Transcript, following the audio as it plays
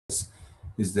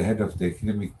is the head of the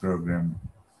academic program.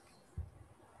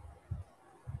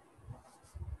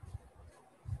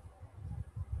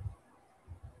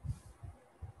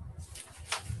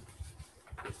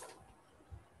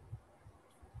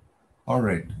 All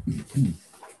right.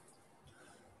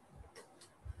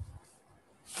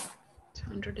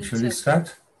 Shall we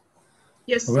start?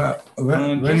 Yes.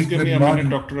 Just give me a minute,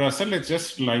 Dr. Russell. It's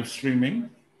just live streaming.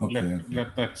 Okay,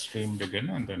 let that stream begin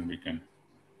and then we can.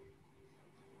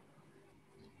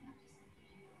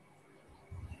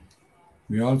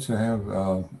 We also have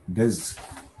Des,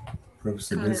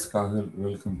 Professor Des Kahil.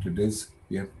 Welcome to Des.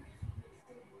 Yep.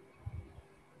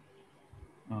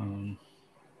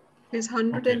 It's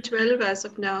 112 as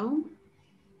of now.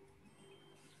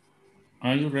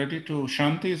 Are you ready to?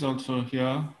 Shanti is also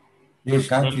here. Yes,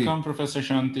 Shanti. Welcome, Professor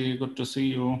Shanti. Good to see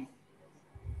you.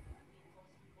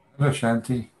 Hello,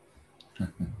 Shanti.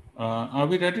 Are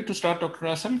we ready to start, Dr.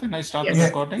 Russell? Can I start the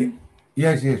recording?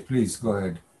 Yes, please, go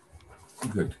ahead.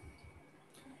 Good.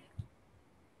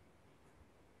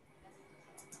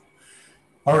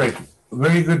 All right.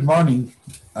 Very good morning.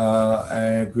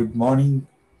 Good morning,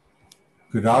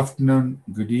 good afternoon,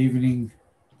 good evening,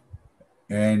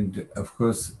 and of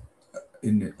course,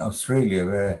 in Australia,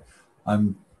 where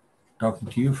I'm talking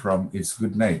to you from, it's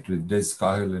good night with Des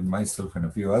Kahil and myself and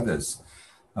a few others.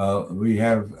 We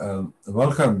have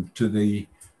welcome to the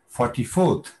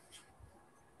 44th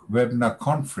webinar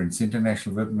conference,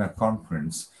 International Webinar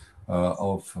Conference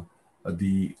of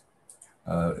the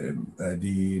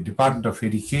Department of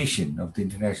Education of the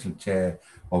International Chair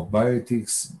of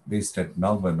Bioethics based at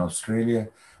Melbourne, Australia,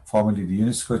 formerly the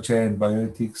UNESCO Chair in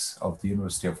Bioethics of the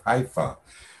University of Haifa.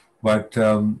 But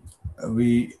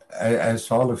we, as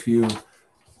all of you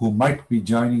who might be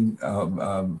joining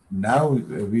now,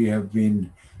 we have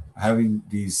been having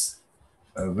these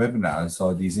webinars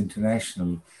or these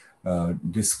international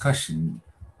discussion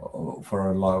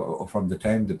from the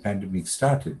time the pandemic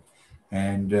started.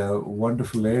 And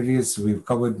wonderful areas. We've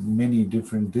covered many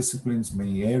different disciplines,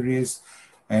 many areas,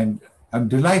 and I'm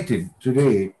delighted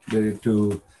today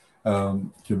to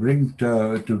bring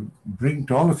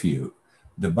to all of you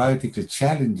the bioethical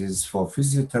challenges for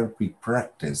physiotherapy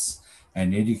practice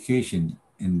and education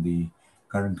in the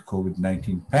current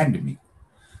COVID-19 pandemic.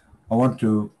 I want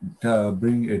to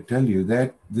tell you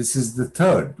that this is the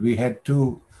third. We had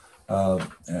two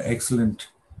excellent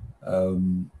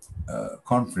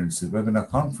webinar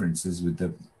conferences with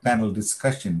the panel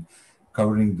discussion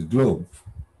covering the globe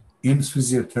in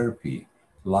physiotherapy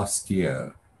last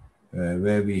year,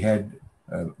 where we had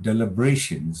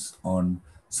deliberations on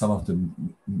some of the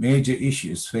major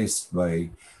issues faced by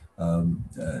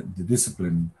the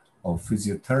discipline of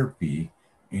physiotherapy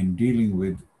in dealing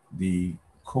with the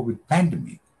COVID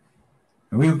pandemic.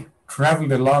 And we've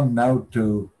traveled along now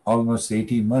to almost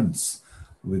 18 months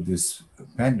with this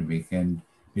pandemic, and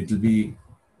it'll be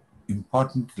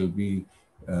important, it'll be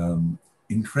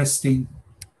interesting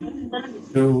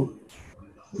to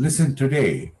listen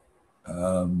today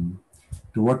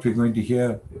to what we're going to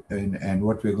hear and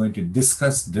what we're going to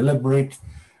discuss, deliberate.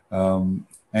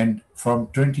 And from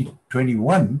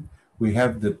 2021,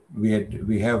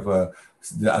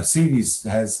 our series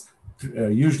has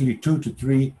usually 2 to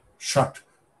 3 short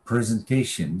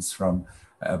presentations from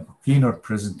keynote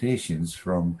presentations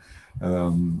from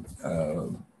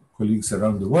colleagues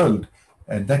around the world,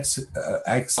 and that's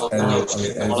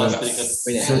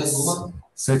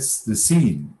sets the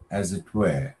scene, as it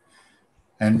were.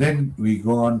 And then we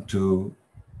go on to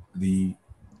the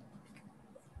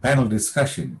panel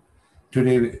discussion.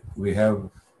 Today we have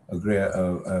a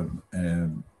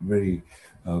very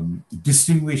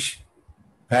distinguished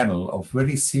panel of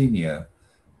very senior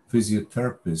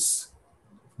physiotherapists,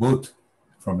 both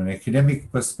from an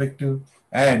academic perspective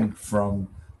and from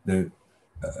the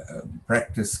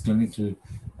practice clinical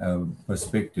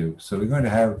perspective. So we're going to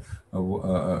have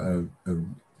a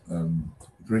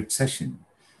great session.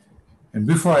 And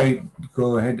before I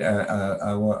go ahead,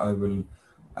 I will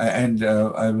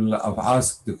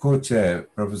ask the co-chair,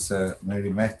 Professor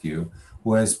Mary Matthew,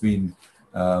 who has been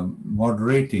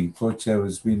co-chair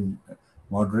has been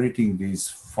moderating these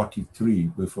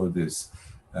 43 before this.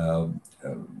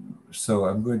 So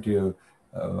I'm going to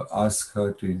ask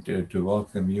her to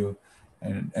welcome you.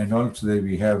 And also today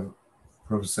we have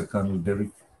Professor Colonel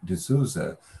Derek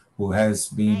D'Souza, who has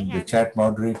been the chat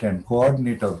moderator and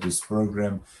coordinator of this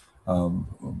program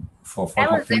for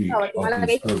 43 of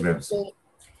these programs.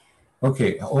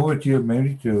 Okay, over to you,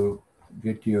 Mary, to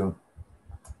get your...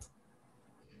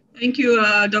 Thank you,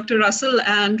 Dr. Russell,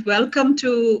 and welcome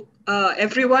to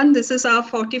everyone. This is our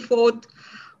 44th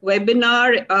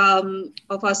webinar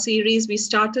of our series. We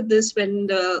started this when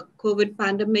the COVID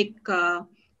pandemic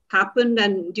happened,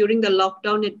 and during the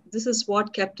lockdown, this is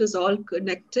what kept us all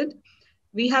connected.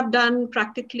 We have done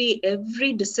practically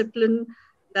every discipline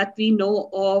that we know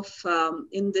of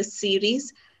in this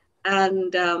series,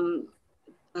 and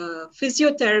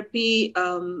physiotherapy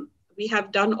we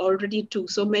have done already too.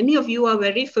 So many of you are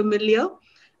very familiar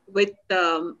with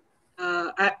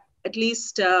at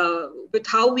least with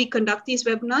how we conduct these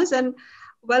webinars, and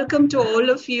welcome to all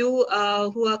of you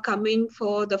who are coming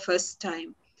for the first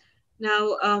time.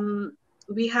 Now,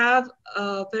 we have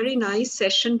a very nice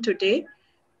session today,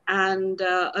 and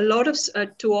a lot of,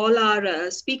 to all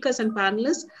our speakers and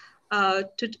panelists,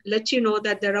 to let you know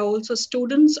that there are also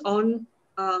students on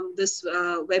this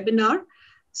webinar.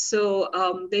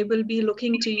 So they will be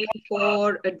looking to you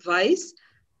for advice,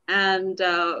 and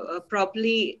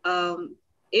probably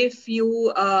if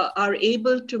you are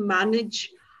able to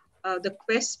manage the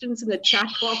questions in the chat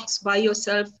box by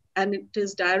yourself and it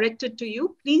is directed to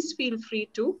you, please feel free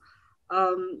to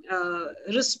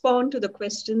respond to the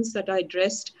questions that I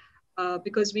addressed,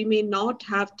 because we may not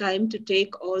have time to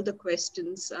take all the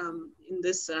questions in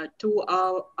this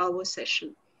 2-hour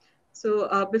session.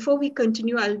 So before we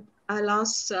continue, I'll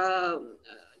ask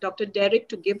Dr. Derek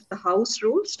to give the house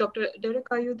rules. Dr. Derek,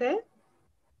 are you there?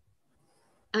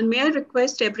 And may I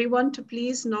request everyone to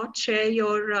please not share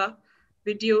your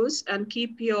videos and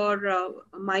keep your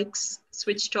mics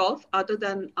switched off, other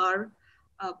than our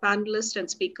panelists and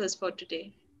speakers for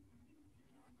today.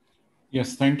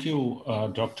 Yes, thank you,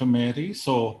 Dr. Mary.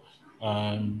 So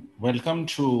welcome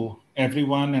to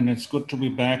everyone, and it's good to be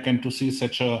back and to see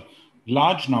such a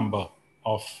large number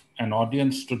of an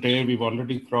audience today. We've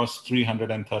already crossed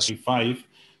 335,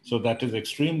 so that is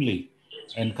extremely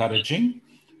encouraging.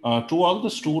 To all the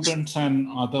students and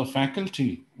other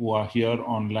faculty who are here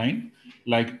online,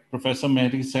 like Professor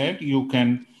Mary said, you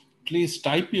can please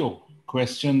type your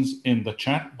questions in the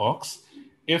chat box.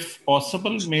 If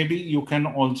possible, maybe you can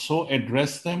also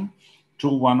address them to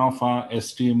one of our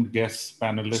esteemed guests,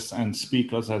 panelists, and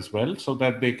speakers as well, so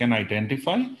that they can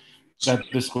identify that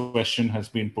this question has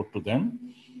been put to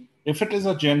them. If it is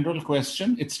a general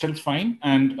question, it's still fine.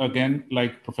 And again,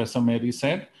 like Professor Mary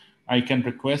said, I can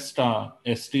request our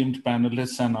esteemed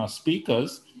panelists and our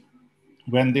speakers,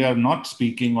 when they are not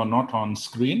speaking or not on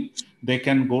screen, they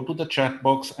can go to the chat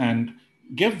box and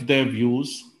give their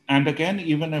views. And again,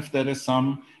 even if there is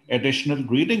some additional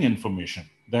reading information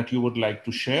that you would like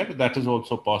to share, that is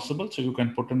also possible. So you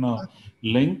can put in a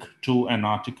link to an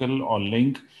article or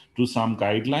link to some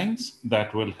guidelines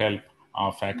that will help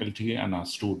our faculty and our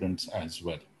students as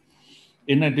well.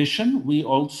 In addition, we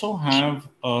also have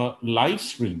a live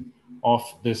stream of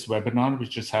this webinar,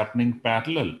 which is happening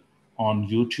parallel on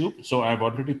YouTube. So I've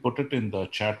already put it in the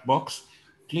chat box.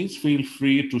 Please feel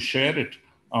free to share it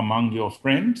among your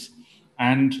friends.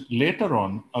 And later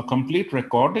on, a complete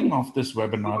recording of this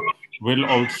webinar will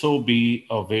also be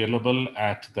available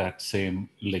at that same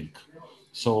link.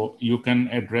 So you can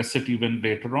address it even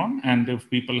later on. And if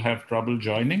people have trouble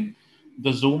joining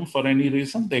the Zoom for any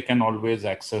reason, they can always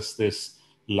access this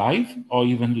live or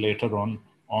even later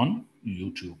on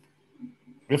YouTube.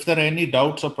 If there are any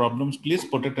doubts or problems, please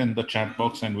put it in the chat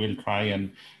box and we'll try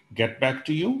and get back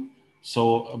to you.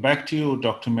 So back to you,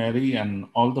 Dr. Mary, and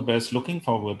all the best. Looking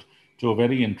forward to a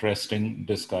very interesting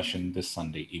discussion this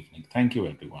Sunday evening. Thank you,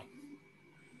 everyone.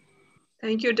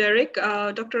 Thank you, Derek.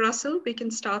 Dr. Russell, we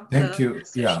can start. Thank you.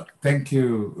 Yeah, thank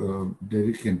you,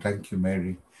 Derek, and thank you,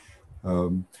 Mary.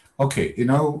 Okay, you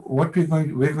know what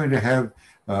we're going to have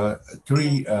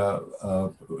 3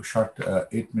 short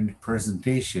 8-minute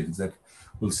presentations that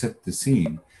will set the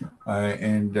scene.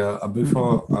 And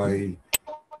before I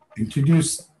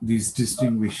introduce these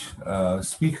distinguished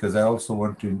speakers, I also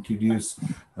want to introduce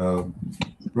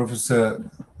Professor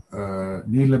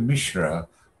Neela Mishra,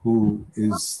 who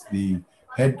is the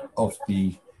head of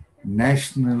the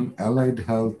National Allied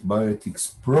Health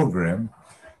Bioethics Program,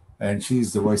 and she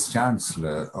is the Vice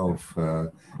Chancellor of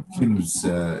KIMS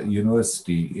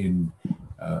University in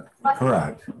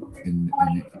Korat in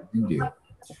India.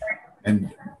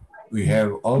 And we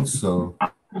have also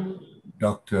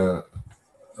Dr.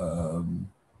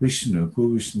 Vishnu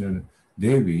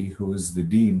Devi, who is the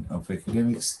Dean of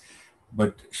Academics,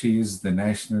 but she is the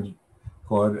national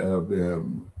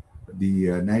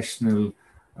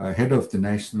head of the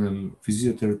National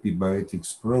Physiotherapy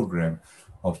Bioethics Program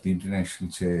of the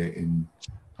International Chair in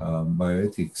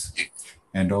Bioethics.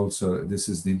 And also this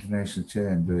is the International Chair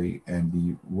and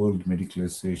the World Medical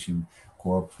Association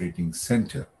Cooperating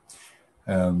Center.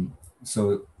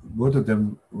 So both of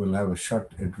them will have a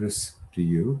short address to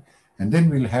you. And then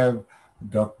we'll have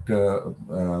Dr.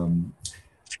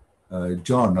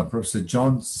 Professor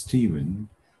John Stephen,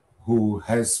 who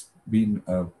has been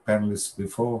a panelist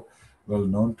before, well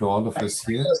known to all of us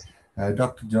here.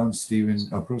 Dr. John Stephen,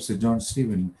 Professor John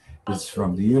Stephen is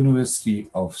from the University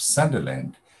of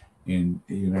Sunderland in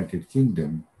the United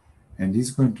Kingdom, and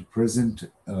he's going to present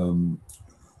on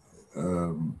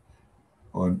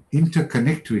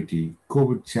interconnectivity,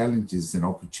 COVID challenges and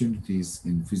opportunities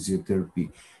in physiotherapy,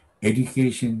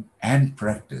 education and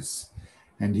practice.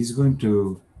 And he's going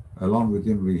to, along with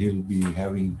him, he'll be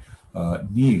having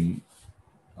Neil,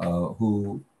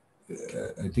 who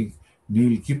I think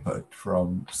Neil Kippert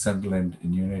from Sunderland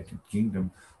in United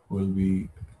Kingdom will be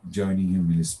joining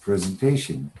him in his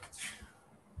presentation.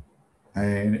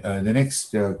 And the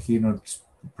next keynote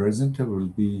presenter will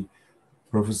be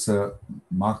Professor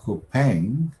Marco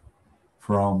Pang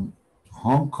from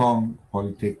Hong Kong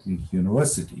Polytechnic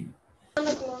University.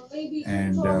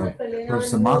 And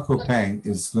Professor Marco Pang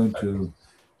is going to,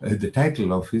 the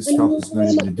title of his talk is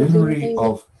going to be The Delivery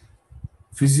of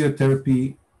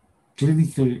Physiotherapy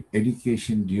Clinical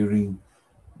Education During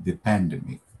the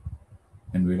Pandemic.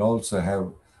 And we'll also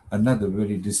have another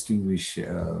very distinguished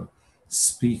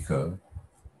speaker,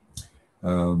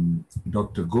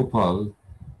 Dr. Gopal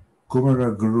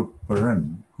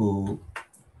Kumaragaruparan, who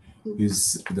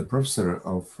is the professor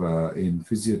of in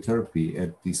physiotherapy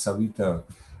at the Savita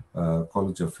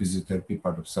College of Physiotherapy,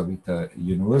 part of Savita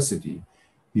University.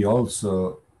 He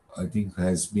also, I think,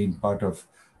 has been part of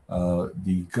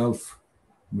the Gulf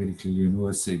Medical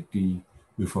University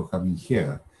before coming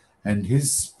here. And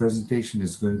his presentation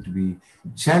is going to be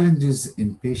challenges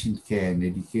in patient care and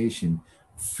education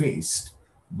faced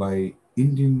by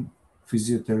Indian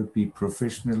physiotherapy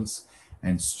professionals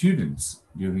and students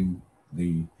during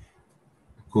the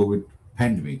COVID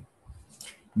pandemic.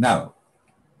 Now,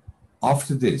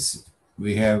 after this,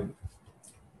 we have,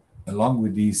 along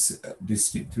with these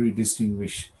three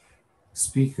distinguished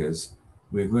speakers,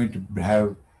 we're going to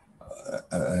have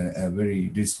a very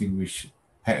distinguished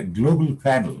global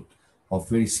panel of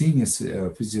very senior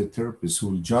physiotherapists who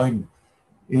will join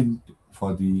in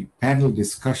for the panel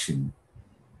discussion.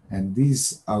 And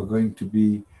these are going to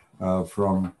be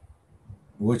from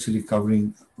virtually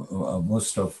covering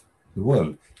most of the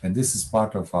world. And this is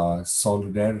part of our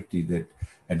solidarity that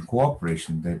and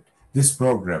cooperation that this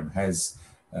program has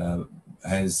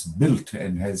built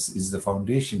and is the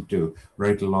foundation to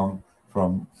right along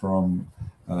from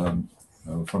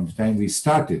the time we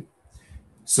started.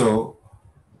 So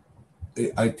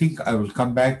I think I will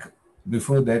come back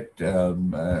before that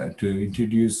to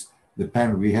introduce the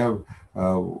panel. We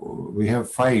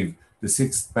have five. The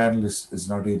sixth panelist is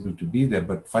not able to be there,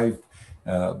 but five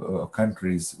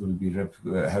countries will be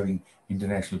having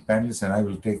international panelists, and I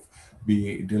will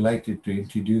be delighted to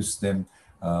introduce them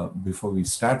before we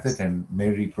start it. And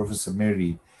Professor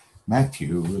Mary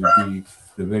Matthew will be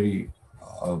the very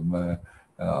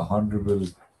honorable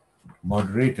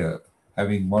moderator,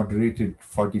 having moderated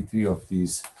 43 of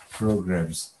these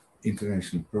programs,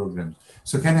 international programs.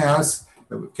 So can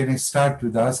I start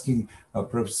with asking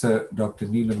Professor Dr.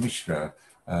 Neela Mishra,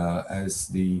 as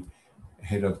the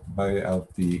head of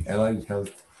the Allied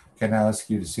Health, can I ask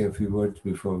you to say a few words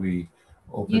before we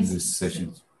open this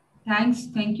session? Thanks.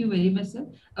 Thank you very much, sir.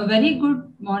 A very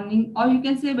good morning, or you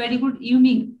can say very good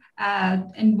evening,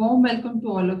 and warm welcome to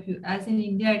all of you. As in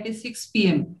India, it is 6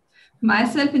 p.m.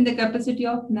 Myself, in the capacity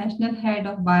of National Head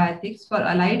of Bioethics for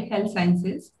Allied Health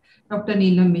Sciences, Dr.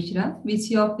 Neelam Mishra,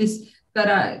 VC of this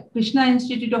Krishna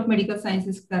Institute of Medical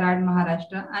Sciences, Karad,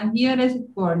 Maharashtra. I'm here as a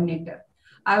coordinator.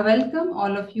 I welcome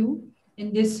all of you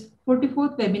in this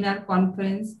 44th webinar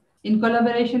conference in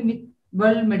collaboration with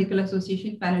World Medical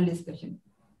Association panel discussion.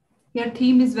 Your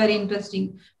theme is very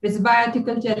interesting. It's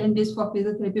bioethical challenges for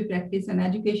physiotherapy practice and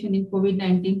education in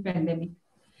COVID-19 pandemic.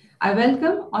 I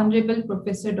welcome Honorable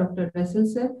Professor Dr. Russell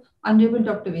sir, Honorable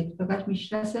Dr. Ved Prakash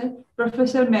Mishra sir,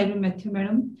 Professor Mary Matthew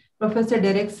madam, Professor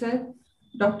Derek sir,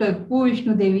 Dr. Pu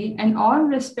Vishnu Devi, and all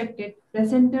respected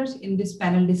presenters in this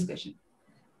panel discussion.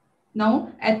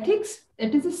 Now, ethics,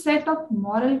 it is a set of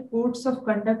moral codes of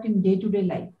conduct in day-to-day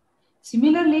life.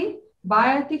 Similarly,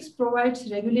 bioethics provides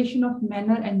regulation of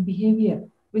manner and behavior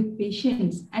with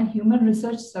patients and human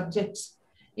research subjects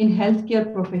in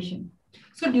healthcare profession.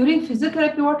 So during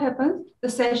physiotherapy, what happens? The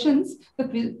sessions,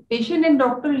 the patient and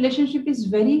doctor relationship is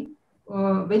very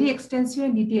extensive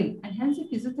and detailed. And hence the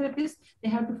physiotherapists, they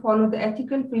have to follow the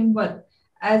ethical framework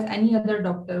as any other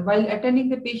doctor while attending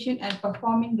the patient and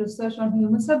performing research on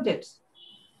human subjects.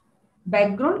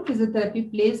 Background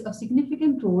physiotherapy plays a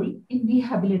significant role in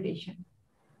rehabilitation.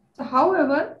 So,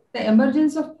 however, the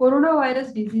emergence of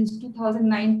coronavirus disease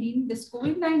 2019, this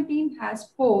COVID-19 has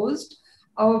posed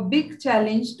a big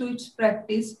challenge to its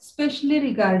practice, especially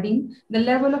regarding the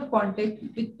level of contact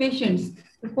with patients.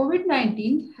 The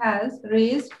COVID-19 has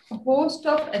raised a host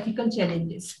of ethical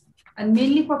challenges, and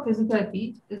mainly for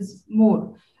physiotherapy is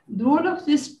more. The role of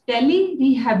this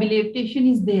tele-rehabilitation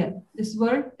is there. This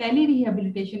word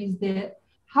tele-rehabilitation is there.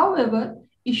 However,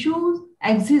 issues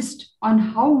exist on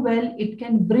how well it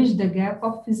can bridge the gap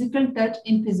of physical touch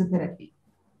in physiotherapy.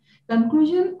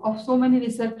 Conclusion of so many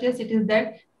researchers, it is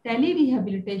that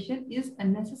tele-rehabilitation is a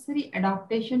necessary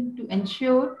adaptation to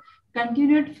ensure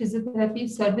continued physiotherapy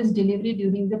service delivery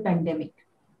during the pandemic.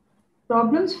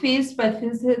 Problems faced by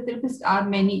physiotherapists are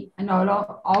many, and all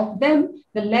of them,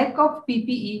 the lack of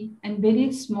PPE and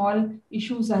very small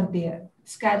issues are there.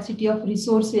 Scarcity of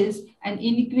resources and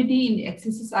inequity in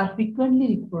accesses are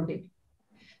frequently reported.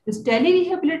 This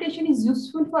tele-rehabilitation is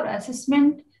useful for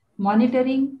assessment,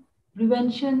 monitoring,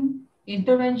 prevention,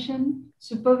 intervention,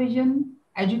 supervision,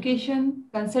 education,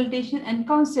 consultation, and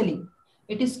counseling.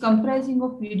 It is comprising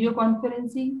of video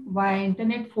conferencing via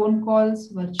internet, phone calls,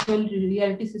 virtual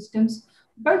reality systems,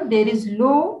 but there is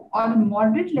low or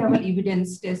moderate level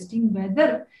evidence testing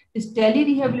whether this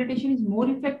tele-rehabilitation is more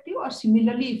effective or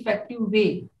similarly effective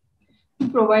way to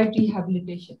provide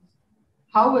rehabilitation.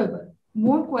 However,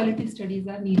 more quality studies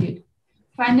are needed.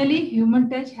 Finally, human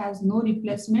touch has no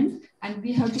replacement and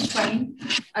we have to find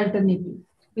alternative.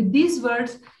 With these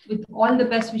words, with all the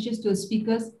best wishes to the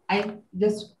speakers, I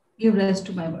just give rest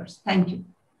to my words. Thank you.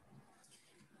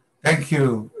 Thank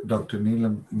you, Dr.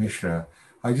 Neelam Mishra.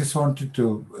 I just wanted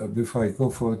to, before I go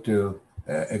forward, to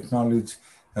acknowledge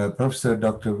Professor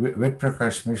Dr.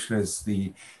 Vetprakash Mishra is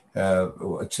the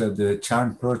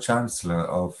Pro-Chancellor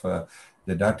of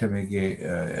the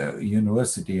Datamege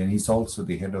University, and he's also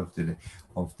the head of the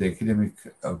academic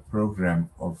program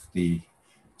of the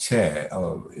chair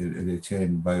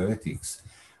in bioethics.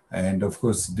 And of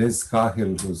course, Des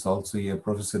Cahill, who's also here,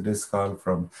 Professor Des Cahill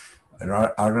from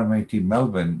RMIT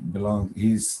Melbourne,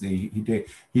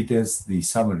 he does the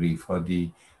summary for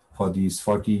these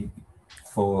 44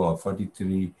 or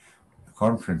 43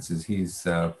 conferences. He's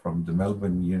from the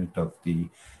Melbourne unit of the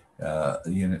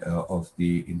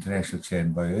International Chair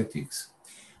in Bioethics.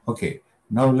 Okay,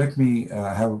 now let me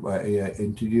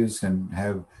introduce and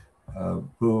have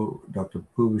Dr.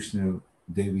 Puvishnu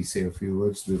Devi say a few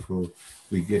words before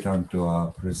we get on to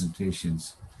our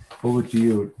presentations. Over to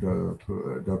you,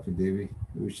 Dr. Devi,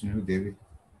 Puvishnu Devi.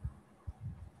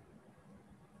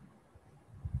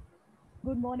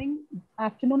 Good morning,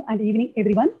 afternoon, and evening,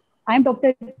 everyone. I'm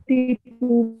Dr. T.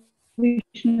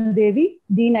 Puvishnu Devi,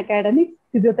 Dean Academics,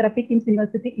 Physiotherapy, King's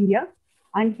University, India,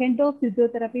 and Head of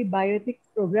Physiotherapy Bioethics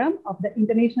Program of the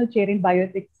International Chair in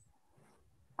Bioethics.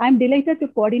 I'm delighted to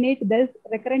coordinate this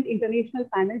recurrent international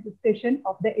panel discussion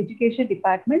of the Education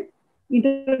Department,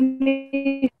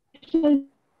 International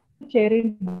Chair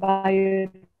in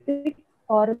Bioethics,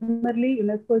 formerly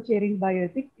UNESCO Chair in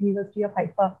Bioethics, University of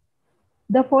Haifa.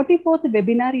 The 44th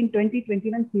webinar in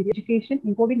 2021 series, Education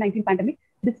in COVID-19 Pandemic,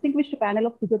 distinguished panel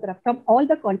of physiotherapists from all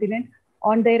the continents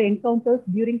on their encounters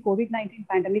during COVID-19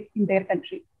 pandemic in their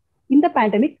country. In the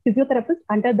pandemic, physiotherapists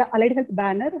under the Allied Health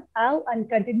banner have and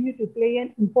continue to play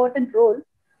an important role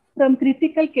from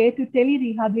critical care to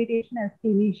tele-rehabilitation as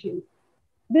clinicians.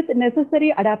 With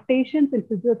necessary adaptations in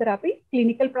physiotherapy,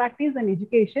 clinical practice, and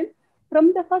education,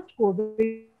 from the first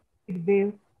COVID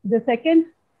wave, the second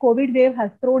COVID wave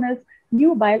has thrown us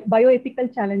new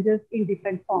bioethical challenges in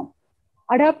different forms.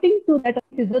 Adapting to that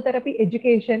physiotherapy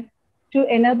education to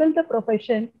enable the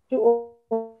profession to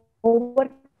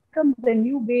overcome the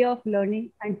new way of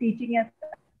learning and teaching as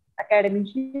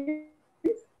academicians.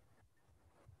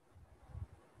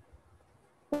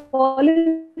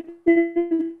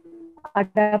 Policies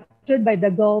adapted by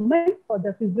the government for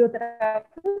the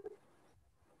physiotherapists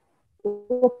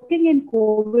working in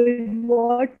COVID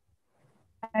wards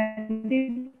and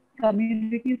in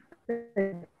community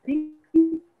settings,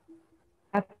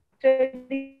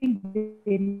 in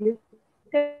various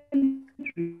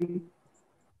countries.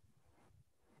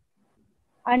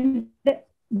 And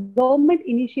government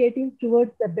initiatives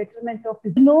towards the betterment of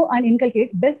know and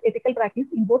inculcate best ethical practice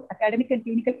in both academic and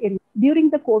clinical areas during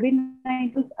the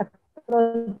COVID-19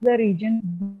 across the region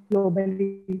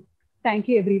globally. Thank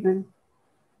you, everyone.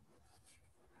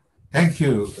 Thank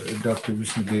you, Dr.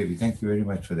 Vishnu Devi. Thank you very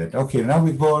much for that. Okay, now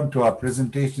we go on to our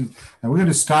presentation, and we're going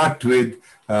to start with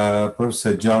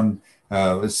Professor John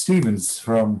Stevens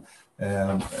from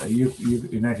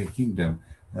United Kingdom.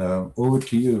 Over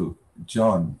to you,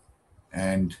 John.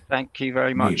 And thank you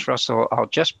very much, Russell. I'll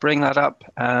just bring that up,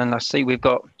 and I see we've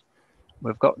got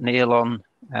Neil on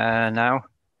now.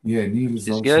 Yeah, Neil is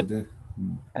also good. there.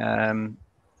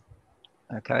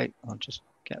 Okay, I'll just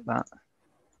get that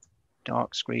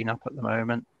dark screen up at the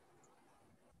moment.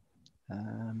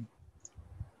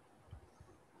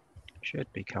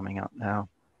 Should be coming up now.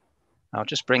 I'll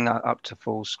just bring that up to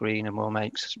full screen and we'll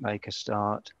make a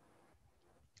start.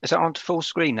 Is it on to full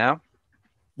screen now?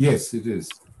 Yes, it is.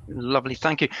 Lovely,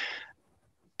 thank you.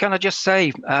 Can I just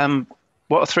say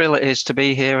what a thrill it is to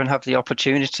be here and have the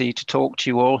opportunity to talk to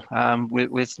you all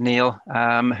with Neil,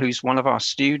 who's one of our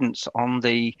students on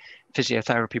the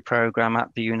physiotherapy program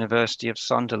at the University of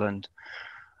Sunderland.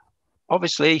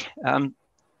 Obviously,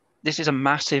 this is a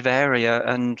massive area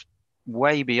and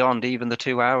way beyond even the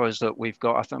 2 hours that we've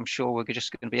got. I'm sure we're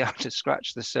just going to be able to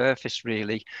scratch the surface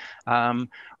really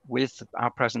with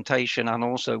our presentation and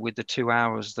also with the 2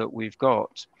 hours that we've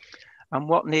got. And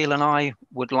what Neil and I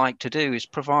would like to do is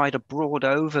provide a broad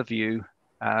overview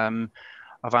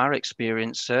of our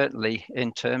experience, certainly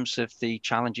in terms of the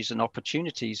challenges and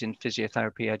opportunities in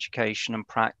physiotherapy education and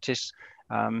practice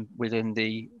within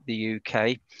the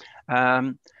UK.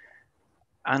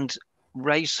 And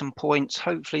raise some points,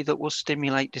 hopefully, that will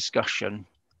stimulate discussion.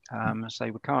 So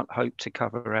we can't hope to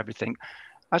cover everything.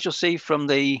 As you'll see from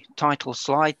the title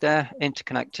slide there,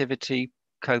 interconnectivity,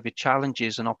 COVID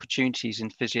challenges and opportunities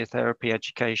in physiotherapy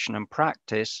education and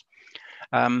practice.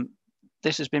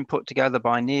 This has been put together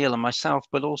by Neil and myself,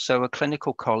 but also a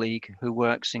clinical colleague who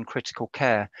works in critical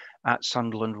care at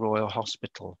Sunderland Royal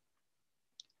Hospital.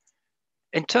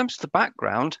 In terms of the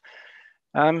background,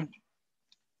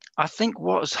 I think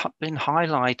what has been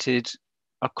highlighted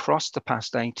across the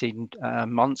past 18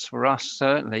 months for us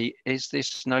certainly is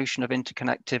this notion of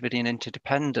interconnectivity and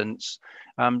interdependence,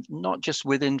 not just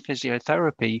within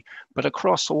physiotherapy, but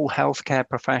across all healthcare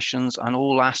professions and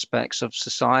all aspects of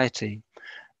society.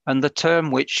 And the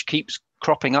term which keeps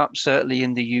cropping up, certainly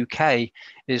in the UK,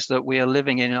 is that we are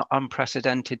living in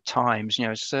unprecedented times. You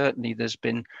know, certainly there's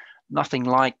been nothing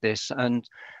like this. And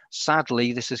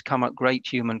sadly, this has come at great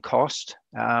human cost.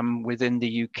 Within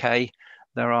the UK,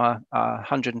 there are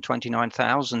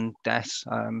 129,000 deaths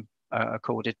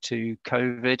according to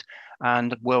COVID,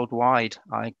 and worldwide,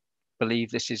 I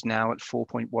believe this is now at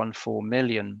 4.14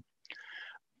 million.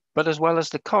 But as well as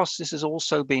the cost, this has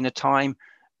also been a time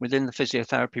within the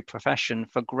physiotherapy profession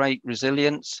for great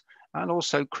resilience and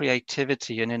also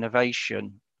creativity and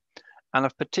innovation. And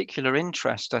of particular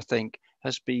interest, I think,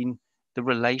 has been the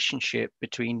relationship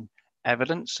between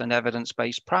evidence and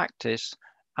evidence-based practice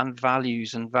and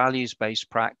values-based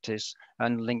practice,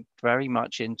 and linked very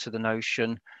much into the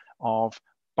notion of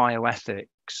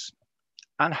bioethics.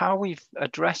 And how we've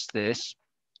addressed this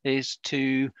is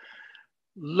to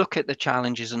look at the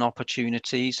challenges and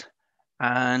opportunities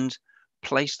and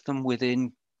place them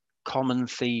within common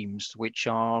themes, which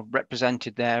are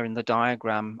represented there in the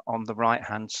diagram on the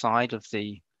right-hand side of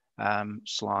the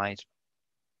slide.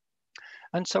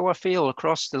 And so I feel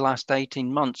across the last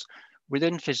 18 months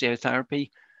within physiotherapy,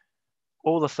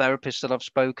 all the therapists that I've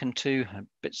spoken to,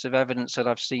 bits of evidence that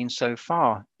I've seen so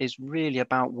far, is really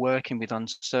about working with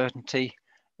uncertainty.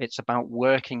 It's about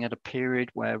working at a period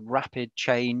where rapid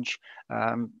change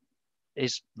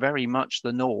is very much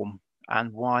the norm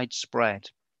and widespread.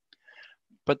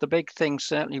 But the big thing,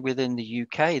 certainly within the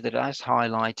UK, that has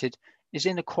highlighted is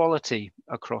inequality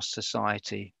across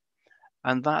society.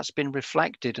 And that's been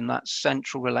reflected in that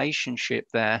central relationship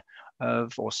there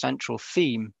of, or central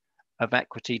theme of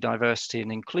equity, diversity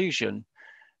and inclusion,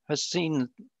 has seen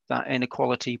that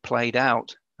inequality played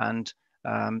out and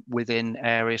within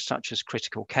areas such as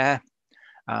critical care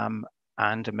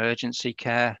and emergency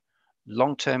care,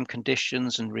 long-term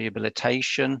conditions and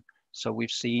rehabilitation. So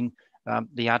we've seen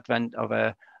the advent of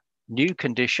a new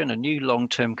condition, a new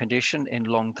long-term condition in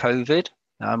long COVID,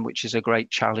 which is a great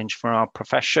challenge for our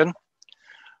profession.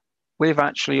 We've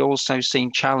actually also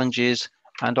seen challenges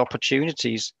and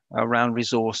opportunities around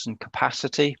resource and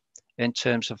capacity in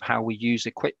terms of how we use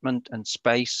equipment and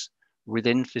space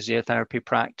within physiotherapy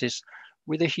practice,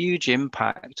 with a huge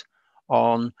impact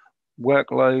on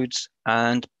workloads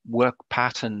and work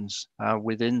patterns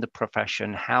within the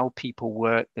profession, how people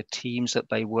work, the teams that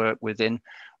they work within,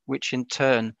 which in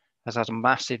turn has had a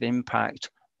massive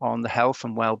impact on the health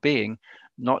and well-being,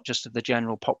 not just of the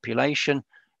general population,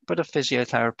 but of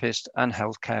physiotherapists and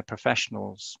healthcare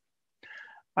professionals.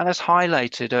 And as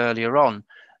highlighted earlier on,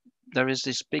 there is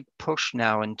this big push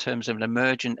now in terms of an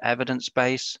emergent evidence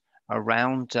base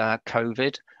around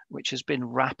COVID, which has been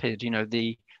rapid. You know,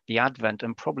 the advent,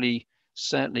 and probably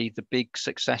certainly the big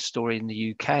success story in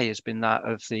the UK has been that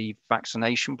of the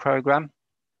vaccination program,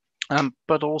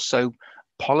 but also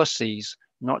policies,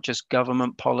 not just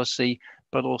government policy,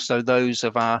 but also those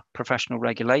of our professional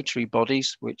regulatory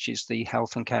bodies, which is the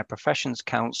Health and Care Professions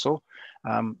Council,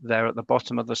 there at the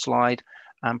bottom of the slide,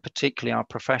 and particularly our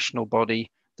professional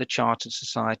body, the Chartered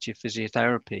Society of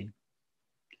Physiotherapy.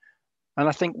 And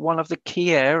I think one of the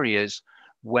key areas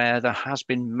where there has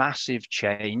been massive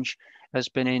change has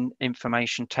been in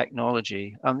information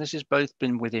technology. And this has both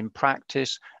been within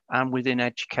practice and within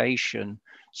education.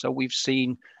 So we've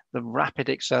seen the rapid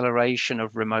acceleration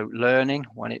of remote learning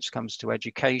when it comes to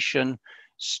education,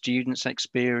 students'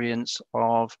 experience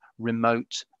of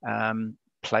remote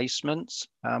placements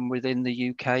within the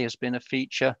UK has been a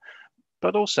feature,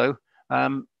 but also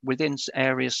within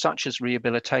areas such as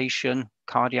rehabilitation,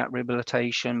 cardiac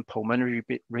rehabilitation, pulmonary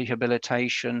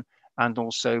rehabilitation, and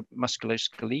also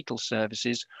musculoskeletal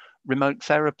services, remote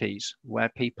therapies, where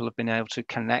people have been able to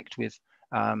connect with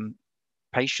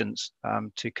patients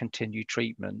to continue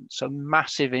treatment. So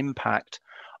massive impact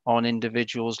on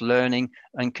individuals' learning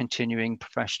and continuing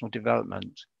professional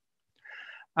development.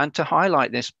 And to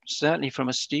highlight this, certainly from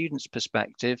a student's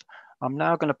perspective, I'm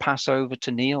now going to pass over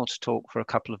to Neil to talk for a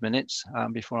couple of minutes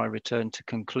before I return to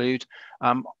conclude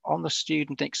on the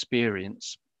student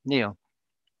experience. Neil.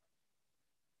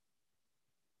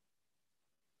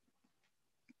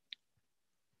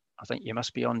 I think you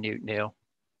must be on mute, Neil.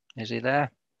 Is he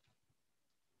there?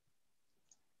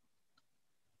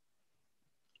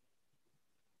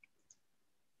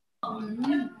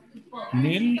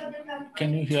 Neil,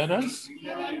 can you hear us?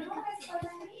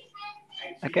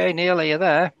 Okay, Neil, are you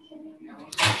there?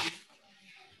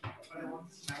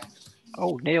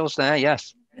 Oh, Neil's there,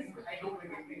 yes.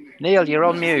 Neil, you're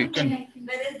on mute.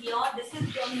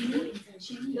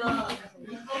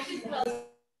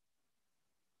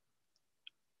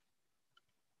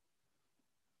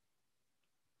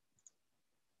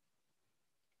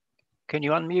 Can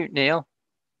you unmute, Neil?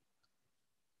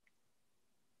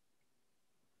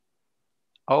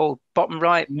 Oh, bottom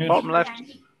right, Neil. Bottom left.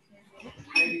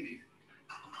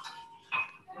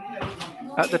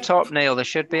 At the top, Neil, there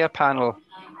should be a panel.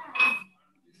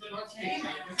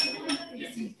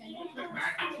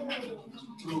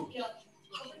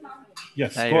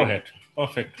 Yes, go ahead.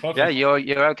 Perfect. Yeah,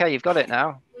 you're okay. You've got it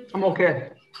now. I'm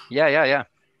okay. Yeah.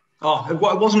 Oh, it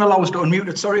wasn't allowed to unmute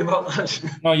it. Sorry about that.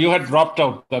 No, you had dropped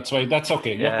out. That's why. That's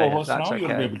okay. You're co-host now. Okay. You'll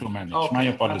be able to manage. Okay. My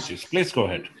apologies. Please go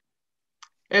ahead.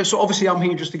 So obviously I'm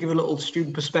here just to give a little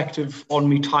student perspective on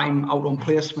my time out on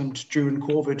placement during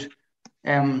COVID.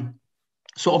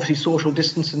 So obviously social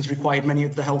distancing required many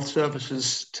of the health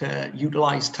services to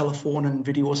utilise telephone and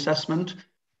video assessment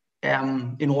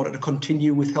in order to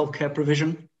continue with healthcare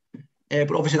provision.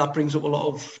 But obviously that brings up a lot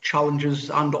of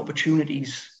challenges and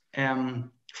opportunities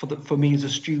for me as a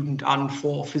student and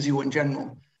for physio in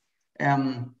general.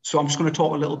 So I'm just going to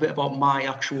talk a little bit about my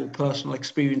actual personal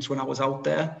experience when I was out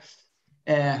there.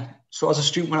 So as a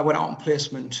student, when I went out on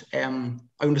placement, I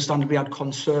understandably had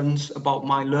concerns about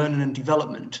my learning and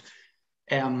development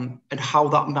and how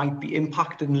that might be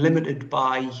impacted and limited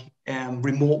by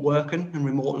remote working and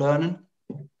remote learning.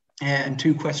 And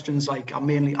two questions like I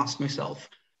mainly asked myself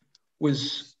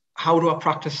was, how do I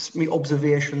practice my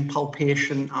observation,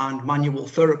 palpation and manual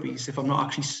therapies if I'm not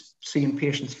actually seeing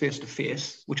patients face to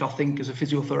face, which I think as a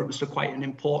physiotherapist are quite an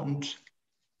important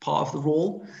part of the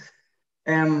role.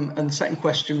 And the second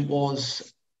question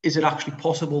was, is it actually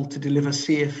possible to deliver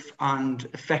safe and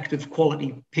effective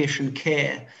quality patient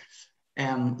care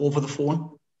over the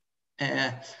phone?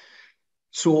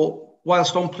 So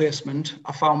whilst on placement,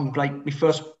 I found like my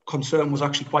first concern was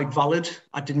actually quite valid.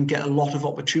 I didn't get a lot of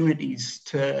opportunities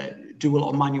to do a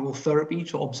lot of manual therapy,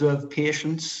 to observe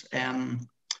patients,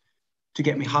 to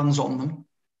get my hands on them.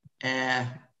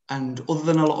 And other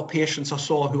than a lot of patients I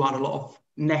saw who had a lot of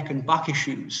neck and back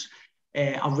issues,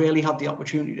 I rarely had the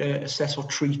opportunity to assess or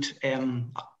treat.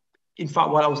 In fact,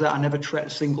 while I was there, I never treated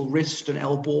a single wrist and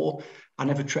elbow. I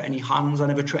never treated any hands. I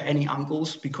never treated any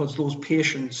ankles because those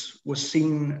patients were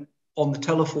seen on the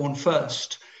telephone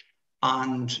first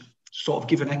and sort of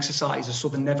given exercises, so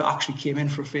they never actually came in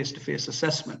for a face-to-face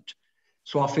assessment.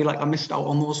 So I feel like I missed out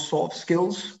on those sort of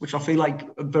skills, which I feel like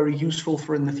are very useful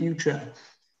for in the future.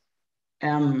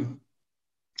 And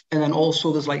then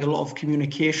also there's like a lot of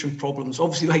communication problems.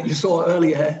 Obviously, like you saw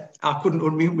earlier, I couldn't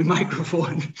unmute my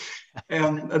microphone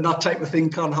and that type of thing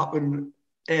can happen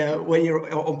when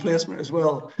you're on placement as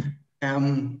well.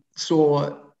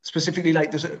 So specifically,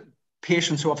 like there's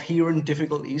patients who have hearing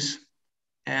difficulties,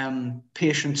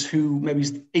 patients who maybe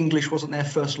English wasn't their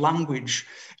first language.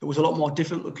 It was a lot more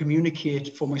difficult to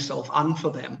communicate for myself and for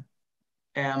them.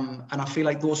 And I feel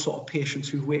like those sort of patients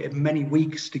who waited many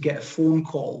weeks to get a phone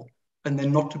call and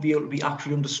then not to be able to be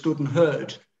actually understood and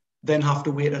heard then have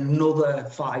to wait another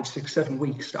 5, 6, 7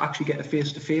 weeks to actually get a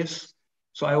face-to-face.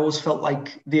 So I always felt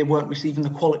like they weren't receiving the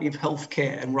quality of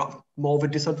healthcare and were at more of a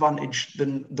disadvantage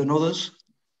than others.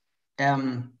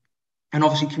 And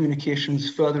obviously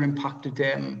communications further impacted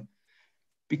them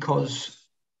because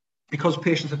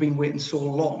patients have been waiting so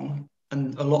long,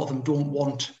 and a lot of them don't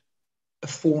want a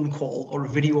phone call or a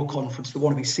video conference. They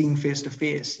want to be seen face to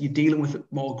face. You're dealing with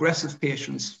more aggressive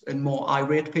patients and more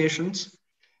irate patients.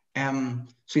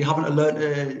 So you're having to learn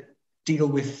to deal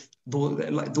with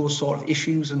those sort of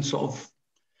issues and sort of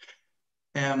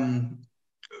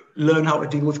learn how to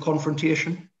deal with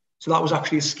confrontation. So that was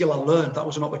actually a skill I learned. That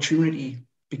was an opportunity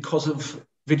because of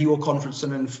video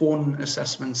conferencing and phone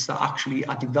assessments that actually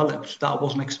I developed that I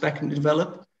wasn't expecting to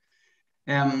develop.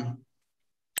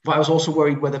 But I was also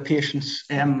worried whether patients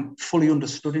fully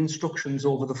understood instructions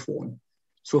over the phone.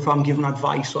 So if I'm giving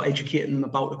advice or educating them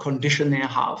about a condition they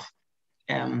have,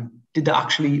 did they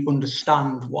actually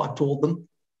understand what I told them?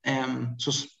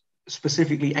 So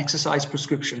specifically exercise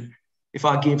prescription. If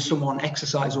I gave someone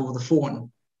exercise over the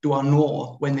phone, do I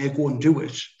know when they go and do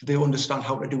it, do they understand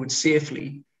how to do it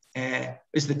safely?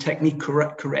 Is the technique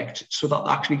correct so that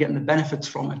they're actually getting the benefits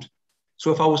from it?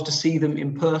 So if I was to see them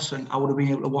in person, I would have been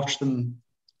able to watch them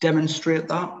demonstrate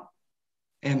that.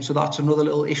 So that's another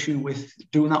little issue with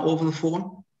doing that over the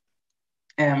phone.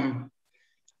 And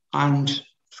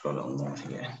just got a little note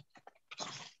here.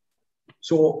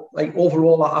 So like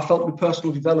overall, I felt with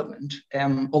personal development,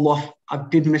 although I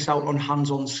did miss out on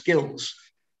hands-on skills,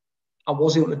 I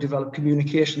was able to develop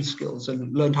communication skills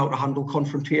and learned how to handle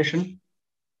confrontation.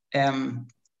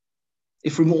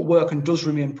 If remote working does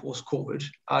remain post-COVID,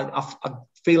 I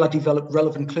feel I developed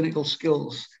relevant clinical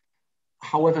skills.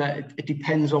 However, it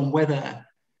depends on whether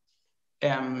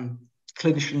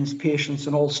clinicians, patients,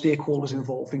 and all stakeholders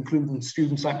involved, including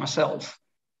students like myself,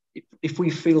 if we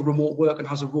feel remote working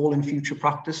has a role in future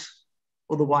practice.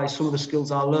 Otherwise, some of the skills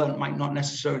I learned might not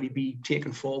necessarily be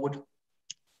taken forward.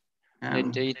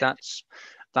 Indeed, that's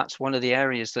one of the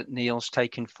areas that Neil's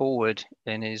taken forward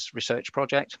in his research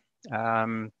project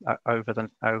over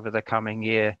the coming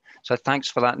year. So thanks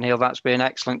for that, Neil. That's been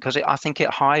excellent, because I think it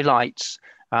highlights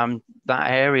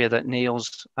that area that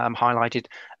Neil's highlighted,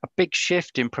 a big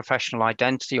shift in professional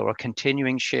identity, or a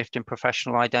continuing shift in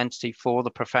professional identity for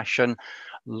the profession.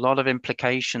 A lot of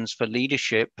implications for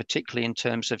leadership, particularly in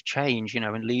terms of change,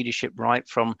 and leadership right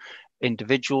from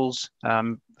individuals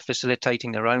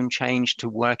facilitating their own change to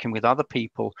working with other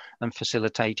people and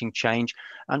facilitating change,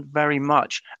 and very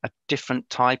much a different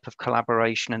type of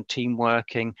collaboration and team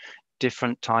working,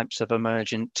 different types of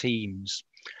emergent teams.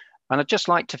 And I'd just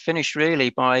like to finish really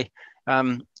by,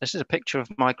 this is a picture of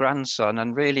my grandson,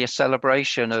 and really a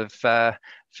celebration of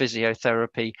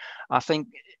physiotherapy. I think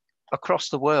across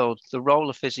the world, the role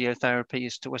of physiotherapy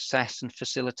is to assess and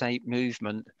facilitate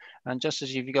movement. And just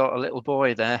as you've got a little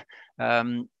boy there,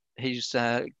 his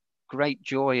great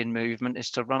joy in movement is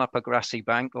to run up a grassy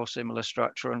bank or similar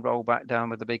structure and roll back down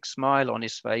with a big smile on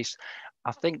his face.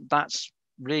 I think that's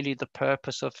really the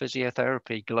purpose of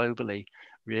physiotherapy globally.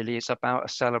 Really, it's about a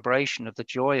celebration of the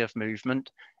joy of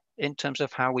movement in terms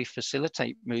of how we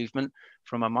facilitate movement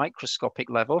from a microscopic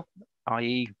level,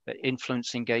 i.e.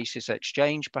 influencing gaseous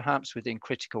exchange, perhaps within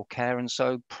critical care, and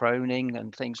so proning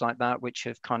and things like that, which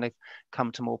have kind of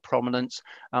come to more prominence,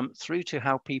 through to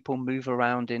how people move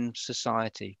around in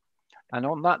society. And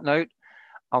on that note,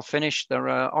 I'll finish. There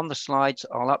are, on the slides,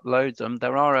 I'll upload them.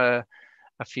 There are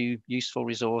a few useful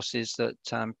resources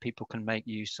that people can make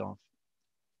use of.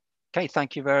 Okay,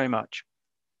 thank you very much.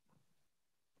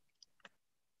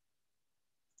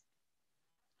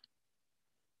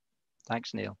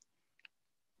 Thanks, Neil.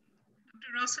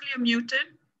 Dr. Russell, you're muted.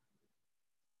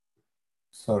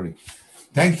 Sorry.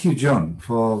 Thank you, John,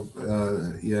 for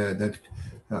that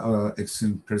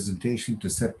excellent presentation to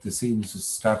set the scene to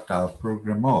start our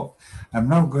program off. I'm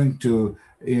now going to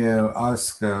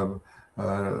ask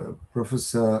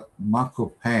Professor Marco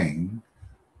Pang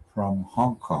from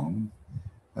Hong Kong.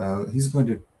 He's going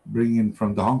to bring in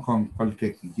from the Hong Kong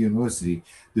Polytechnic University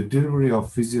the delivery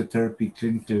of physiotherapy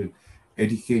clinical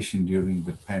education during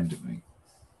the pandemic.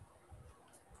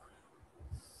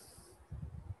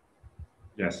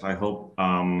 Yes, I hope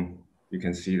you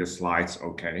can see the slides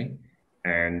okay.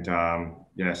 And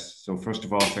yes, so first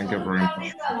of all, thank you very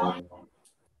much for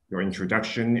your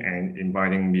introduction and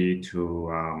inviting me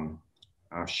to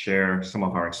share some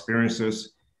of our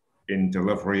experiences in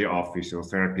delivery of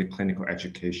physiotherapy clinical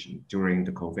education during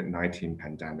the COVID-19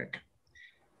 pandemic.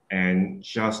 And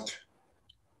just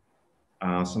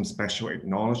some special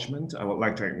acknowledgement. I would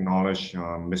like to acknowledge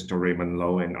Mr. Raymond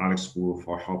Lowe and Alex Wu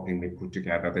for helping me put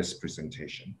together this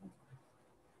presentation.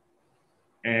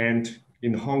 And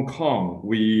in Hong Kong,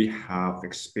 we have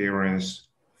experienced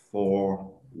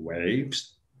 4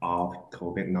 waves of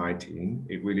COVID-19.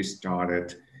 It really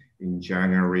started in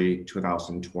January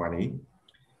 2020.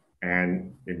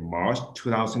 And in March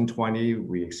 2020,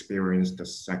 we experienced the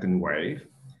 2nd wave.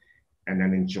 And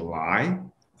then in July,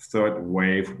 3rd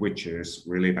wave, which is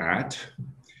really bad.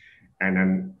 And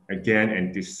then again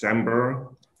in December,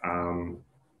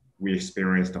 we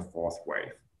experienced the 4th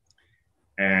wave.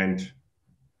 And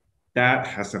that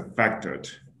has affected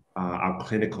our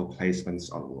clinical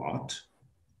placements a lot,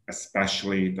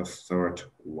 especially the 3rd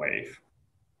wave.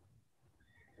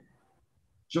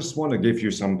 Just want to give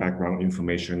you some background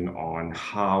information on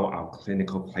how our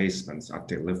clinical placements are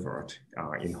delivered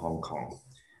in Hong Kong.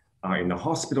 In the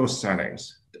hospital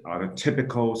settings, the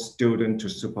typical student to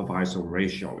supervisor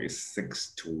ratio is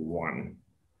 6:1.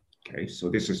 Okay, so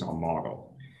this is our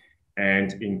model.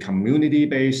 And in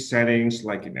community-based settings,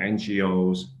 like in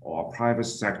NGOs or private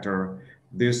sector,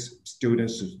 this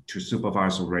students to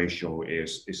supervisor ratio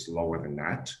is lower than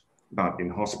that. But in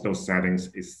hospital settings,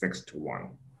 it's 6:1.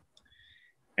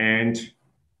 And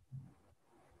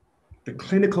the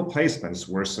clinical placements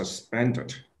were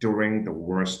suspended during the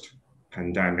worst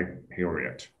pandemic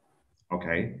period,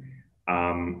 okay?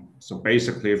 So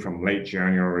basically from late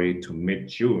January to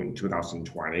mid-June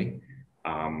 2020,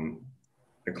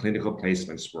 the clinical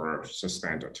placements were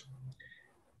suspended.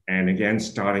 And again,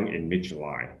 starting in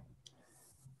mid-July.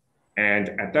 And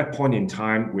at that point in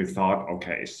time, we thought,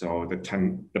 okay, so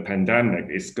the pandemic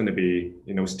is gonna be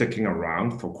sticking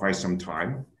around for quite some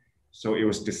time. So it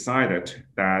was decided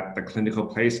that the clinical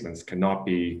placements cannot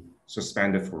be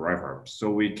suspended forever. So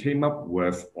we came up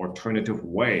with alternative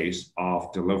ways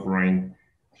of delivering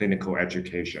clinical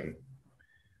education.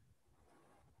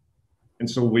 And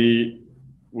so we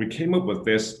came up with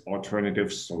this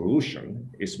alternative solution,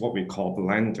 is what we call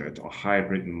blended or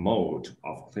hybrid mode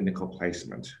of clinical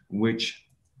placement, which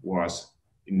was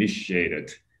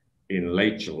initiated in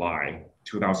late July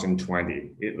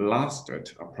 2020. It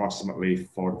lasted approximately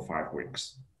 4 to 5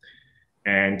 weeks.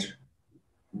 And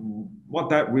what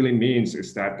that really means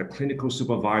is that the clinical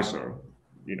supervisor,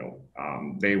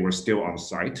 they were still on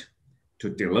site to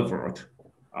deliver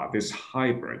this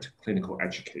hybrid clinical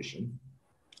education.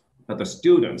 But the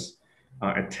students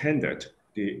attended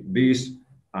these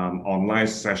online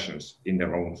sessions in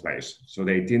their own place. So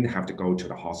they didn't have to go to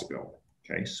the hospital,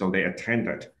 okay? So they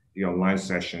attended the online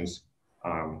sessions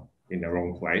in their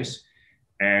own place.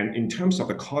 And in terms of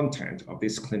the content of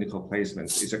these clinical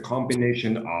placements, it's a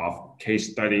combination of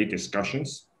case study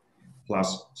discussions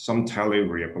plus some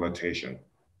tele-rehabilitation.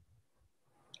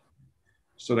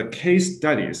 So the case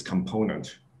studies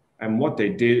component, and what they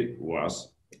did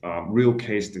was real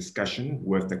case discussion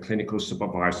with the clinical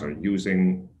supervisor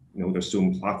using the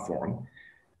Zoom platform.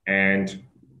 And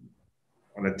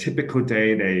on a typical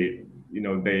day,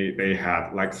 they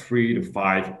had like 3 to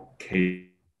 5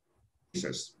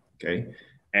 cases, okay?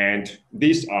 And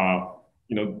these are,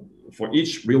 for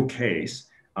each real case,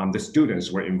 the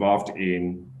students were involved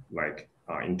in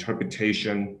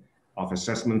interpretation of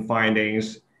assessment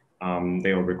findings.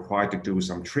 They were required to do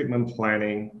some treatment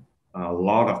planning, a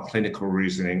lot of clinical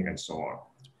reasoning, and so on.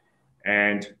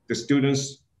 And the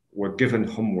students were given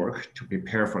homework to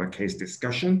prepare for a case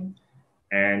discussion,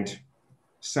 and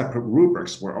separate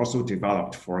rubrics were also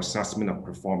developed for assessment of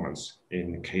performance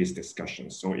in case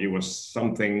discussions. So it was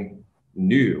something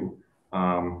new.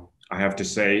 I have to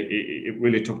say, it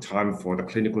really took time for the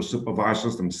clinical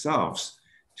supervisors themselves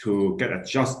to get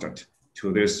adjusted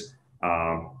to this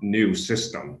new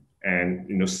system,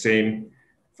 and same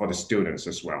for the students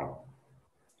as well.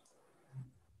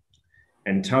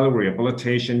 And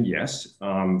tele-rehabilitation, yes,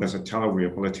 there's a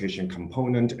tele-rehabilitation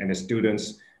component, and the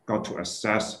students got to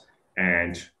assess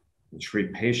and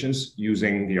treat patients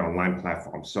using the online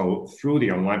platform. So through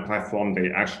the online platform, they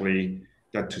actually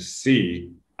got to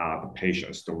see the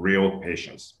patients, the real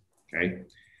patients, okay?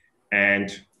 And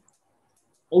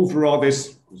overall,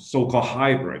 this so-called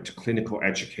hybrid clinical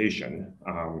education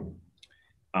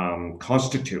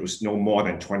constitutes no more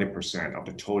than 20% of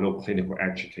the total clinical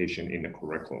education in the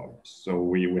curriculum. So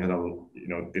we had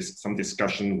some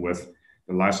discussion with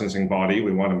the licensing body.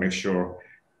 We want to make sure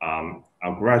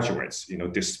our graduates,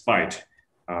 despite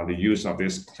the use of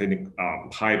this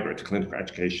hybrid clinical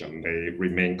education, they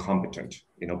remain competent,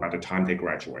 by the time they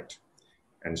graduate.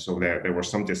 And so there was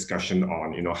some discussion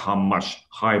on, how much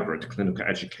hybrid clinical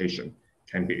education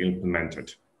can be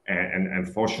implemented. And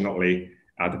fortunately,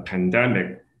 the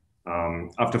pandemic,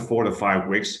 after 4 to 5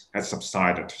 weeks, has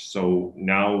subsided. So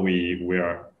now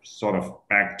we're sort of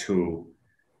back to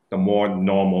the more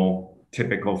normal,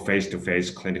 typical face-to-face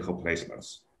clinical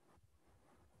placements.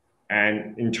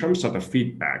 And in terms of the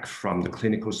feedback from the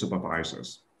clinical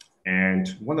supervisors, and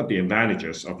one of the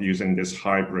advantages of using this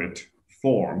hybrid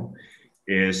form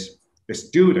is the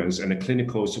students and the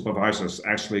clinical supervisors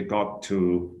actually got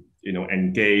to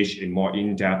engage in more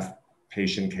in-depth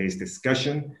patient case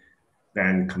discussion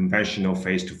than conventional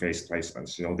face-to-face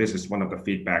placements. This is one of the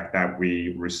feedback that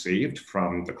we received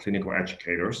from the clinical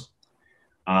educators.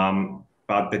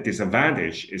 But the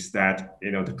disadvantage is that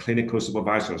the clinical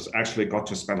supervisors actually got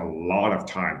to spend a lot of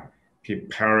time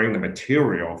preparing the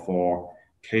material for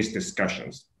case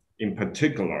discussions. In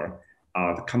particular,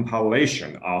 the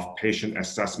compilation of patient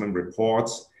assessment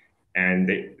reports, and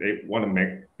they want to make,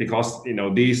 because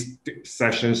these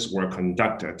sessions were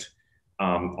conducted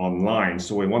online,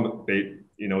 so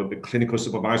the clinical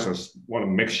supervisors want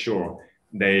to make sure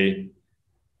they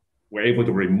were able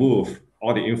to remove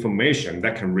all the information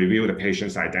that can reveal the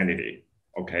patient's identity,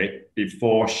 okay,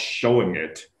 before showing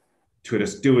it to the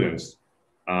students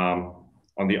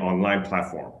on the online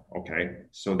platform, okay?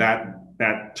 So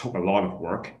that took a lot of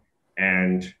work,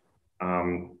 and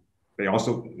they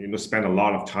also spend a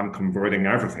lot of time converting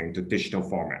everything to digital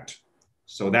format.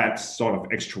 So that's sort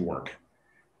of extra work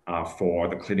for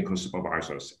the clinical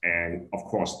supervisors. And of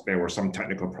course, there were some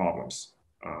technical problems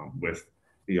with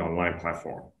the online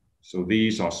platform. So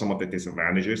these are some of the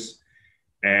disadvantages.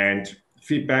 And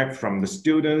feedback from the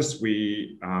students,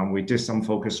 we did some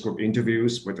focus group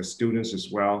interviews with the students as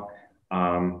well.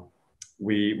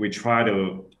 We try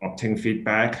to obtain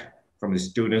feedback from the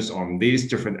students on these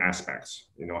different aspects.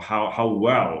 How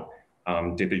well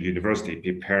did the university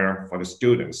prepare for the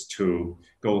students to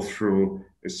go through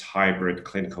this hybrid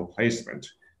clinical placement?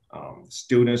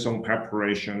 Students' own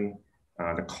preparation,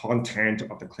 the content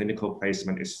of the clinical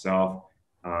placement itself,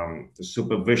 the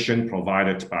supervision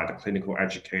provided by the clinical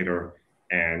educator,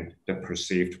 and the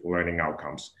perceived learning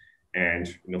outcomes.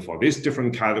 And for these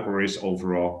different categories,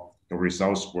 overall, the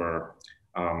results were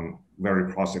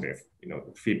very positive,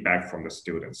 feedback from the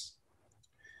students.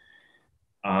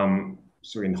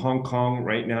 So in Hong Kong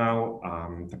right now,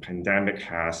 the pandemic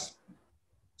has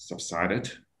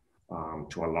subsided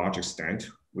to a large extent.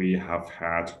 We have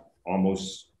had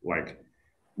almost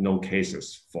no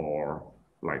cases for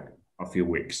a few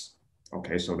weeks.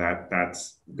 Okay, so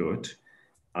that's good.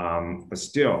 But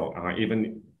still,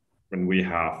 even when we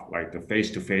have the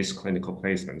face-to-face clinical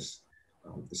placements,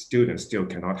 the students still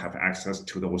cannot have access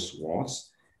to those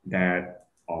wards that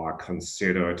are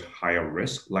considered higher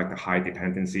risk, like the high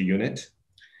dependency unit.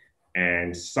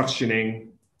 And suctioning,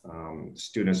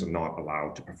 students are not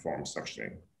allowed to perform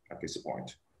suctioning at this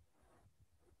point.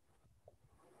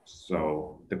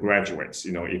 So the graduates,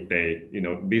 if they,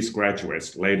 these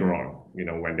graduates later on,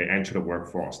 when they enter the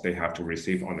workforce, they have to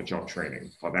receive on-the-job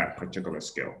training for that particular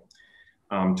skill.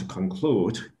 To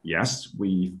conclude, yes,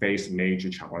 we face major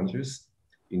challenges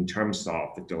in terms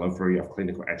of the delivery of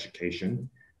clinical education,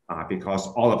 because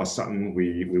all of a sudden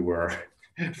we were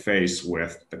faced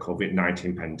with the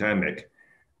COVID-19 pandemic.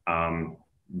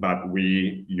 But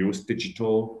we use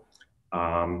digital,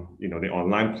 the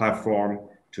online platform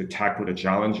to tackle the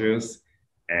challenges.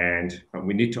 And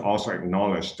we need to also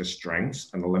acknowledge the strengths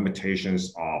and the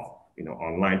limitations of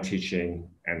online teaching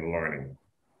and learning.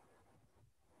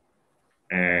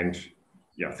 And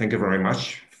yeah, thank you very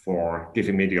much for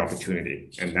giving me the opportunity.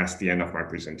 And that's the end of my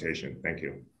presentation. Thank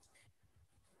you.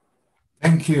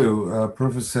 Thank you,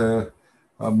 Professor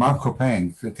Marco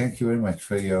Pang. Thank you very much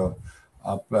for your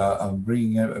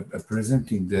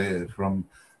presenting from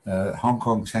Hong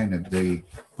Kong, China, the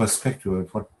perspective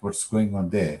of what's going on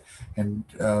there. And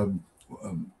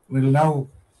we'll now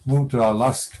move to our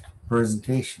last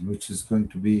presentation, which is going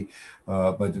to be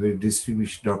by the very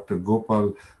distinguished Dr.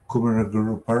 Gopal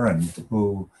Kumaragaruparan,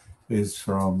 who is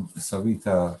from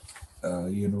Savitha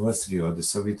University, or the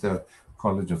Savitha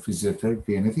College of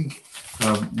Physiotherapy. And I think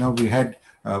now we had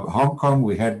Hong Kong,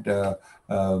 we had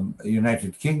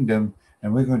United Kingdom,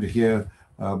 and we're going to hear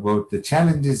about the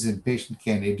challenges in patient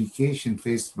care and education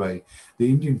faced by the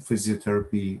Indian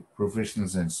physiotherapy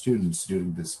professionals and students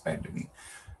during this pandemic.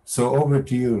 So over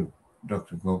to you,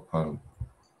 Dr. Gopal.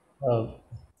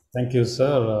 Thank you,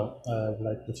 sir. I would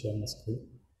like to share my screen.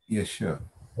 Yes, sure.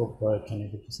 Hope I can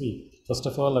able to see. First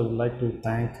of all, I would like to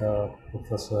thank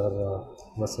Professor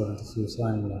D'Souza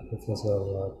and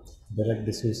Professor Derek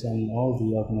D'Souza and all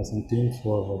the organizing team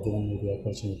for giving me the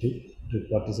opportunity to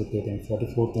participate in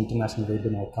 44th International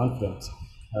Webinar Conference.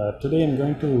 Today I'm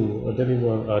going to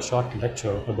deliver a short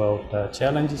lecture about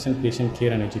challenges in patient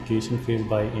care and education faced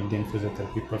by Indian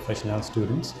physiotherapy professional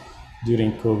students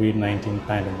during COVID-19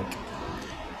 pandemic.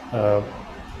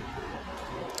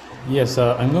 Yes,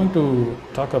 I'm going to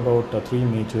talk about three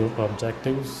major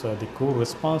objectives, the core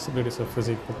responsibilities of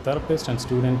physical therapist and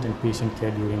student and patient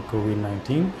care during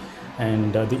COVID-19,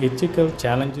 and the ethical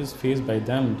challenges faced by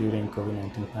them during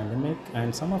COVID-19 pandemic,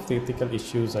 and some of the ethical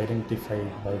issues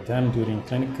identified by them during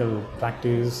clinical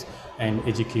practice and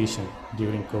education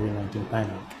during COVID-19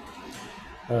 pandemic.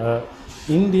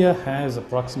 India has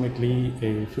approximately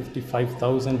a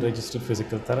 55,000 registered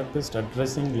physical therapists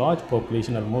addressing large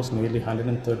population, almost nearly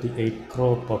 138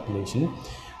 crore population.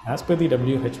 As per the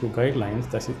WHO guidelines,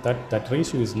 that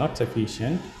ratio is not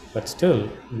sufficient, but still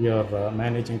we are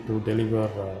managing to deliver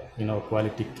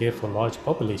quality care for large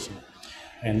population.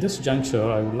 In this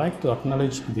juncture, I would like to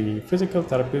acknowledge the physical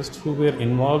therapists who were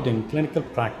involved in clinical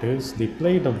practice. They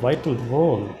played a vital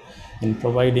role in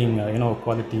providing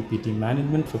quality PT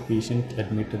management for patients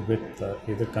admitted with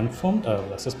either confirmed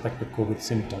or suspected COVID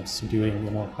symptoms during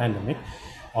pandemic.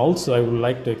 Also, I would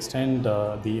like to extend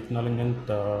the acknowledgement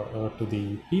to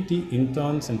the PT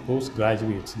interns and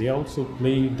postgraduates. They also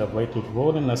played a vital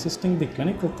role in assisting the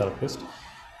clinical therapist,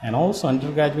 and also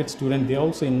undergraduate students. They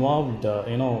also involved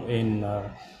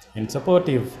in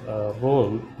supportive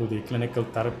role to the clinical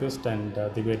therapist, and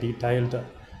they were detailed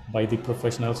by the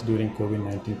professionals during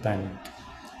COVID-19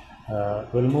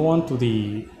 pandemic. We'll move on to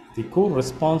the core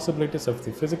responsibilities of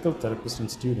the physical therapist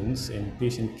and students in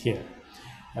patient care.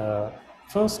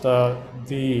 First,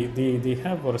 they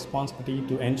have a responsibility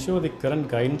to ensure the current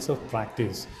guidance of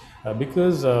practice,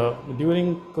 because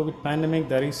during COVID pandemic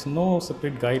there is no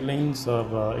separate guidelines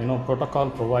or protocol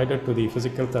provided to the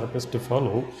physical therapist to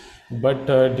follow. But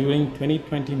during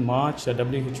 2020 March,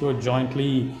 WHO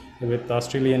jointly with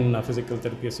Australian Physical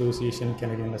Therapy Association,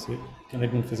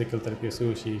 Canadian Physical Therapy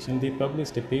Association, they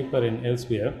published a paper in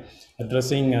Elsewhere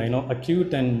addressing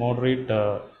acute and moderate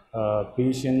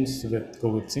patients with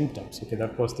COVID symptoms. Okay,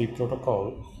 that was the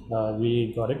protocol.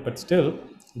 We got it, but still,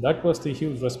 that was the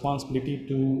huge responsibility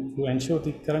to ensure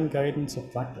the current guidance of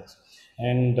practice,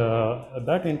 and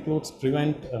that includes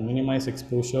prevent, minimize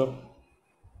exposure,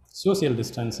 social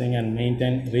distancing, and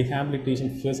maintain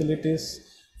rehabilitation facilities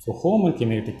for home and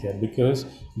community care. Because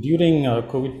during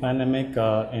COVID pandemic,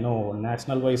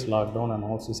 national-wise lockdown and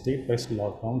also state-wise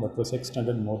lockdown that was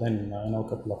extended more than a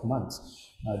couple of months.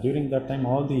 During that time,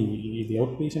 all the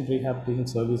outpatient rehabilitation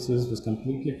services was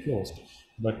completely closed.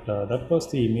 But that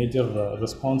was the major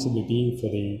responsibility for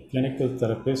the clinical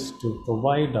therapists to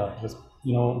provide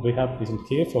rehabilitation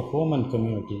care for home and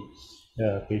community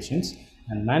patients,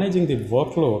 and managing the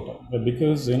workload,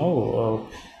 because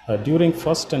during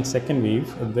first and second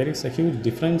wave there is a huge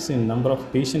difference in number of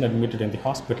patients admitted in the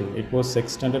hospital. It was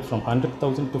extended from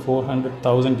 100,000 to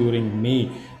 400,000 during May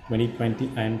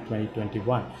 2020 and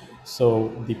 2021.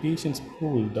 So the patients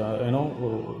pooled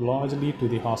largely to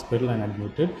the hospital and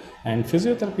admitted, and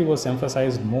physiotherapy was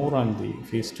emphasized more on the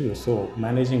phase 2. So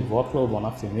managing workload, one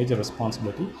of the major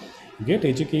responsibility. Get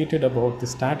educated about the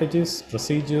strategies,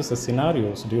 procedures, and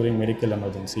scenarios during medical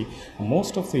emergency.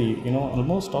 Most of the,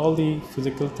 almost all the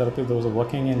physical therapists those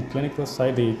working in clinical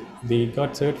side, they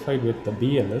got certified with the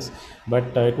BLS,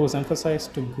 but it was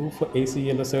emphasized to go for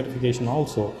ACLS certification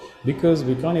also, because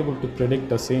we can't able to predict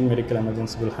the same medical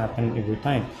emergency will happen every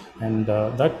time, and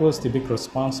that was the big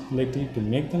responsibility to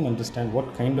make them understand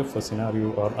what kind of a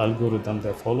scenario or algorithm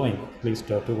they're following, at least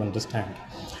to understand.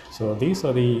 So these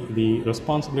are the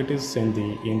responsibilities in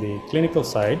the clinical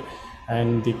side,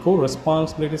 and the core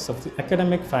responsibilities of the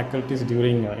academic faculties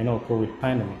during COVID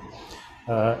pandemic.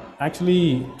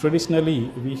 Actually,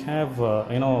 traditionally we have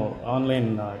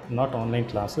online, not online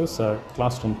classes,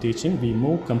 classroom teaching. We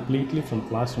moved completely from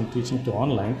classroom teaching to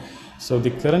online. So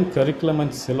the current curriculum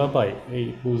and syllabi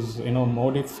was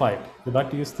modified. So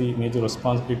that is the major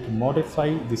responsibility, to modify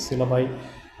the syllabi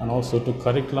and also to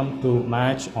curriculum to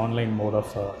match online mode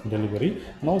of delivery,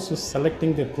 and also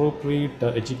selecting the appropriate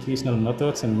educational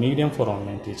methods and medium for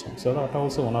online teaching. So that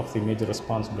also one of the major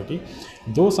responsibility.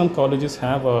 Though some colleges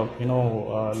have a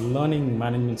learning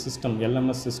management system,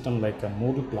 LMS system, like a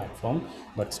Moodle platform,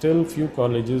 but still few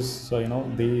colleges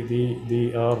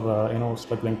they are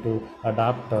struggling to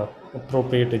adapt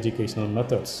appropriate educational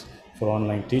methods for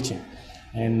online teaching,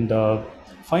 and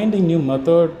finding new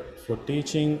method for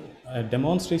teaching,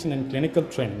 demonstration and clinical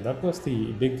training. That was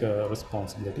the big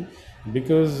responsibility,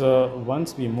 because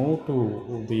once we moved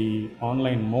to the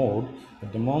online mode, the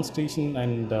demonstration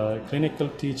and clinical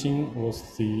teaching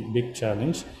was the big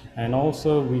challenge, and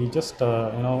also we just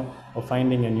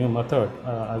finding a new method.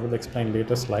 I will explain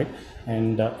later slide,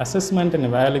 and assessment and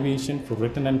evaluation for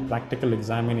written and practical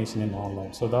examination in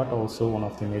online. So that also one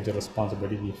of the major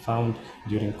responsibility we found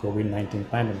during COVID-19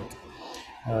 pandemic.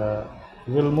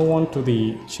 we'll move on to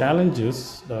the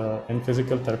challenges in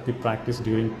physical therapy practice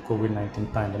during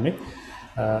COVID-19 pandemic.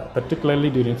 Particularly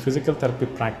during physical therapy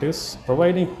practice,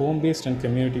 providing home-based and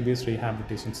community-based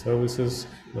rehabilitation services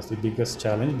was the biggest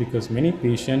challenge, because many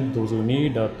patients, those who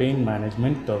need pain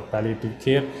management or palliative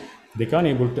care, they can't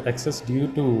able to access due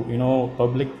to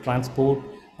public transport,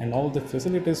 and all the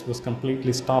facilities was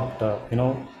completely stopped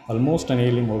almost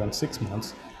nearly more than 6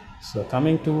 months. So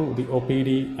coming to the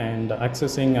OPD and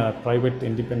accessing private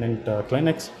independent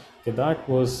clinics, okay, that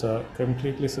was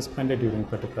completely suspended during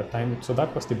particular time. So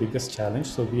that was the biggest challenge.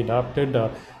 So we adopted,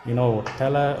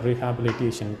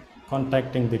 tele-rehabilitation,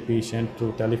 contacting the patient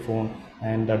through telephone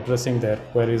and addressing their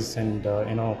queries and,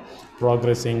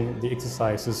 progressing the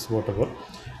exercises, whatever.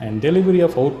 And delivery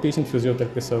of outpatient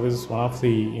physiotherapy service is one of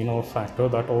the, factor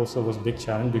that also was big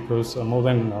challenge, because more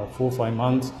than 4-5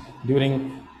 months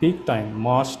during peak time,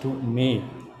 March to May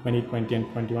 2020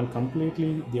 and 21,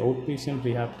 completely the outpatient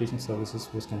rehabilitation services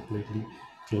was completely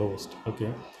closed.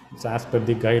 Okay, it's as per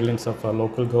the guidelines of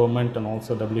local government and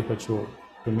also WHO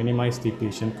to minimize the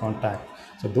patient contact.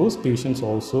 So those patients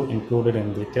also included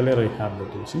in the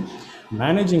telerehabilitation.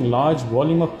 Managing large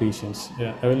volume of patients.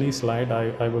 Early slide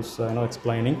I was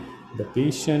explaining the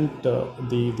patient,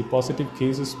 the positive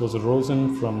cases was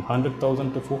risen from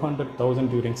 100,000 to 400,000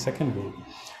 during second wave.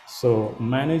 So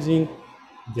managing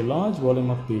the large volume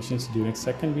of patients during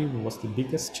second wave was the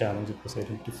biggest challenge it was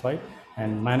identified,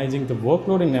 and managing the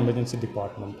workload in emergency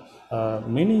department.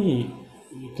 Many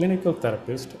clinical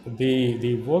therapists,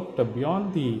 they worked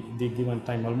beyond the given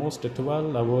time, almost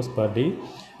 12 hours per day,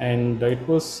 and it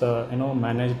was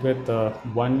managed with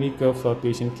 1 week of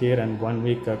patient care and 1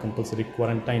 week compulsory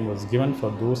quarantine was given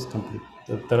for those complete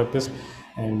therapists.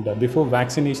 And before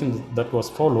vaccination that was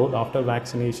followed. After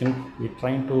vaccination, we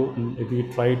try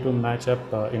to match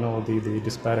up the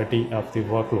disparity of the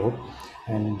workload.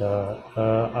 And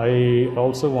I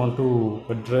also want to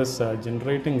address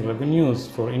generating revenues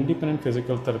for independent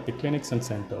physical therapy clinics and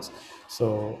centers.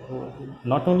 So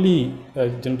not only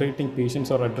generating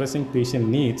patients or addressing patient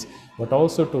needs, but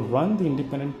also to run the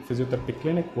independent physiotherapy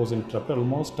clinic was interrupted.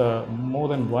 Almost more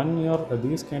than 1 year,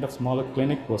 this kind of smaller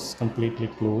clinic was completely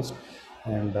closed.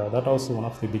 And that also one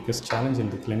of the biggest challenge in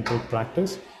the clinical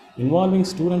practice, involving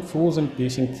student force and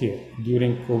patient care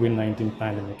during COVID-19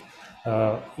 pandemic.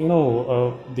 The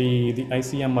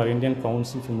ICM, or Indian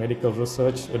Council for Medical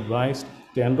Research, advised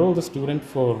to enroll the student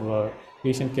for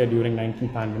patient care during 19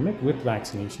 pandemic with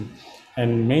vaccination.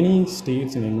 And many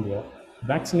states in India,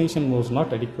 vaccination was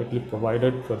not adequately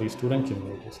provided for the student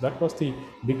communities. That was the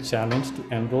big challenge, to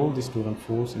enroll the student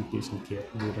force in patient care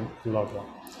during lockdown.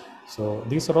 So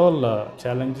these are all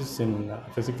challenges in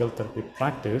physical therapy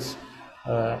practice.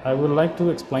 I would like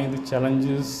to explain the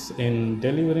challenges in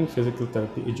delivering physical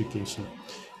therapy education.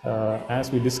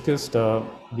 As we discussed,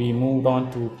 we moved on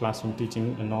to classroom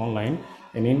teaching and online.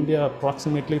 In India,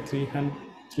 approximately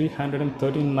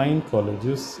 339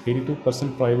 colleges,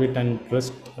 82% private and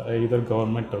rest either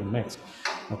government or mixed.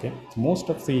 Okay, so most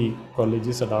of the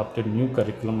colleges adopted new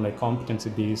curriculum like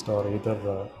competency-based or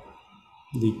either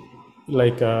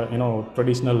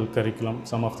traditional curriculum.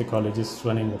 Some of the colleges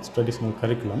running with traditional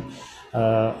curriculum.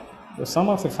 Some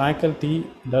of the faculty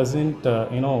doesn't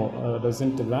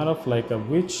aware of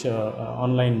which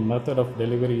online method of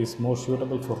delivery is more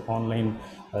suitable for online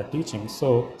teaching.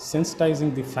 So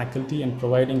sensitizing the faculty and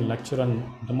providing lecture and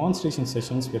demonstration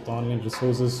sessions with online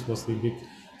resources was the big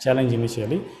challenge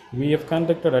initially. We have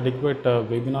conducted adequate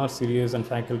webinar series and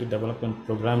faculty development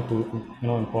program to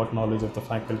impart knowledge of the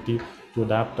faculty to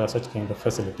adapt such kind of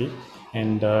facility,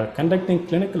 and conducting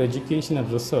clinical education and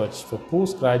research for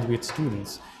postgraduate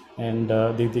students. And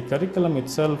the curriculum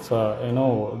itself,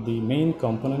 the main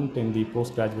component in the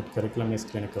postgraduate curriculum is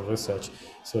clinical research.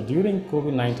 So during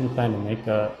COVID-19 pandemic,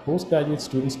 postgraduate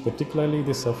students particularly,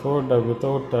 they suffered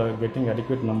without getting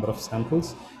adequate number of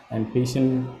samples and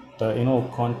patient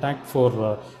contact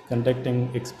for conducting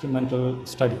experimental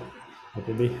study.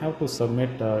 Okay, they have to submit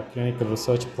a clinical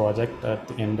research project at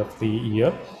the end of the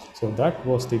year. So that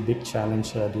was the big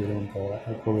challenge during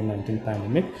the COVID-19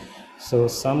 pandemic. So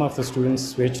some of the students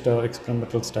switched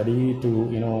experimental study to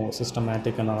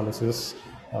systematic analysis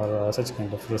or such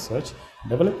kind of research.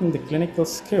 Developing the clinical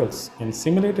skills in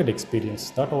simulated experience,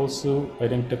 that also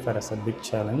identified as a big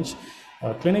challenge.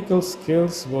 Clinical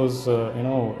skills was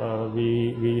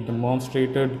we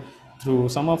demonstrated through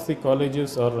some of the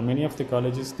colleges, or many of the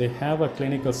colleges, they have a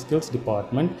clinical skills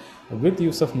department with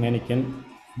use of mannequin.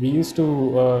 We used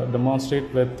to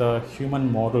demonstrate with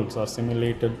human models or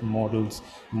simulated models.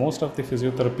 Most of the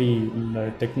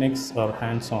physiotherapy techniques are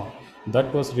hands-on.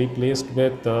 That was replaced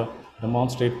with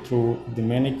demonstrate through the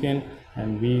mannequin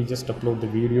and we just upload the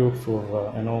video for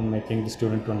making the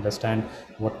student to understand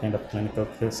what kind of clinical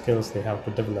skills they have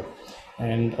to develop.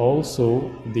 And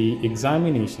also the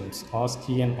examinations,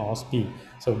 OSCE and OSPE,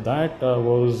 so that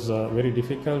was very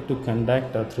difficult to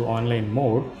conduct through online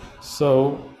mode.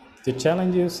 So the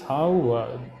challenge is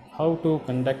how to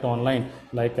conduct online.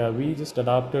 Like we just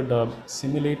adopted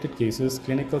simulated cases,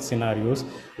 clinical scenarios,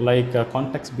 like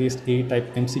context-based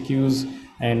A-type MCQs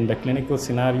and clinical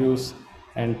scenarios,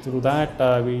 and through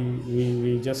that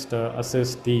we just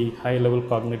assess the high-level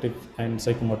cognitive and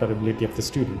psychomotor ability of the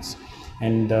students.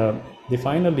 And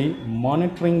finally,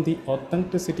 monitoring the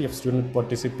authenticity of student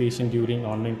participation during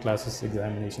online classes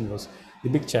examination was the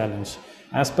big challenge.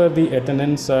 As per the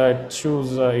attendance, it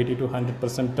shows 80 to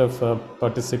 100% of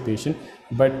participation,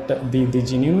 but the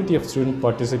genuinity of student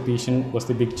participation was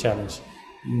the big challenge,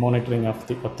 monitoring of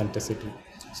the authenticity.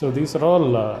 So these are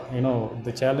all,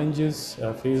 the challenges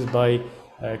faced by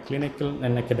clinical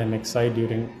and academic side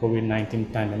during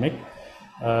COVID-19 pandemic.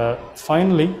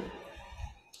 Finally,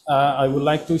 I would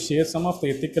like to share some of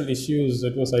the ethical issues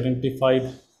that was identified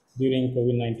during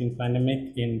COVID-19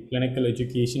 pandemic in clinical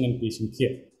education and patient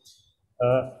care.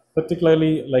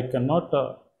 Particularly, like I'm not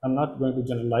going to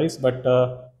generalize, but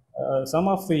some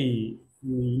of the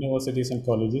universities and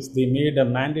colleges, they made a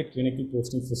mandate clinical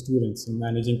posting for students in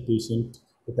managing patient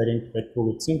with identified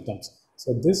COVID symptoms.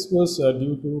 So this was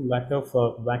due to lack of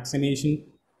vaccination,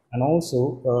 and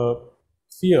also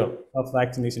fear of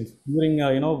vaccination. During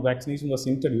vaccination was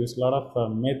introduced, a lot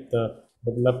of myth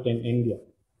developed in India,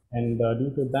 and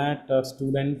due to that,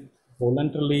 student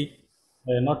voluntarily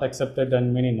not accepted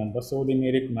in many numbers, so they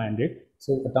made it mandate.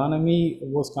 So autonomy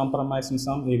was compromised in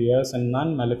some areas and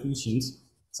non-maleficence.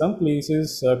 Some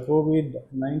places,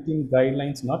 COVID-19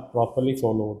 guidelines not properly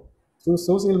followed. Through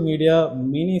social media,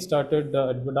 many started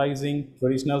advertising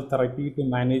traditional therapy to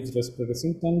manage respiratory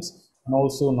symptoms and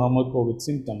also normal COVID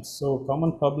symptoms. So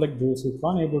common public, those who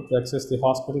can't able to access the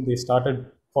hospital, they started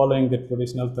following the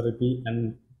traditional therapy,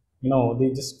 and they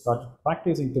just started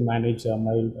practicing to manage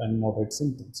mild and moderate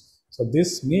symptoms. So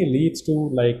this may lead to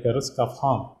like a risk of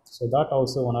harm. So that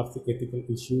also one of the ethical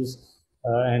issues.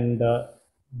 And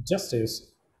justice,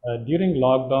 during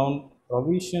lockdown,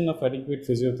 provision of adequate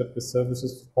physiotherapy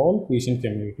services for all patient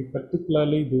community,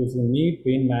 particularly those who need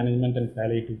pain management and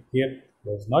palliative care,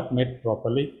 was not met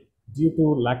properly due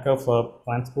to lack of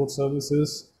transport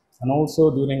services. And also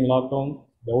during lockdown,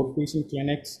 the outpatient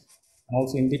clinics and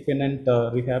also independent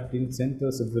rehab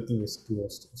centers, everything was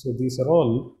closed. So these are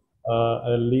all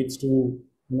leads to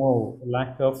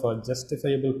lack of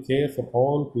justifiable care for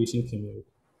all patient community.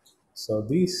 So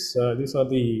these are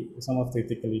the some of the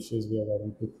ethical issues we have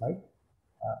identified.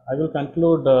 I will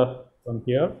conclude from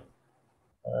here.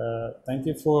 Thank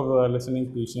you for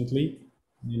listening patiently,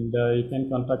 and you can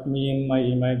contact me in my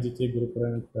email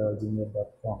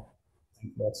gkgurupuran@gmail.com.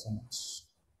 Thank you so much.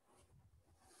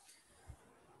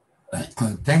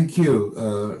 Thank you,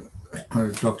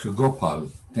 Dr. Gopal.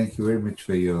 Thank you very much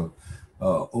for your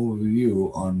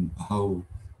overview on how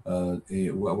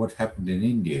what happened in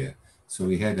India. So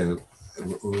we had an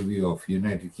overview of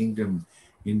United Kingdom,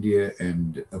 India,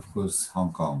 and of course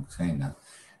Hong Kong, China.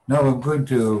 Now I'm going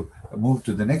to move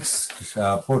to the next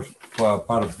part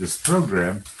of this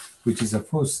program, which is of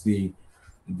course the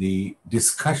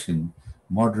discussion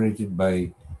moderated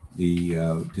by the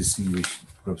distinguished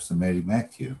Professor Mary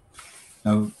Matthew.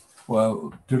 Now,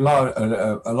 well,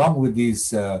 along with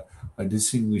these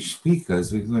distinguished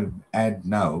speakers, we're going to add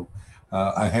now,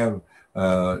 I have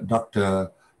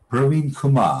Dr. Praveen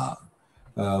Kumar,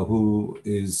 who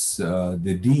is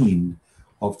the Dean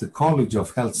of the College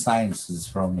of Health Sciences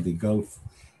from the Gulf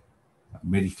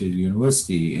Medical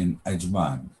University in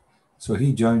Ajman. So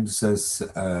he joins us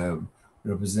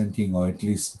representing, or at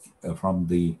least from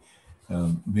the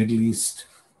Middle East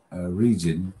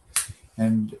region.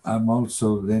 And I'm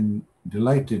also then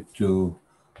delighted to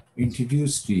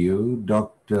introduce to you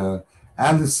Dr.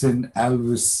 Alison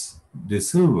Alves de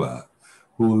Silva,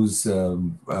 who's a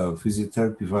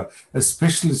physiotherapy for a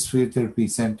specialist physiotherapy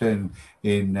center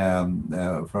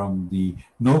from the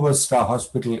Nova Star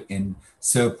Hospital in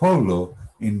Sao Paulo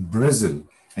in Brazil,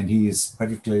 and he is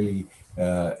particularly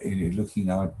looking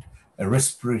at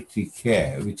respiratory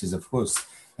care, which is of course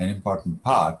an important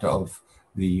part of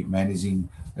the managing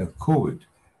COVID.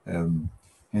 And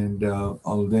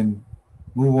I'll then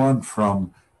move on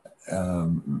from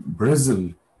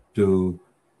Brazil to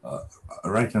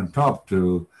right on top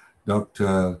to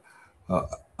Dr.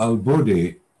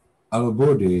 Albode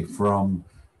from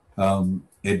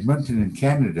Edmonton in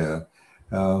Canada,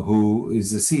 who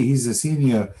is he's a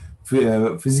senior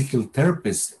physical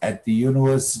therapist at the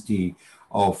University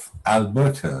of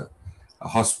Alberta.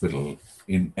 Hospital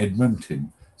in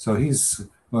Edmonton. So he's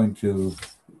going to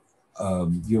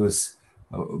give us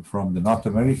from the North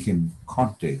American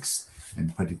context,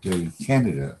 and particularly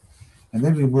Canada. And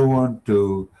then we move on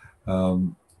to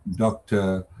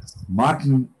Dr.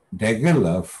 Martin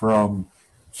Dagela from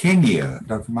Kenya.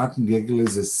 Dr. Martin Dagela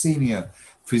is a senior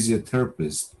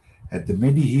physiotherapist at the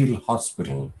Mediheal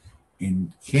Hospital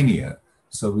in Kenya.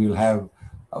 So we'll have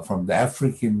from the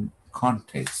African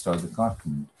context or the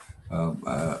continent,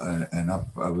 and up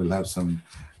we'll have some,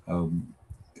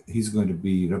 he's going to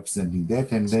be representing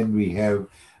that. And then we have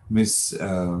Miss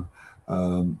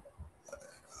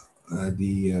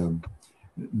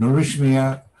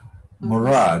Nourishmia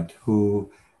Murad, who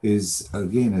is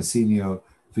again a senior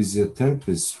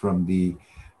physiotherapist from the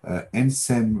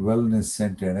Ensign Wellness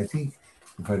Center. And I think,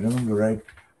 if I remember right,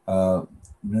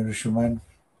 Nourishman,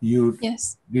 you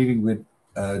dealing with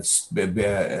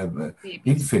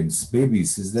infants,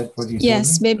 babies. Is that what you told me?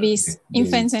 Yes, babies, Okay.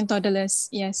 infants and toddlers.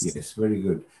 Yes. Yes, very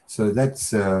good. So that's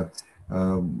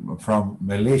from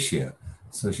Malaysia.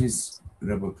 So she's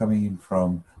coming in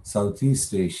from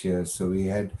Southeast Asia. So we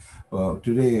had,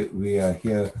 today we are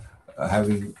here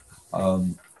having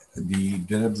the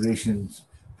deliberations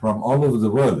from all over the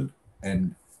world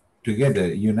and together,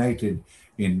 united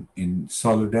in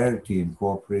solidarity and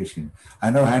cooperation. I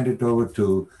now hand it over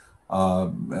to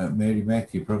Mary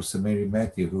Matthew, Professor Mary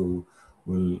Matthew, who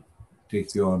will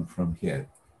take you on from here.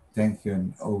 Thank you,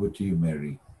 and over to you,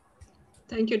 Mary.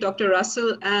 Thank you, Dr.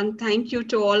 Russell, and thank you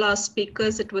to all our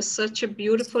speakers. It was such a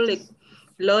beautiful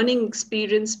learning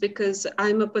experience because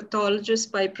I'm a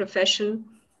pathologist by profession,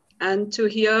 and to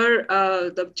hear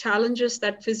the challenges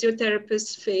that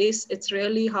physiotherapists face, it's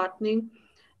really heartening.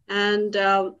 And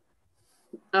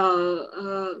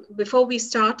before we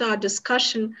start our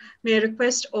discussion, may I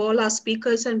request all our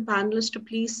speakers and panelists to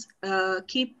please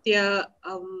keep their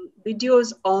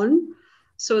videos on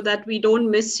so that we don't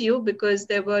miss you, because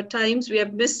there were times we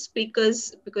have missed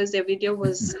speakers because their video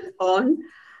was on.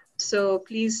 So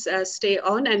please stay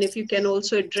on. And if you can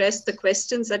also address the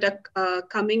questions that are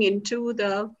coming into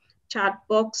the chat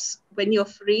box when you're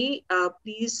free,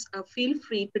 please feel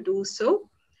free to do so.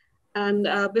 And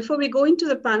before we go into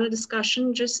the panel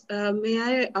discussion, just may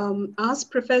I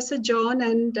ask Professor John,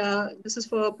 and this is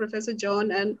for Professor John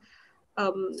and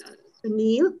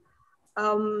Neil.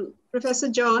 Professor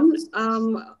John,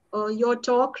 your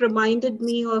talk reminded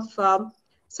me of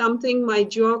something my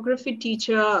geography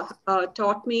teacher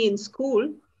taught me in school,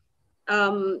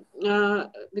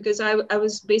 because I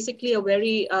was basically a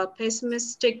very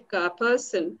pessimistic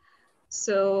person.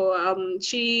 So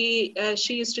she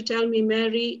used to tell me,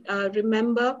 Mary,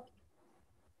 remember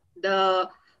the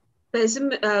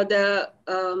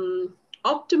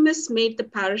optimist made the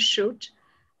parachute,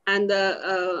 and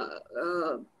the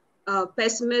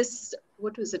pessimist,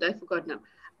 what was it? I forgot now.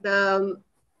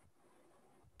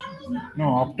 No,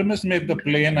 optimist made the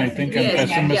plane, I think, and yes,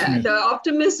 pessimist made the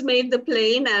optimist made the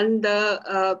plane, and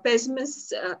the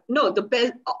pessimist,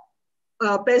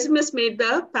 pessimist made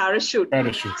the parachute.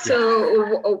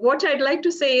 So what I'd like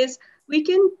to say is we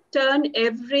can turn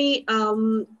every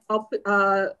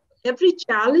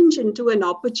challenge into an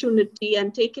opportunity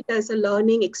and take it as a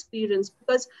learning experience,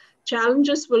 because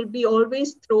challenges will be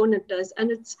always thrown at us,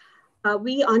 and it's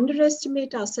we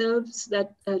underestimate ourselves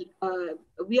that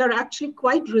we are actually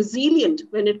quite resilient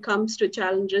when it comes to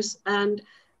challenges. And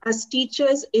as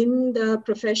teachers in the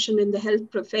profession, in the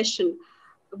health profession,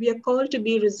 we are called to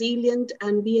be resilient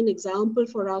and be an example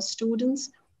for our students.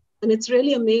 And it's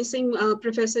really amazing,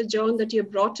 Professor John, that you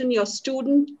brought in your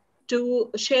student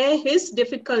to share his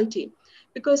difficulty,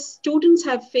 because students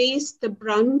have faced the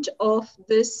brunt of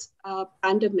this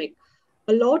pandemic.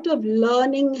 A lot of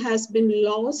learning has been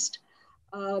lost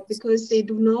because they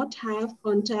do not have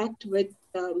contact with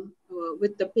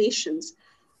the patients.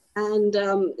 And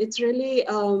it's really,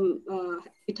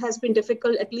 it has been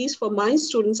difficult, at least for my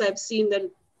students. I've seen that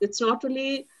it's not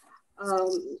really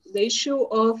the issue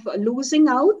of losing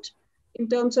out in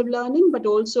terms of learning, but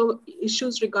also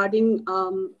issues regarding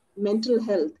mental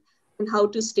health and how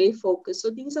to stay focused. So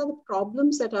these are the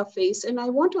problems that are faced. And I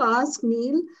want to ask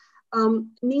Neil,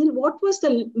 Neil, what was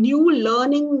the new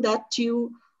learning that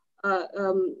you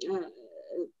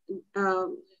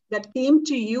that came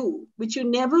to you, which you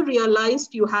never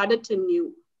realized you had it in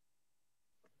you?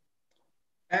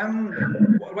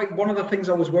 Like one of the things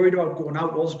I was worried about going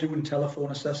out was doing telephone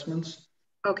assessments.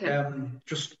 Okay.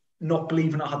 Just not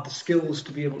believing I had the skills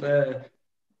to be able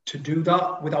to do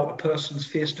that without a person's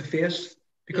face-to-face.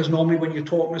 Because normally when you're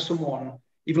talking to someone,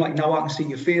 even like now I can see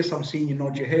your face, I'm seeing you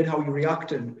nod your head, how you're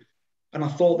reacting. And I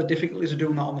thought the difficulties of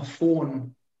doing that on the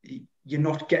phone, you're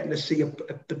not getting to see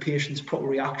the patient's proper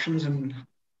reactions and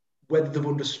whether they've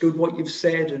understood what you've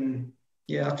said and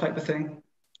that type of thing.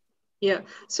 Yeah,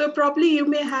 so probably you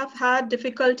may have had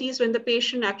difficulties when the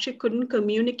patient actually couldn't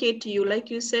communicate to you. Like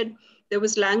you said, there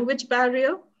was language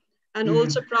barrier, and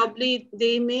also probably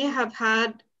they may have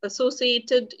had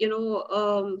associated,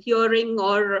 hearing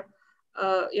or,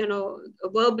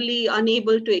 verbally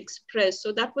unable to express.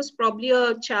 So that was probably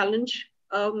a challenge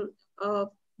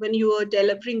when you were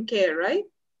delivering care, right?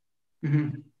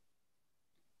 Mm-hmm.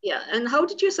 Yeah, and how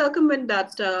did you circumvent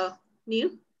that, Neil?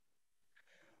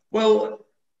 Well,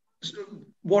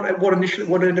 what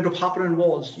ended up happening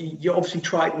was you obviously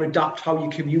try to adapt how you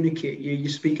communicate. You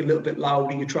speak a little bit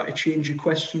louder. You try to change your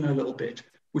question a little bit,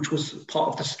 which was part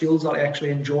of the skills that I actually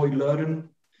enjoyed learning.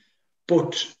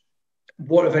 But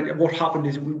what happened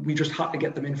is we just had to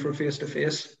get them in for a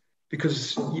face-to-face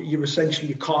because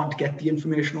you can't get the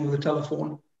information over the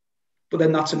telephone. But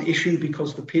then that's an issue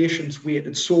because the patients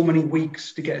waited so many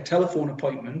weeks to get a telephone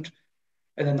appointment,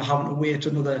 and then they're having to wait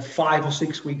another 5 or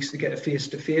 6 weeks to get a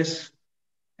face-to-face.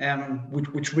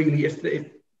 Which really, if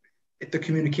the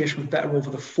communication was better over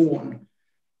the phone,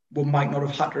 we might not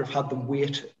have had them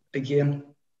wait again.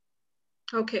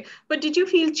 Okay, but did you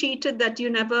feel cheated that you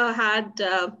never had,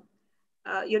 the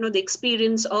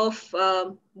experience of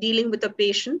dealing with a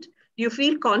patient? Do you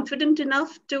feel confident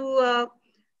enough to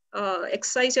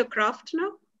exercise your craft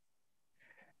now?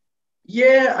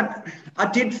 Yeah,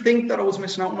 I did think that I was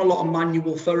missing out on a lot of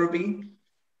manual therapy,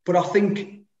 but I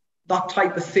think that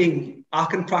type of thing, I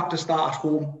can practice that at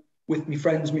home with my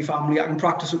friends, my family. I can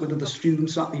practice it with other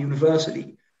students at the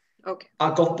university. Okay. I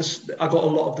got a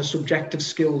lot of the subjective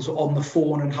skills on the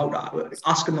phone and how to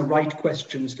asking the right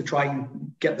questions to try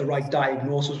and get the right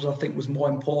diagnosis, I think was more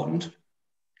important.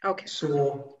 Okay.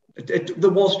 So there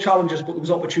was challenges, but there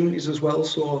was opportunities as well.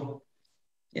 So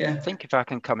yeah. I think if I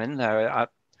can come in there,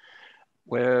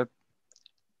 we're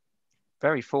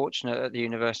very fortunate at the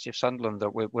University of Sunderland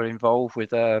that we're involved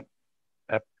with a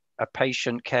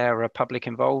patient care, a public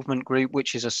involvement group,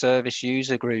 which is a service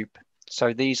user group.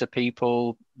 So these are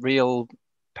people, real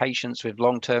patients with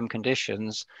long-term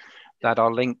conditions that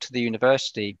are linked to the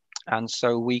university. And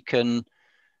so we can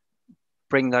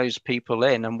bring those people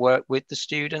in and work with the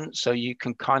students. So you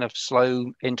can kind of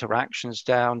slow interactions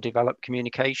down, develop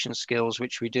communication skills,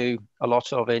 which we do a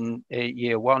lot of in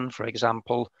year one, for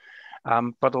example,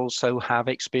 but also have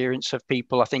experience of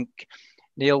people. I think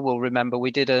Neil will remember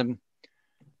we did an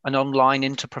online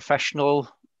interprofessional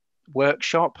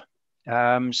workshop.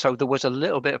 So there was a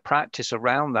little bit of practice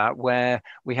around that where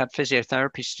we had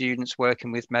physiotherapy students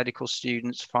working with medical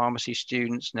students, pharmacy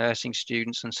students, nursing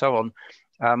students, and so on.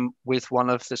 With one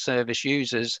of the service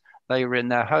users, they were in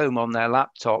their home on their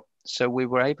laptop. So we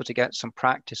were able to get some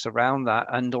practice around that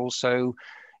and also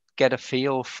get a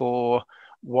feel for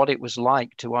what it was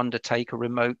like to undertake a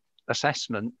remote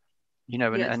assessment,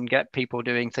 and get people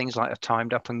doing things like a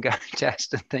timed up and go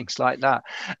test and things like that.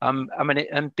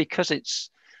 And because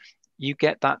you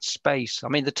get that space. I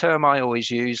mean, the term I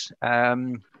always use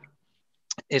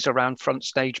is around front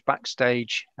stage,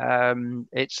 backstage.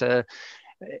 It's a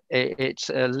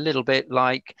little bit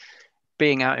like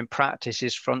being out in practice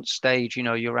is front stage.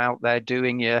 You're out there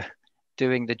doing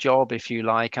the job, if you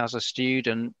like, as a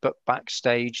student, but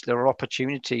backstage there are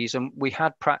opportunities. And we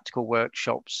had practical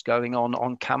workshops going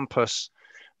on campus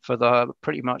for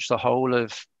pretty much the whole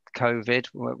of COVID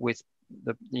with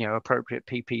the appropriate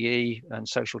PPE and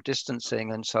social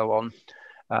distancing and so on,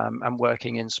 and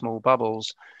working in small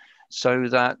bubbles, so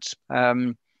that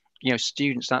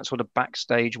students, that sort of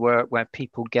backstage work where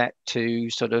people get to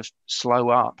sort of slow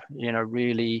up,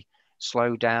 really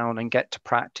slow down and get to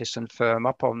practice and firm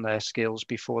up on their skills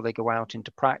before they go out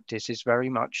into practice, is very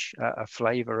much a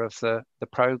flavor of the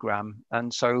program.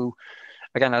 And so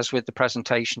again, as with the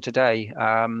presentation today,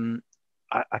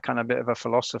 a kind of bit of a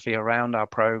philosophy around our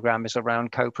program is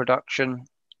around co-production.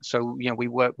 So, we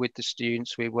work with the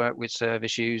students, we work with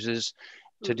service users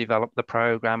to develop the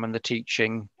program and the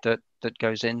teaching that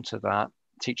goes into that,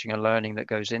 teaching and learning that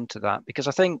goes into that. Because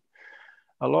I think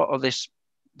a lot of this,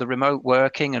 the remote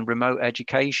working and remote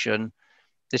education,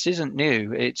 this isn't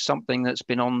new. It's something that's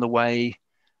been on the way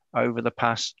over the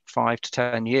past 5 to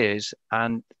 10 years.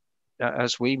 And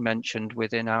as we mentioned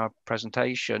within our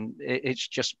presentation, it's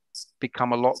just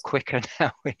become a lot quicker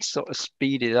now. It's sort of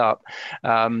speeded up,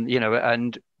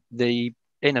 and the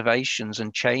innovations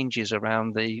and changes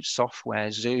around the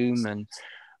software, Zoom and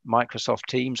Microsoft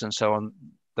Teams and so on,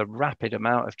 the rapid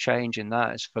amount of change in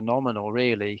that is phenomenal,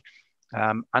 really.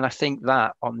 And I think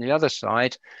that on the other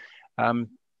side,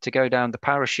 to go down the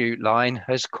parachute line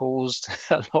has caused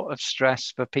a lot of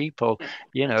stress for people,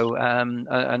 you know,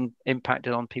 and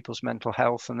impacted on people's mental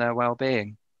health and their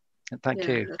well-being. Thank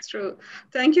you. That's true.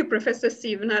 Thank you, Professor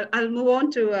Stephen. I'll move on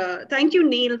to, thank you,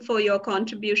 Neil, for your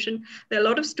contribution. There are a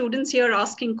lot of students here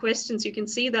asking questions. You can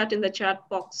see that in the chat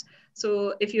box.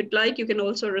 So if you'd like, you can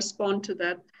also respond to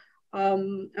that.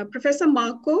 Professor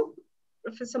Marco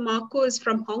is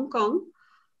from Hong Kong.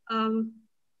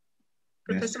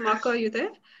 Professor Marco, are you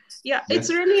there? Yeah, it's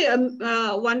really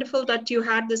wonderful that you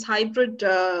had this hybrid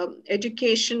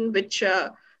education, which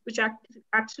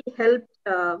actually helped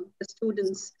the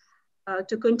students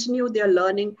to continue their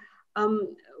learning.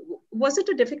 Was it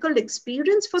a difficult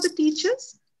experience for the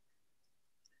teachers?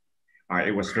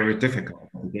 It was very difficult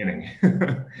at the beginning.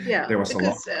 Yeah, there was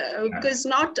because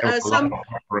not some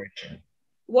preparation.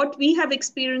 What we have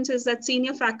experienced is that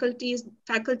senior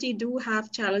faculty do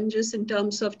have challenges in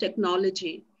terms of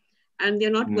technology, and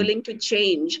they're not willing to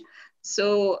change.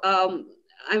 So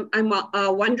I'm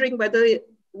wondering whether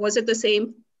was it the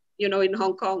same, you know, in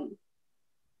Hong Kong?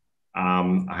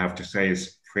 I have to say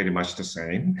it's pretty much the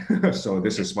same. So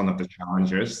this is one of the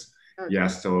challenges. Okay.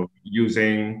 Yes, so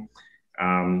using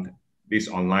this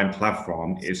online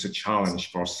platform is a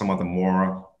challenge for some of the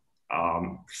more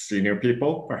senior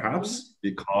people, perhaps,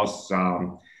 because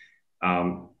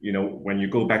you know, when you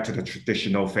go back to the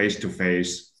traditional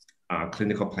face-to-face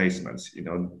clinical placements, you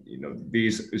know,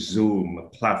 this Zoom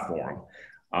platform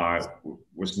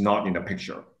was not in the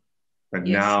picture. But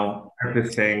now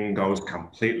everything goes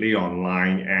completely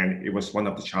online, and it was one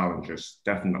of the challenges,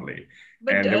 definitely.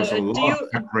 But, and there was a lot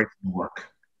of preparation work.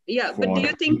 Yeah, but do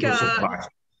you think,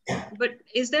 but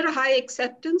is there a high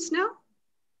acceptance now?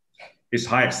 It's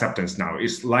high acceptance now.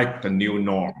 It's like the new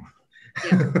norm.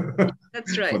 Yeah,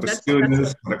 that's right. For the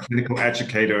students, for the clinical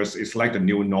educators, it's like the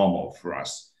new normal for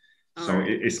us. So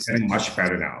it's getting much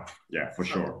better now. Yeah, for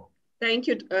sure. Thank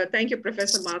you,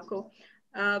 Professor Marco.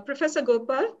 Professor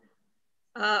Gopal,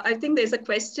 I think there's a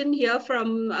question here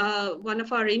from one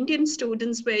of our Indian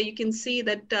students where you can see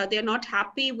that they're not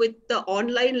happy with the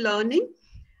online learning.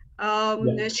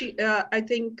 I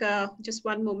think, just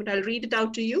one moment, I'll read it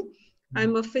out to you.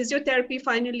 I'm a physiotherapy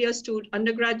final year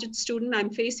undergraduate student. I'm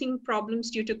facing problems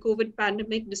due to COVID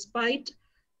pandemic despite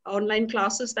online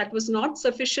classes that was not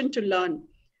sufficient to learn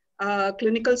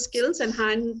clinical skills and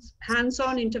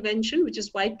hands-on intervention, which is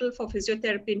vital for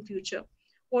physiotherapy in future.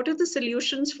 What are the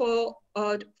solutions for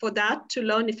that to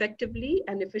learn effectively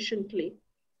and efficiently?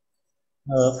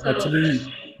 Actually,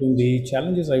 in the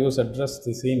challenges, I was addressed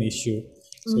the same issue.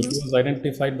 So it was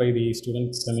identified by the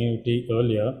student community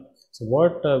earlier. So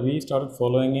what we started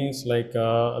following is like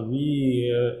we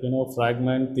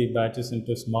fragment the batches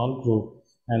into a small group,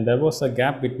 and there was a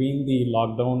gap between the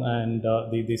lockdown and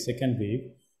the second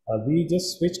wave. We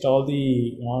just switched all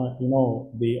the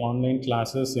the online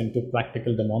classes into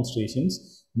practical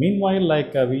demonstrations. Meanwhile,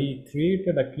 like we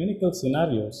created a clinical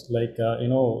scenarios, like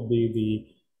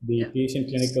the patient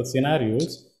clinical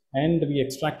scenarios, and we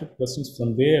extracted questions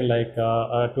from there, like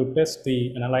to test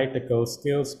the analytical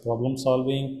skills, problem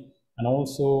solving, and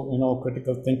also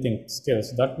critical thinking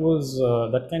skills. That was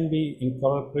that can be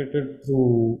incorporated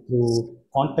through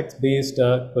context-based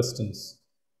questions.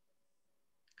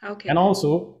 Okay. And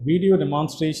also video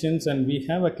demonstrations, and we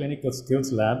have a clinical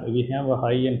skills lab. We have a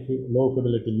high and low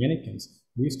fidelity mannequins.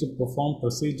 We used to perform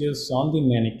procedures on the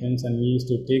mannequins, and we used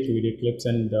to take video clips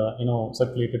and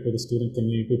circulate it to the student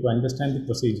community to understand the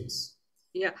procedures.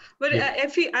 Yeah, but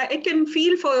I can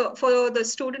feel for the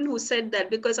student who said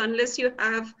that, because unless you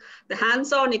have the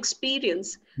hands-on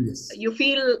experience, you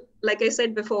feel, like I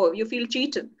said before, you feel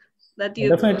cheated. That you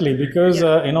definitely, because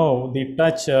the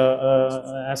touch,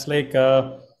 as like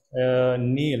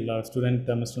Neil, student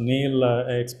Mr. Neil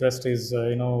expressed his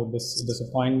this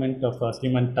disappointment of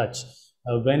human touch.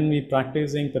 When we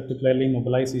practicing particularly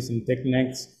mobilization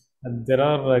techniques, there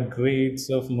are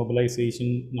grades of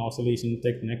mobilization and oscillation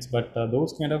techniques, but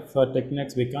those kind of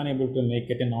techniques we can't able to make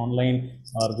it in online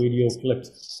or video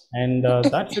clips, and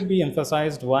that should be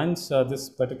emphasized once this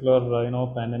particular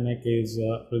pandemic is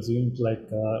resumed, like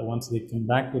once they come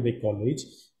back to the college,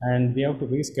 and we have to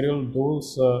reschedule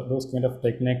those kind of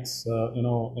techniques in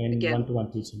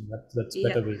one-to-one teaching. That's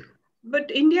better way.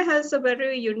 But India has a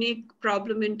very unique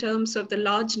problem in terms of the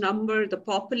large number, the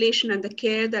population, and the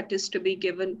care that is to be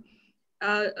given.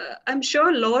 I'm sure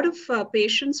a lot of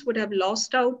patients would have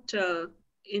lost out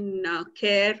in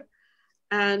care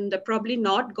and probably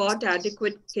not got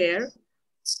adequate care.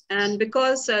 And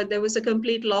because there was a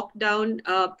complete lockdown,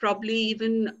 probably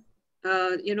even,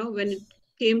 when it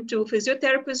came to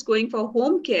physiotherapists going for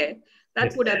home care,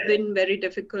 that would have been very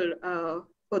difficult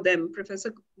for them.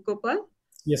 Professor Gopal?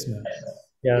 Yes, ma'am.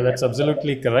 Yeah, that's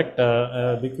absolutely correct.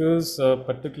 Because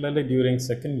particularly during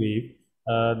second wave,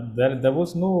 there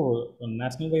was no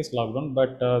national-wise lockdown,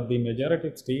 but the majority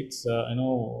of states,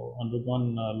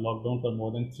 undergone lockdown for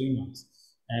more than 3 months.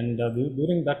 And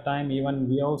during that time, even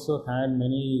we also had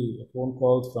many phone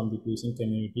calls from the patient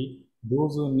community,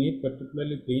 those who need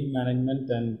particularly pain management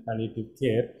and palliative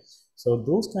care. So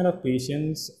those kind of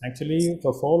patients, actually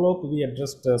for follow-up we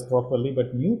addressed properly,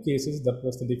 but new cases that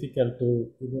was difficult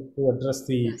to address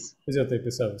the Yes.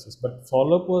 physiotherapy services. But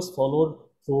follow-up was followed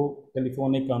through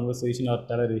telephonic conversation or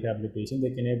tele-rehabilitation.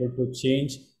 They can able to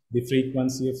change the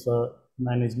frequency of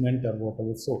management or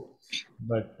whatever so.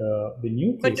 But the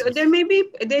new cases. But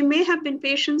there may have been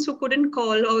patients who couldn't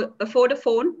call or afford a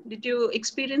phone. Did you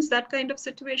experience that kind of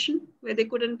situation where they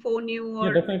couldn't phone you?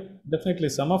 Or... Yeah, definitely.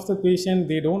 Some of the patients,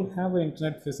 they don't have an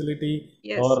internet facility,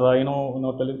 yes. or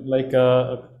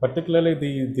particularly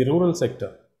the rural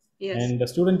sector. Yes. And the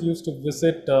student used to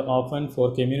visit often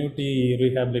for community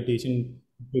rehabilitation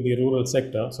to the rural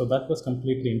sector. So that was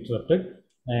completely interrupted.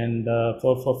 And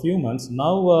for few months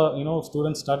now,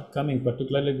 students start coming.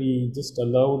 Particularly, we just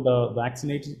allowed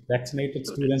vaccinated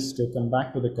students to come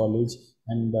back to the college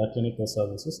and clinical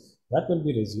services. That will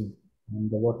be resumed.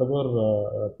 And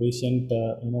whatever patient,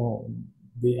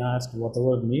 they asked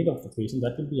whatever need of the patient,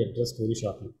 that will be addressed very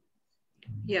shortly.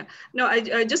 Yeah. No,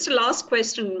 I just a last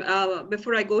question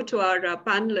before I go to our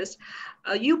panelists.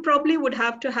 You probably would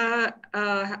have to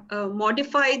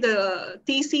modify the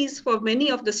theses for many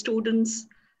of the students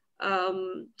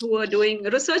who are doing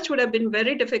research. Would have been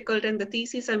very difficult, and the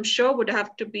thesis, I'm sure, would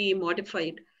have to be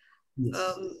modified. Yes.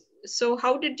 So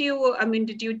how did you,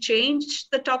 did you change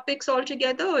the topics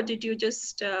altogether, or did you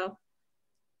just...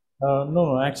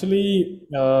 No, actually,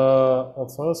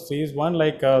 first phase one,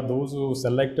 those who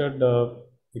selected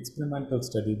experimental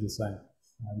study design,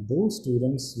 and those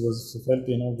students felt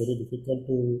very difficult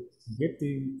to get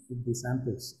the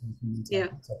samples, human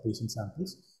samples, or patient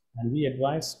samples, and we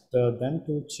advised them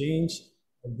to change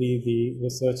the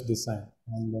research design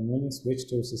and mainly switch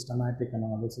to systematic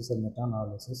analysis or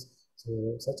meta-analysis. So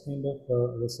such kind of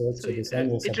research design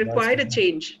was it required a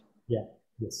change. Yeah.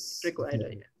 Yes.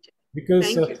 Required.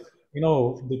 Because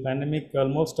the pandemic,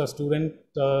 almost a student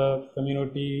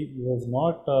community was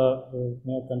not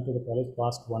come to the college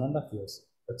past 1.5 years.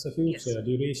 That's a huge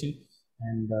duration,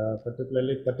 and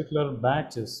particular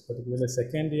batches, particularly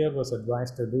second year, was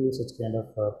advised to do such kind of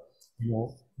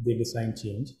the design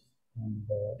change, and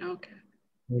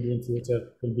maybe in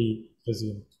future will be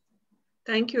resumed.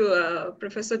 Thank you,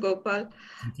 Professor Gopal.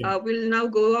 We'll now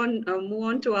move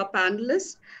on to our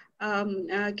panelists.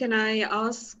 Can I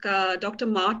ask Dr.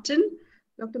 Martin?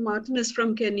 Dr. Martin is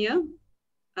from Kenya.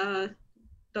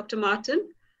 Dr. Martin,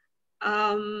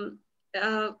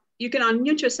 you can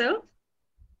unmute yourself.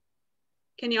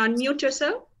 Can you unmute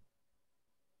yourself?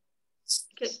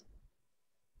 Okay.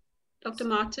 Dr.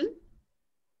 Martin,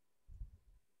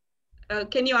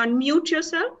 can you unmute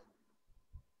yourself?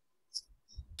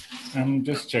 I'm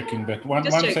just checking that. One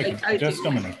second, just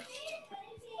a minute.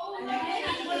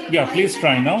 Yeah, please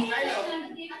try now.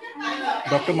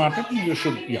 Dr. Martin, you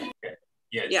should, Yes.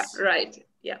 Yeah, right.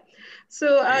 Yeah.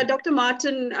 So, Dr.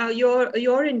 Martin,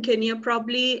 you're in Kenya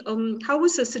probably. How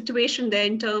was the situation there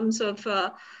in terms of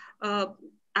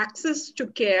access to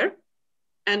care?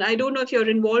 And I don't know if you're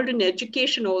involved in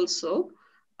education also.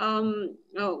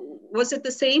 Was it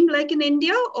the same like in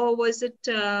India, or was it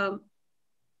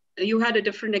you had a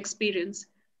different experience?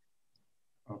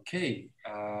 Okay.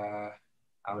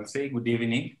 I will say good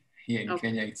evening. Here in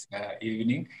Kenya, it's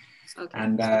evening. Okay.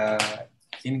 And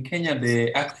in Kenya,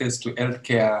 the access to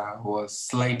healthcare was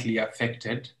slightly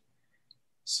affected.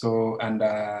 So, and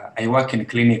I work in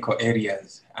clinical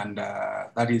areas, and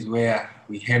that is where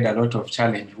we had a lot of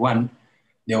challenge. One,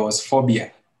 there was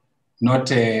phobia, not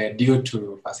due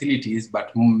to facilities,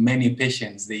 but many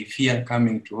patients, they fear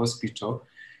coming to hospital.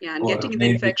 Yeah, and getting the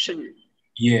infection.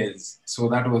 Yes, so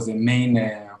that was the main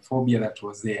phobia that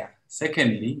was there.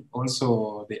 Secondly,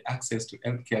 also the access to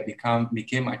healthcare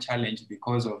became a challenge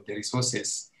because of the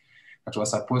resources that were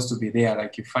supposed to be there.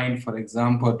 Like you find, for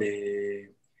example, the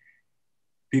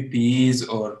PPEs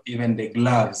or even the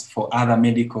gloves for other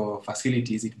medical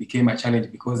facilities, it became a challenge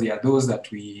because there are those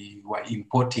that we were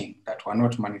importing that were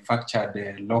not manufactured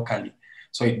locally.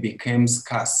 So it became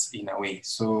scarce in a way.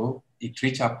 So it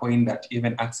reached a point that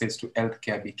even access to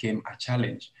healthcare became a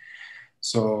challenge.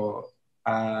 So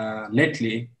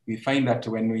lately, we find that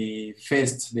when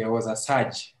there was a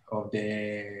surge of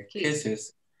the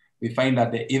cases, we find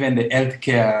that even the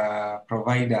healthcare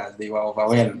providers, they were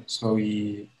overwhelmed. So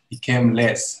we became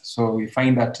less. So we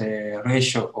find that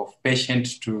ratio of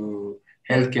patient to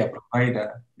healthcare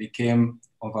provider became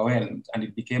overwhelmed and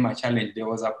it became a challenge. There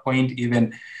was a point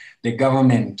even the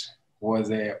government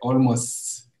was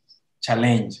almost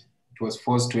challenged. It was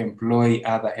forced to employ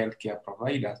other healthcare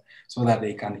providers so that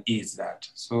they can ease that.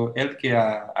 So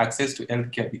access to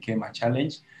healthcare became a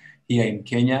challenge here in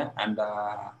Kenya. And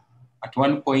at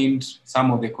one point,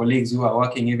 some of the colleagues who are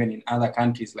working even in other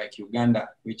countries like Uganda,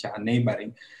 which are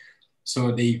neighboring,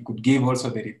 so they could give also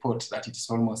the report that it's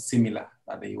almost similar,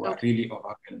 that they were really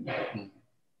overwhelmed.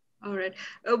 All right.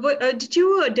 Did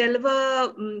you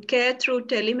deliver care through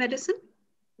telemedicine?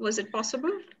 Was it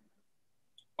possible?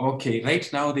 Okay, right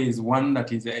now there is one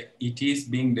that is, it is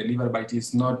being delivered, but it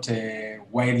is not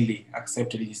widely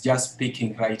accepted. It's just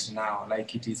peaking right now.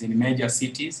 Like it is in major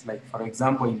cities, like for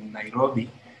example, in Nairobi,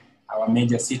 our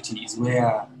major city is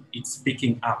where it's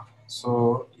picking up.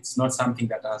 So it's not something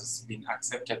that has been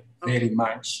accepted very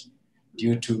much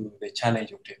due to the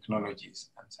challenge of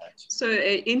technologies and such. So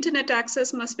internet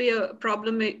access must be a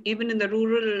problem even in the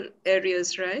rural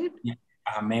areas, right? Yeah,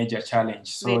 a major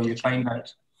challenge. So you find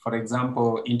that, for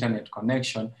example, internet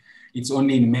connection, it's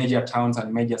only in major towns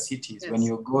and major cities. Yes. When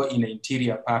you go in the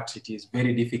interior part, it is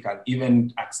very difficult,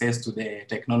 even access to the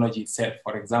technology itself.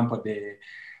 For example,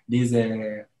 these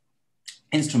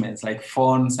instruments like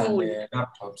phones and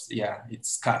laptops, yeah,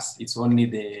 it's scarce. It's only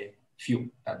the few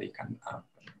that they can have.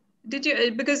 Did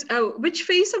you, because which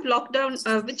phase of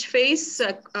lockdown, which phase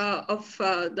of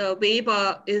the wave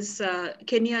is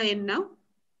Kenya in now?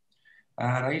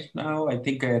 Right now, I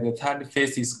think the third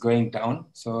phase is going down.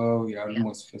 So we are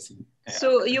almost facing.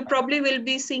 So you probably will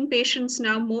be seeing patients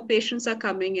now, more patients are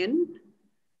coming in.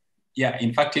 Yeah,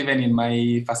 in fact, even in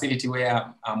my facility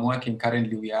where I'm working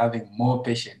currently, we are having more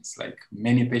patients, like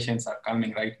many patients are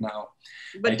coming right now,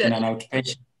 but like in an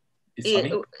outpatient.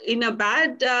 In a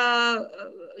bad,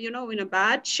 in a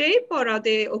bad shape, or are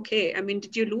they okay? I mean,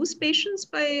 did you lose patients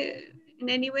in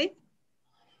any way?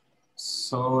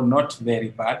 So not very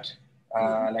bad.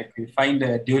 Like we find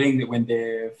during when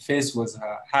the phase was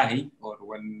high, or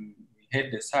when we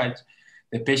had the surge,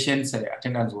 the patients'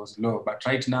 attendance was low. But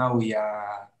right now we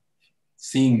are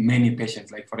seeing many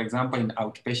patients. Like for example, in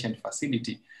outpatient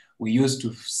facility, we used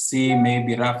to see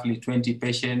maybe roughly 20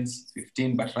 patients,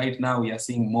 15, but right now we are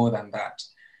seeing more than that.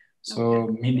 So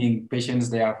meaning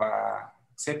patients, they have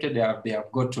accepted, they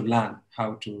have got to learn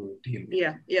how to deal with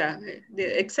it. Yeah,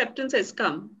 the acceptance has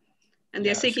come and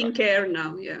they're seeking care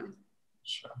now,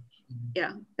 Sure.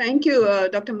 Yeah, thank you,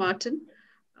 Dr. Martin.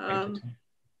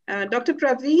 Dr.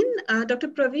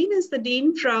 Praveen is the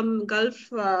Dean from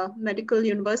Gulf Medical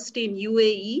University in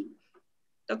UAE.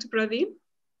 Dr. Praveen?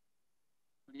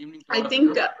 Good evening. I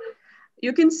think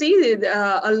you can see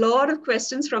a lot of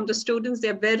questions from the students.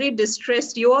 They're very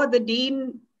distressed. You are the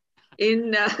Dean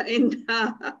in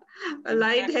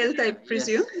Allied Health, I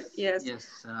presume. Yes.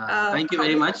 Thank you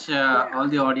very much, all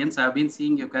the audience. I've been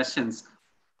seeing your questions.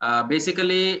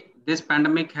 Basically, this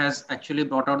pandemic has actually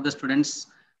brought out the students,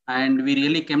 and we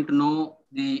really came to know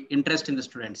the interest in the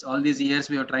students. All these years,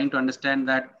 we were trying to understand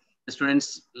that the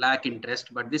students lack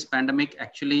interest, but this pandemic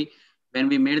actually, when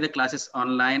we made the classes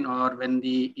online, or when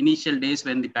the initial days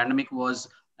when the pandemic was,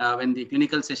 when the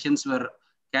clinical sessions were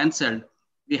cancelled,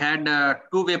 we had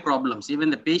two-way problems. Even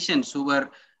the patients who were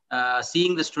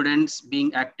seeing the students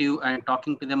being active and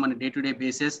talking to them on a day-to-day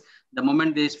basis, the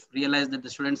moment they realized that the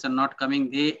students are not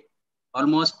coming, they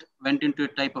almost went into a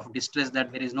type of distress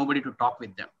that there is nobody to talk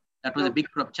with them. That was a big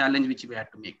challenge which we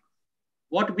had to make.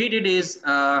 What we did is,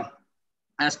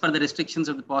 as per the restrictions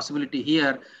of the possibility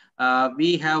here,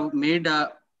 we have made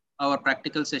our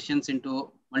practical sessions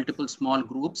into multiple small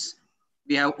groups.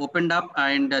 We have opened up,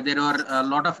 and there are a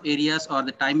lot of areas or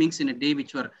the timings in a day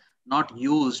which were not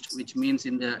used, which means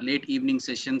in the late evening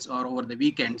sessions or over the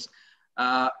weekends.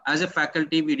 As a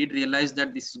faculty, we did realize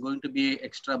that this is going to be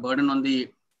extra burden on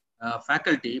the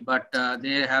faculty, but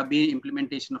there have been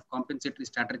implementation of compensatory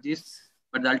strategies.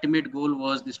 But the ultimate goal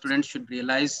was the students should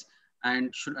realize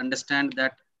and should understand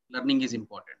that learning is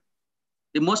important.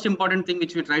 The most important thing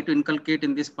which we try to inculcate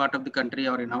in this part of the country,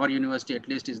 or in our university at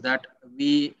least, is that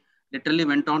we literally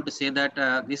went on to say that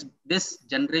this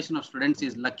generation of students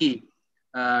is lucky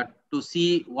to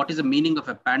see what is the meaning of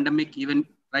a pandemic even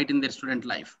right in their student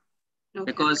life.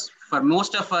 Because for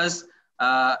most of us,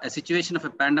 a situation of a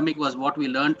pandemic was what we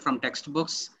learned from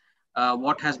textbooks.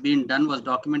 What has been done was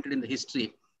documented in the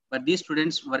history. But these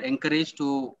students were encouraged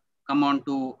to come on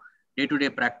to day-to-day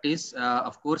practice.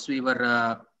 Of course, we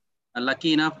were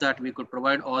lucky enough that we could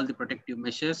provide all the protective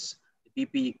measures, the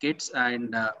PPE kits,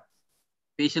 and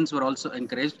patients were also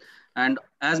encouraged. And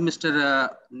as Mr.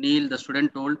 Neil, the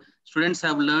student, told, students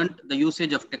have learned the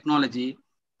usage of technology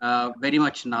very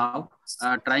much now,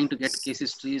 trying to get case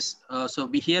histories. So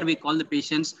here we call the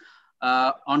patients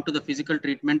onto the physical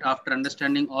treatment after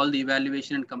understanding all the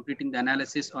evaluation and completing the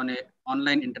analysis on an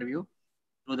online interview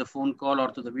through the phone call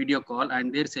or through the video call,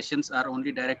 and their sessions are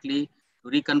only directly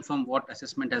to reconfirm what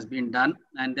assessment has been done,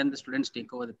 and then the students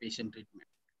take over the patient treatment.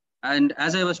 And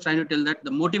as I was trying to tell that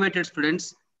the motivated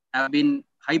students have been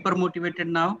hyper motivated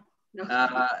now.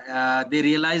 They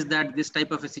realize that this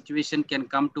type of a situation can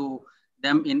come to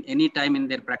them in any time in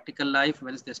their practical life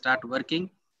once they start working.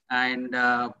 And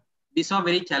we saw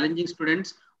very challenging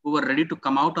students who were ready to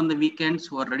come out on the weekends,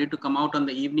 who were ready to come out on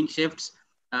the evening shifts,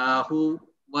 who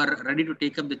were ready to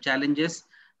take up the challenges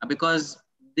because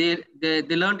they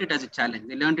learned it as a challenge.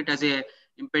 They learned it as a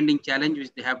impending challenge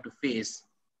which they have to face.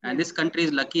 And this country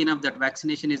is lucky enough that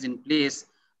vaccination is in place.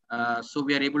 So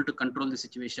we are able to control the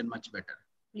situation much better.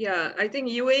 Yeah, I think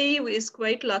UAE is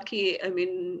quite lucky. I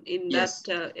mean, in yes.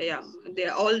 that,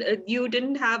 they're all, you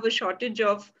didn't have a shortage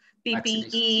of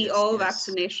PPE or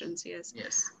vaccinations, yes.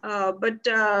 But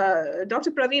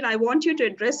Dr. Praveen, I want you to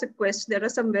address a question. There are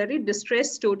some very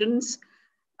distressed students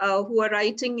who are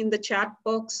writing in the chat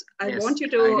box. I want you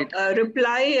to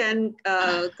reply and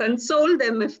console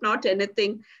them, if not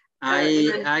anything.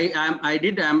 I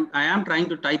am trying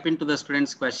to type into the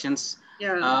students' questions.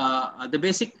 The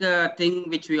basic thing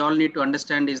which we all need to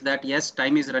understand is that yes,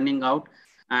 time is running out,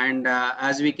 and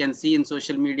as we can see in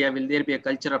social media, will there be a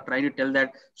culture of trying to tell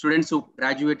that students who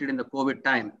graduated in the COVID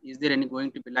time, is there any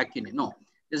going to be lacunae? No,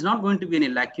 there's not going to be any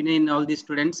lacunae in all these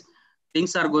students.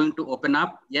 Things are going to open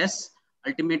up. Yes,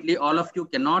 ultimately all of you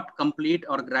cannot complete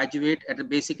or graduate at a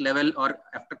basic level or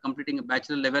after completing a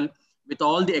bachelor level with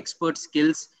all the expert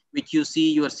skills which you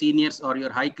see your seniors or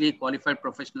your highly qualified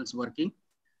professionals working.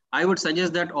 I would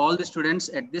suggest that all the students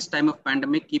at this time of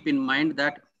pandemic, keep in mind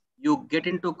that you get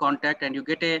into contact and you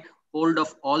get a hold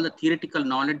of all the theoretical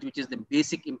knowledge, which is the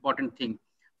basic important thing.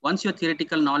 Once your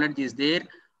theoretical knowledge is there,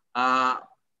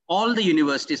 all the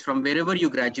universities from wherever you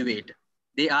graduate,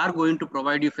 they are going to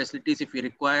provide you facilities if you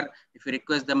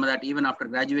request them that even after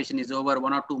graduation is over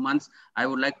 1 or 2 months, I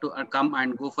would like to come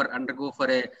and undergo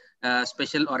for a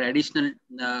special or additional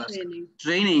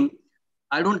training.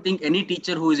 I don't think any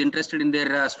teacher who is interested in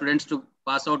their students to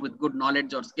pass out with good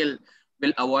knowledge or skill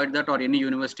will avoid that, or any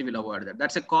university will avoid that.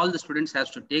 That's a call the students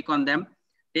have to take on them.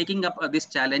 Taking up this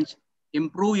challenge,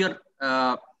 improve your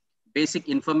basic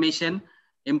information,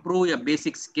 improve your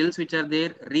basic skills which are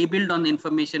there, rebuild on the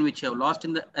information which you have lost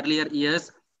in the earlier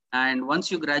years. And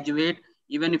once you graduate,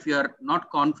 even if you are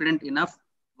not confident enough,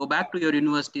 go back to your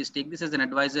universities, take this as an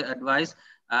advice,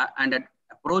 and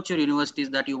approach your universities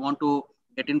that you want to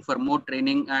get in for more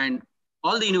training, and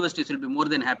all the universities will be more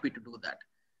than happy to do that.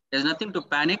 There's nothing to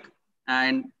panic,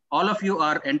 and all of you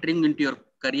are entering into your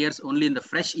careers only in the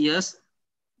fresh years,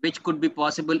 which could be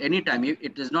possible anytime.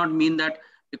 It does not mean that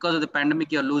because of the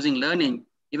pandemic, you're losing learning.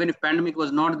 Even if pandemic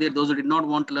was not there, those who did not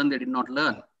want to learn, they did not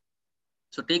learn.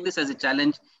 So take this as a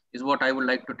challenge is what I would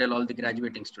like to tell all the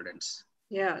graduating students.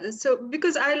 Yeah, so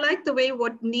because I like the way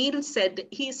what Neil said.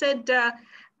 He said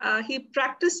he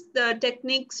practiced the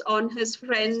techniques on his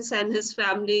friends and his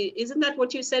family. Isn't that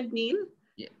what you said, Neil?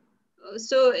 Yeah.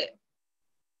 So,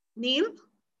 Neil?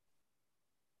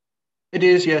 It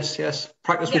is, yes.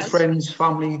 Practice with friends,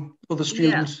 family, other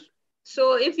students. Yeah.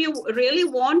 So if you really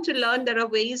want to learn, there are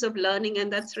ways of learning,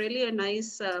 and that's really a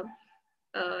nice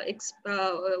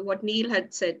what Neil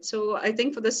had said. So I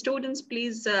think for the students,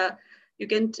 please,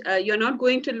 you're not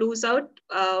going to lose out.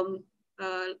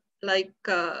 Like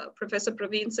Professor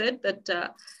Praveen said,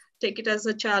 that take it as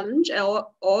a challenge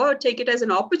or take it as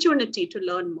an opportunity to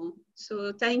learn more.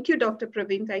 So thank you, Dr.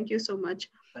 Praveen. Thank you so much.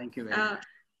 Thank you very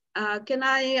much. Can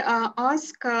I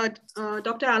ask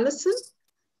Dr. Allison?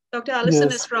 Dr.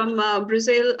 Allison is from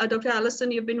Brazil. Dr.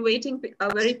 Allison, you've been waiting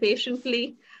very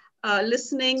patiently,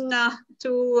 listening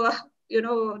to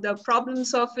the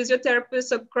problems of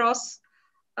physiotherapists across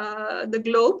the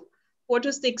globe. What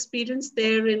is the experience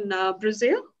there in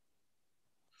Brazil?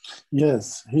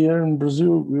 Yes, here in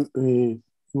Brazil, we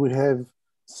have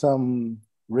some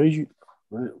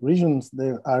regions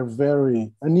that are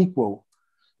very unequal.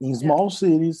 In small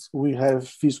cities, we have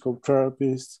physical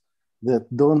therapists that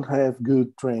don't have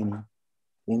good training.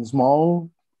 In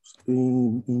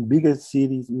bigger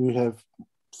cities, we have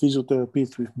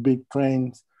physiotherapists with big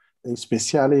trains,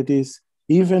 specialties,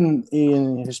 even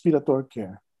in respiratory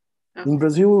care. In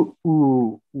Brazil,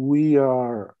 we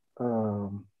are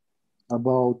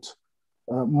about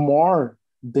more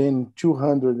than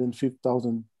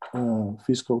 250,000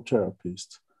 physical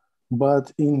therapists.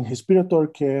 But in respiratory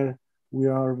care, we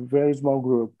are a very small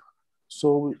group.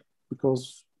 So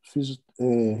because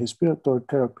respiratory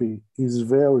therapy is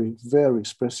very, very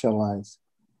specialized.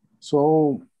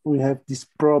 So we have this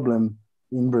problem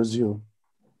in Brazil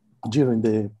during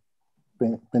the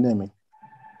pandemic.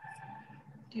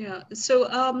 Yeah. So,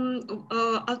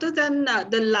 other than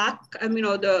the lack, I mean,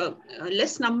 or the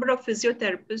less number of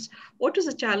physiotherapists, what are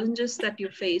the challenges that you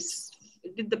face?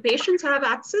 Did the patients have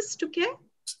access to care?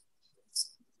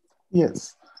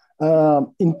 Yes.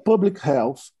 In public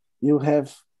health, you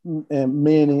have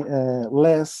many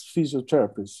less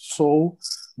physiotherapists. So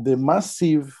the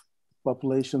massive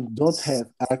population don't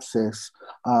have access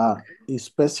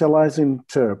specialized in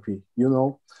therapy, you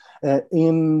know.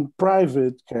 In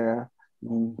private care,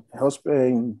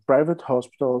 in private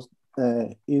hospitals,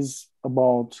 is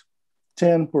about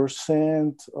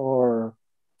 10% or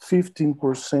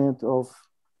 15% of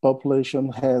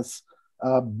population has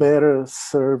better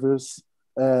service,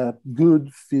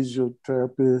 good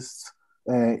physiotherapists,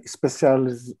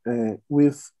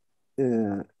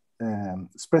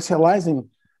 specializing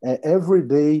every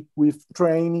day with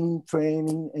training,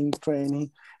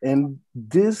 and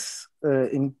this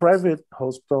in private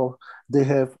hospital they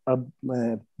have a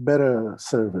better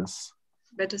service.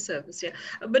 Better service, yeah.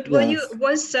 But Yes.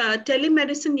 was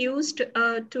telemedicine used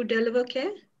to deliver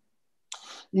care?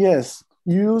 Yes,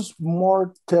 use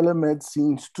more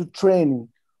telemedicine to train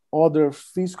other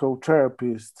physical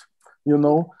therapists. You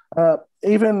know,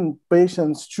 even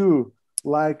patients too,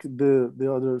 like the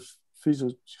other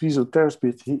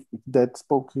physiotherapist that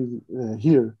spoke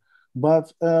here.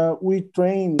 But we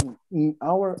train in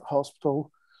our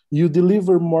hospital. You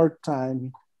deliver more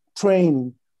time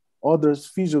training other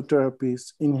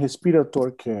physiotherapists in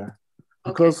respiratory care,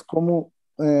 because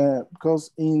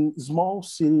because in small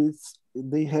cities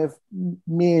they have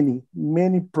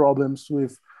many problems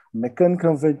with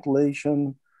mechanical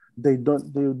ventilation. They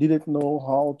didn't know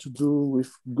how to do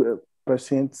with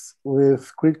patients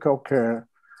with critical care.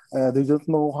 They don't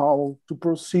know how to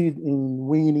proceed in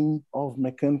weaning of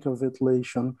mechanical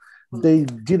ventilation. They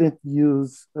didn't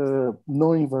use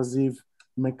non-invasive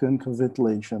mechanical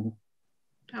ventilation.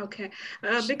 Okay,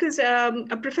 because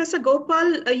Professor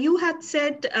Gopal, you had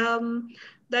said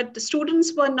that the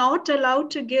students were not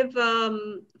allowed to give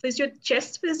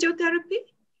chest physiotherapy.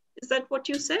 Is that what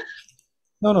you said?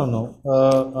 No.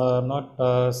 I'm not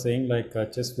saying like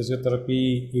chest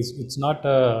physiotherapy it's not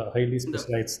a highly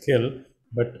specialized skill,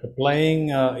 but applying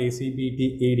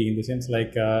ACBT-AD in the sense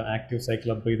like active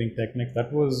cycle of breathing technique,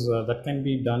 that can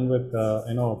be done with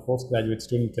postgraduate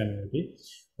student community.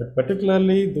 But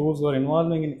particularly those who are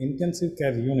involving in intensive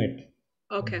care unit,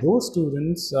 those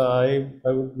students, I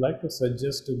would like to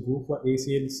suggest to go for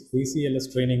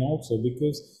ACLS training also,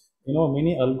 because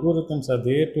many algorithms are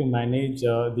there to manage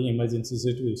the emergency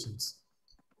situations.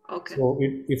 So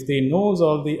if they knows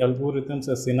all the algorithms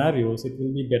or scenarios, it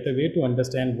will be better way to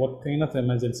understand what kind of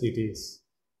emergency it is.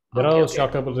 There are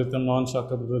shockable rhythm,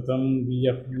 non-shockable rhythm. We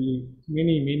have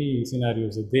many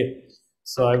scenarios are there.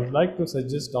 So I would like to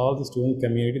suggest all the student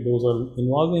community, those are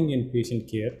involving in patient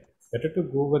care, better to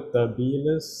go with the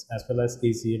BLS as well as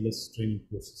ACLS training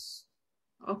courses.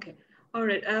 Okay, all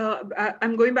right.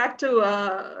 I'm going back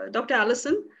to Dr.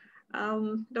 Allison.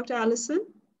 Dr. Allison?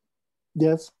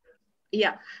 Yes.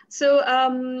 Yeah, so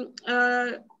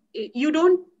you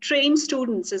don't train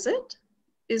students, is it?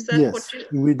 Is that what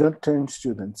you... we don't train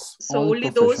students. So only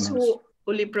those who...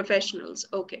 Only professionals,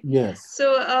 okay. Yes.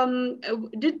 So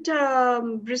did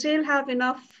Brazil have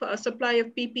enough supply of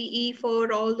PPE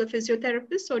for all the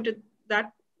physiotherapists, or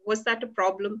was that a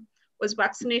problem? Was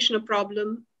vaccination a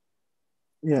problem?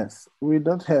 Yes, we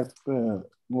don't have,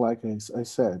 like I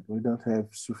said, we don't have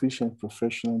sufficient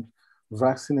professional.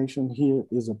 Vaccination here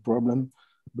is a problem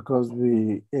because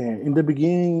in the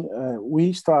beginning,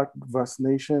 we start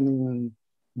vaccination in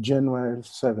January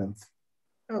 7th.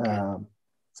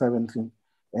 17,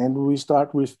 and we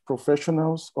start with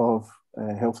professionals of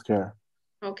healthcare.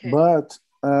 But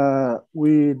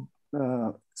we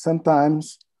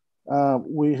sometimes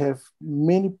we have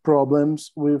many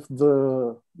problems with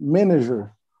the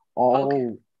manager.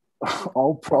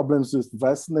 All problems with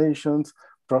vaccinations,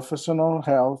 professional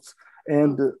health,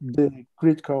 and the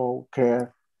critical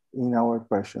care in our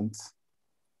patients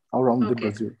around the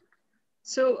Brazil.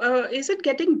 So is it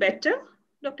getting better,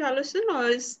 Dr. Allison, or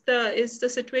is the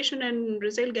situation in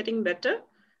Brazil getting better?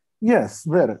 Yes,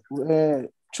 better.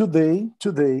 Today,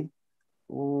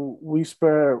 we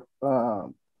spare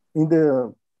in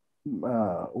the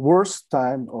worst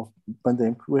time of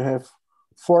pandemic, we have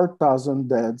 4,000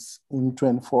 deaths in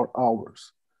 24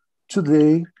 hours.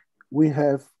 Today, we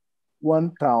have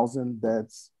 1,000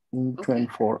 deaths in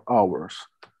 24 hours.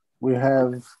 We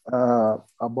have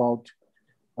about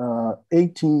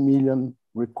 18 million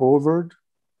recovered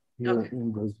here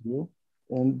in Brazil.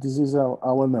 And this is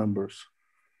our numbers.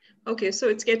 Okay, so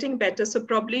it's getting better. So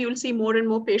probably you'll see more and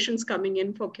more patients coming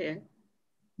in for care.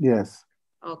 Yes.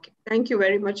 Okay, thank you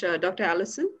very much, Dr.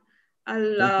 Allison.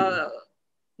 I'll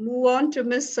move on to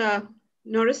Ms.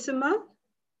 Narasimha.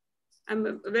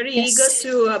 I'm very eager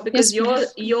to, because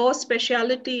your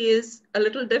specialty is a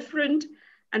little different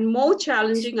and more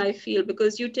challenging, I feel,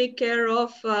 because you take care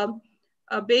of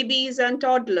babies and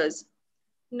toddlers.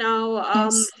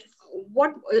 Now,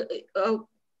 what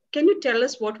can you tell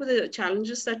us what were the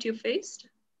challenges that you faced?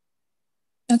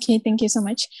 Okay, thank you so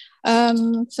much.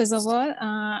 First of all,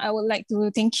 I would like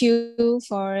to thank you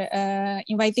for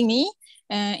inviting me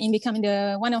in becoming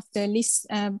one of the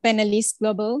panelists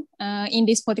global in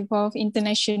this 44th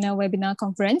International Webinar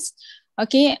Conference.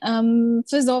 Okay,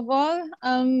 first of all,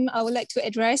 I would like to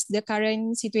address the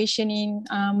current situation in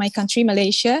my country,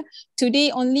 Malaysia.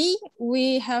 Today only,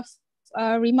 we have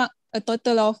remarked a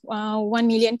total of 1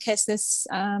 million cases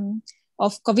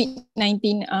of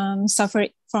COVID-19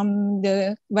 suffered from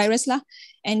the virus lah.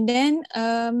 And then,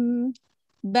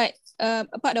 but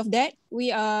apart of that,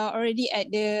 we are already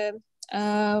at the,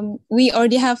 we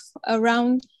already have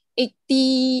around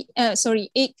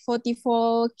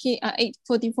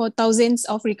 844,000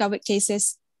 of recovered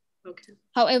cases. Okay.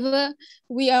 However,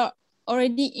 we are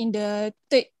already in the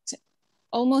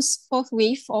almost fourth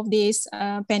wave of this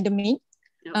pandemic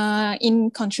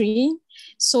in country.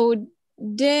 So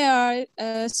there are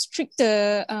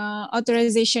stricter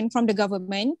authorization from the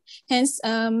government. Hence,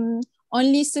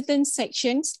 only certain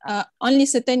sections, only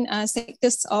certain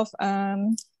sectors of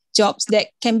jobs that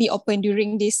can be open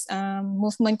during this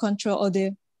movement control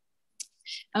order.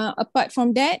 Apart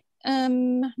from that,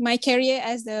 my career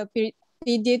as the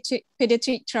pediatric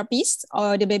therapist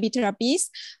or the baby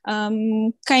therapist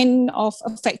kind of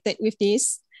affected with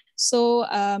this. So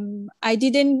I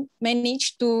didn't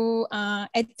manage to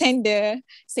attend the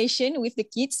session with the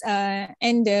kids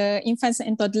and the infants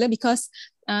and toddler because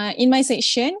in my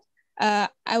section,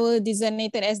 I was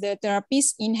designated as the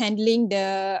therapist in handling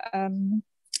the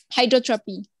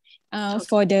hydrotherapy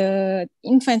for the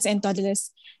infants and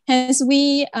toddlers. Hence,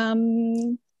 we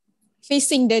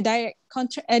facing the direct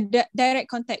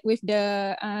contact with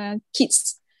the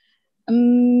kids.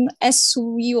 As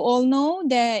we all know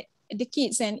that the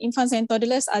kids and infants and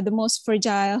toddlers are the most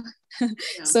fragile.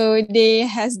 So they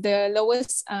has the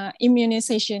lowest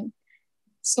immunization.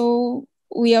 So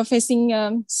we are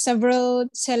facing several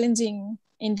challenging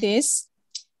in this,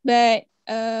 but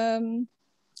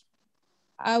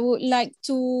I would like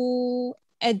to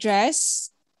address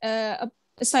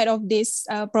aside of these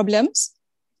problems,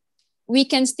 we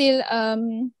can still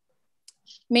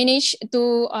manage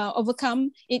to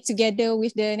overcome it together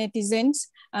with the netizens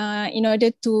in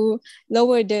order to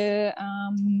lower the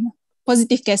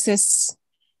positive cases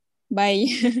by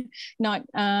not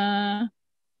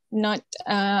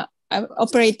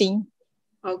operating.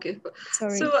 Okay.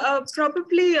 Sorry. So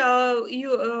probably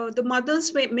the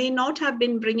mothers may not have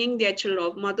been bringing their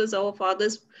children, mothers or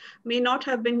fathers may not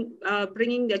have been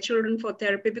bringing their children for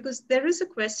therapy, because there is a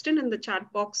question in the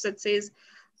chat box that says,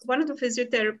 one of the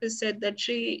physiotherapists said that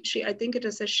she I think it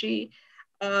is a she,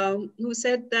 who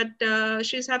said that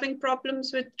she's having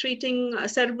problems with treating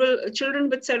children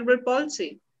with cerebral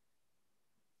palsy.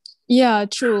 Yeah,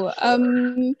 true.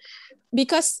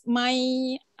 Because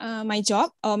my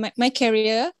job or my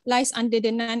career lies under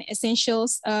the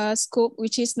non-essentials scope,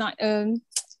 which is not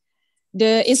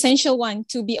the essential one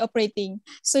to be operating.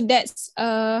 So that's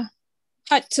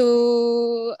hard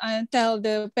to tell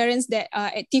the parents that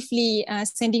are actively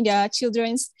sending their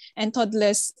children and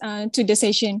toddlers to the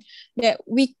session that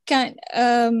we can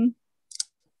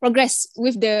progress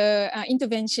with the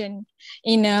intervention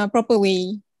in a proper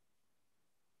way.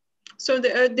 So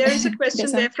there is a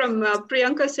question there from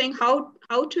Priyanka saying how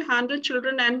to handle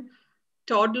children and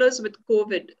toddlers with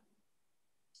COVID.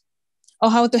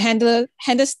 Or how to handle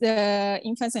the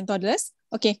infants and toddlers.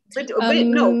 Okay. With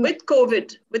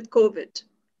COVID.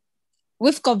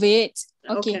 With COVID.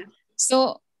 Okay.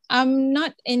 So I'm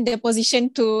not in the position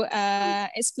to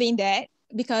explain that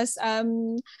because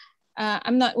I'm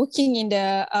not working in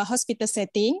the hospital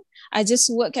setting. I just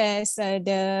work as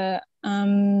the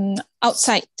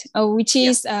outside, which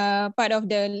is part of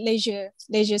the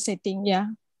leisure setting. Yeah.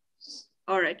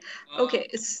 All right. Okay.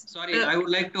 Sorry, I would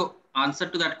like to answer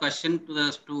to that question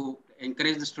to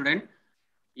encourage the student.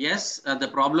 Yes, the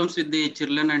problems with the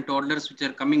children and toddlers which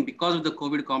are coming because of the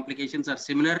COVID complications are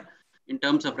similar in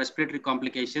terms of respiratory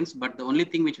complications. But the only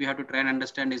thing which we have to try and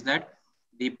understand is that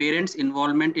the parents'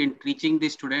 involvement in teaching the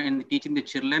student and teaching the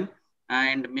children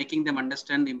and making them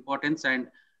understand the importance and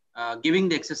giving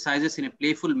the exercises in a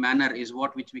playful manner is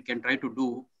which we can try to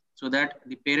do, so that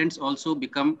the parents also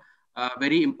become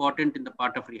very important in the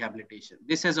part of rehabilitation.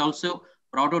 This has also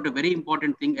brought out a very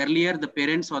important thing. Earlier, the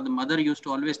parents or the mother used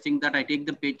to always think that I take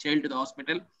the child to the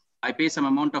hospital, I pay some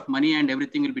amount of money and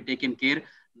everything will be taken care.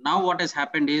 Now what has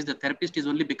happened is the therapist is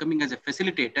only becoming as a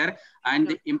facilitator, and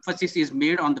the emphasis is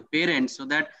made on the parents, so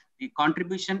that the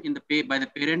contribution in the by the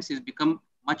parents is become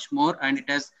much more, and it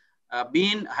has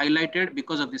been highlighted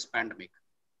because of this pandemic.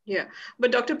 Yeah,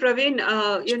 but Dr. Praveen,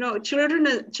 you know, children.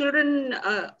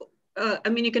 I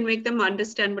mean, you can make them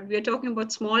understand, but we are talking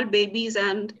about small babies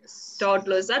and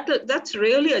toddlers. That's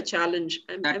really a challenge.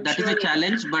 That is a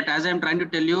challenge, but as I'm trying to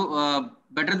tell you,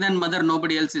 better than mother,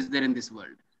 nobody else is there in this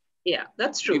world. Yeah,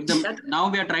 that's true. Now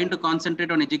we are trying to concentrate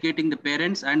on educating the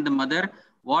parents and the mother.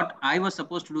 What I was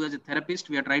supposed to do as a therapist,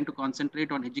 we are trying to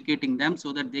concentrate on educating them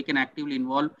so that they can actively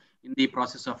involve in the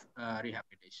process of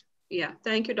rehabilitation. Yeah,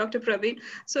 thank you, Dr. Praveen.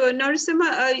 So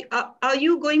Narasimha, are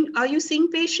you seeing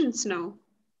patients now?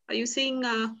 Are you seeing?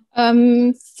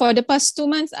 For the past 2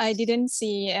 months, I didn't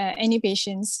see any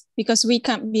patients because we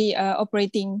can't be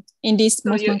operating in this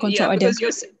movement control order.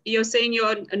 Because you're saying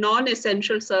you're a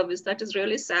non-essential service. That is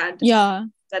really sad. Yeah.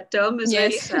 That term is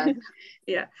really sad.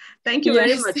 Yeah. Thank you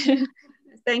very much.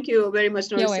 Thank you very much,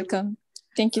 Narasimha. You're welcome.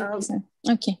 Thank you.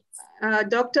 Okay.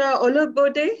 Dr.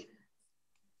 Olubode.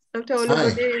 Dr.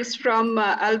 Olubode is from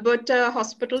Alberta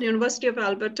Hospital, University of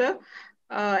Alberta,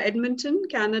 Edmonton,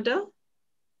 Canada.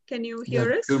 Can you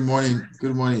hear us? Good morning.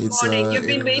 Good morning. Good morning. You've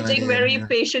been waiting very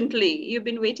patiently. You've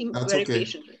been waiting very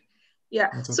patiently.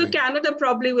 Yeah. So Canada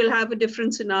probably will have a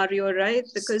different scenario, right?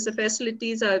 Because the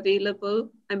facilities are available,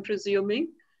 I'm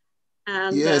presuming.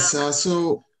 And yes.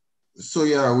 So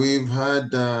yeah, we've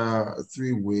had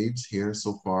 3 waves here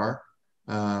so far.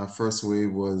 First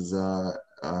wave was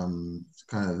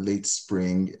kind of late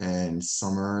spring and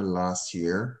summer last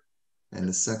year, and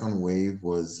the second wave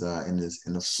was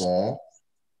in the fall.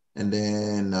 And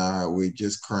then we're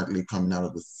just currently coming out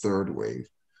of the 3rd wave.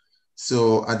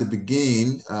 So at the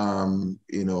beginning,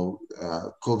 you know,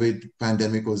 COVID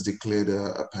pandemic was declared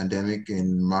a pandemic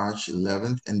in March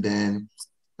 11th. And then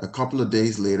a couple of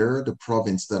days later, the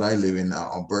province that I live in,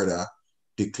 Alberta,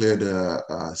 declared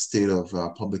a state of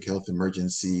public health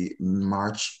emergency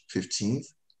March 15th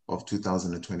of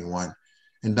 2021.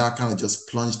 And that kind of just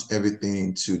plunged everything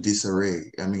into disarray.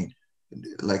 I mean,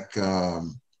 like,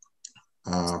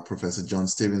 Professor John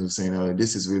Stevens was saying earlier,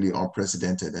 this is really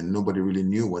unprecedented and nobody really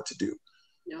knew what to do.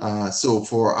 So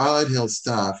for allied health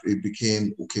staff, it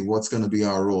became, okay, what's going to be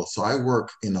our role? So I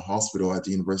work in the hospital at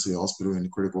the University Hospital in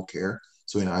critical care,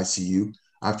 so in ICU.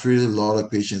 I've treated a lot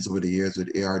of patients over the years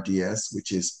with ARDS,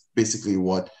 which is basically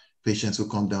what patients who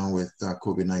come down with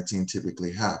COVID-19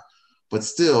 typically have. But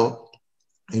still,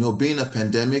 you know, being a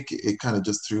pandemic, it kind of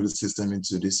just threw the system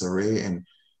into disarray, and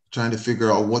trying to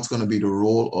figure out what's going to be the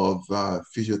role of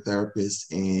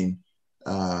physiotherapists in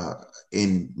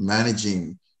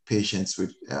managing patients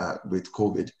with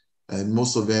COVID. And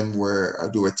most of them were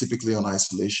typically on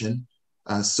isolation.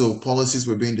 So policies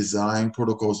were being designed,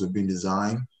 protocols were being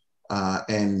designed,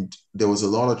 and there was a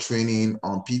lot of training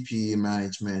on PPE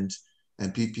management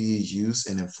and PPE use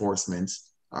and enforcement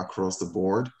across the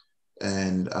board.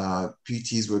 And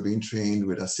PTs were being trained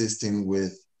with assisting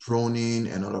with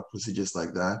proning and other procedures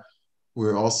like that.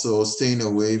 We're also staying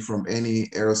away from any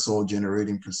aerosol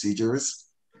generating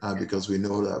procedures because we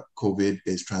know that COVID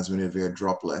is transmitted via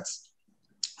droplets.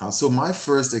 So my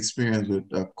first experience with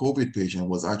a COVID patient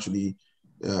was actually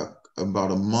about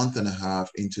a month and a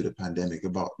half into the pandemic.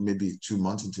 About maybe 2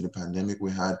 months into the pandemic, we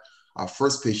had our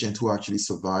first patient who actually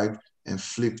survived and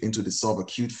flipped into the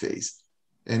subacute phase.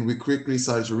 And we quickly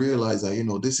started to realize that, you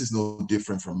know, this is no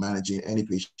different from managing any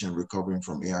patient recovering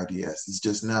from ARDS. It's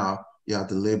just now you have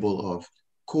the label of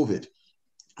COVID.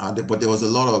 But there was a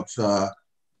lot of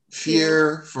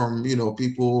fear from, you know,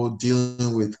 people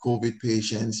dealing with COVID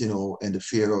patients, you know, and the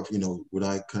fear of, you know, would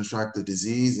I contract the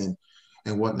disease and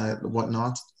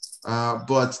whatnot.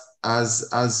 But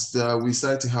as we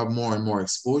started to have more and more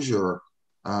exposure,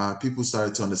 people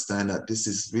started to understand that this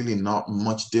is really not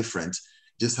much different.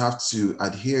 Just have to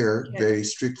adhere very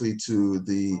strictly to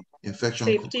the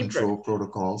infection control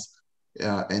protocols.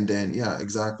 And then, yeah,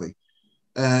 exactly.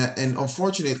 And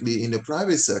unfortunately, in the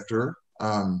private sector,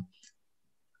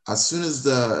 as soon as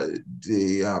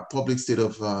the public state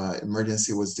of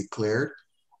emergency was declared,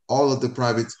 all of the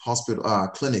private hospital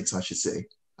clinics, I should say,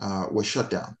 were shut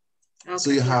down. Okay,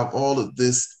 so you have all of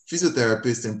this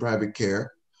physiotherapists in private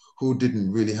care who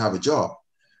didn't really have a job.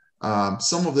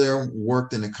 Some of them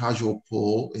worked in a casual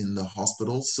pool in the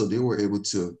hospitals, so they were able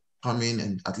to come in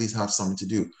and at least have something to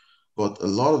do. but a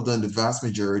lot of them, the vast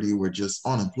majority, were just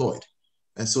unemployed.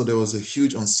 And so there was a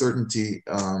huge uncertainty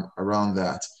around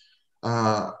that.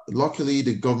 Luckily,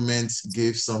 the government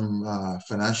gave some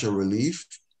financial relief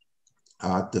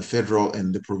at the federal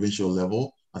and the provincial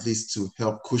level, at least to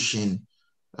help cushion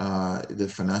the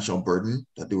financial burden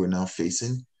that they were now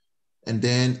facing. And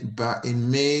then back in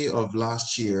May of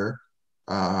last year,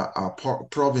 our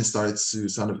province started to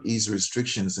sort of ease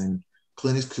restrictions and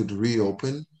clinics could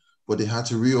reopen, but they had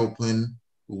to reopen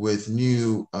with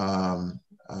new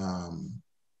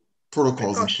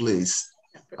protocols in place.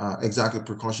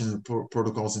 Precautions and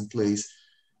protocols in place.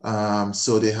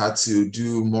 So they had to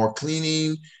do more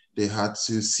cleaning. They had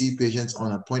to see patients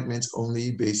on appointments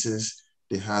only basis.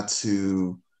 They had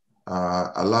to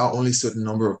allow only a certain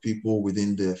number of people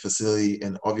within the facility,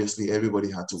 and obviously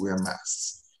everybody had to wear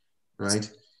masks, right?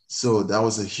 So that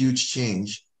was a huge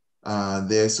change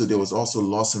there. So there was also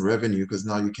loss in revenue because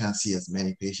now you can't see as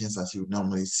many patients as you would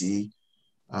normally see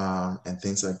and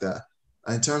things like that.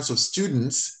 In terms of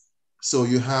students, so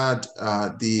you had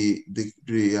the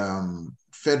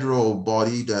federal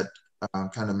body that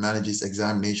kind of manages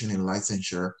examination and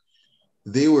licensure.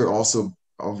 They were also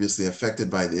obviously affected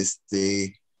by this.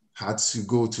 They had to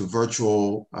go to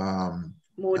virtual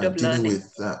mode of dealing learning.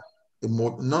 with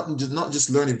not just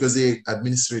learning, because they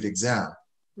administrate exam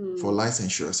for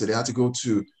licensure. So they had to go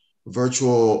to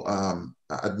virtual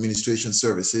administration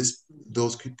services.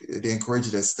 They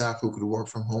encouraged their staff who could work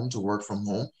from home to work from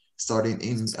home, starting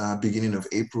in beginning of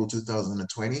April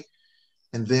 2020.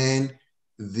 And then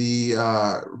the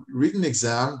written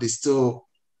exam, they still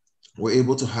were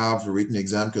able to have a written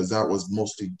exam because that was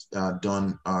mostly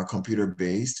done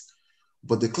computer-based.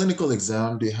 But the clinical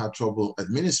exam, they had trouble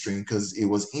administering because it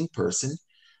was in person,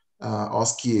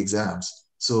 OSCE exams.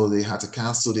 So they had to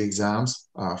cancel the exams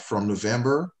from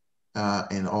November.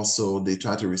 And also they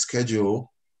tried to reschedule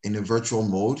in a virtual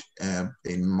mode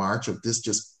in March of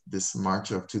this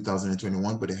March of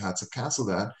 2021, but they had to cancel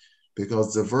that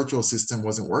because the virtual system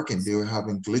wasn't working. They were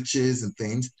having glitches and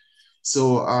things.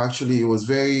 So actually it was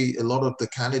a lot of the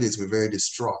candidates were very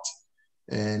distraught,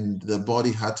 and the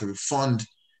body had to refund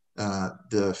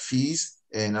the fees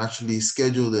and actually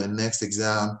schedule the next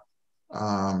exam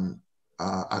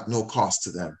at no cost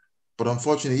to them. But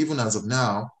unfortunately, even as of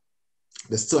now,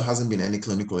 there still hasn't been any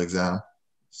clinical exam.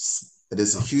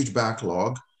 There's a huge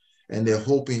backlog, and they're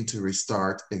hoping to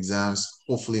restart exams,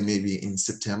 hopefully maybe in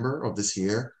September of this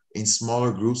year, in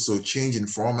smaller groups, so change in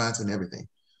formats and everything.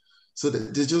 So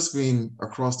there's just been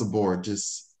across the board,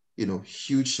 just,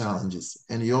 huge challenges.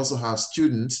 And you also have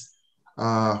students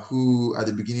who at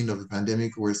the beginning of the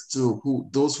pandemic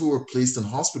those who were placed in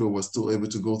hospital were still able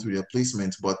to go through their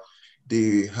placement, but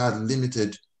they had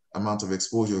limited amount of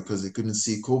exposure because they couldn't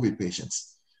see COVID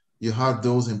patients. You had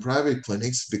those in private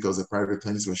clinics because the private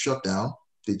clinics were shut down.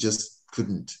 They just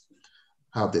couldn't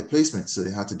have their placement, so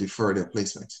they had to defer their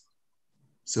placements.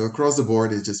 So across the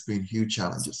board, it's just been huge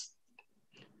challenges.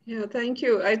 Yeah, thank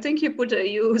you. I think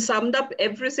you summed up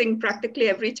everything, practically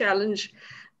every challenge,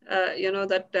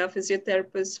 that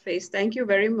physiotherapists face. Thank you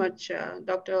very much,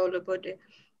 Dr. Olubode.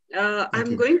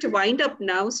 I'm going to wind up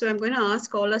now, so I'm going to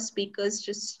ask all our speakers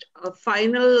just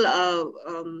final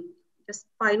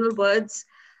words.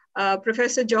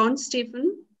 Professor John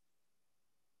Stephen.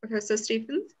 Professor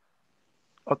Stephens.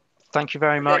 Well, thank you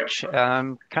very much.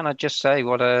 Can I just say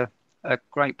what a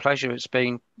great pleasure it's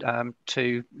been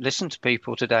to listen to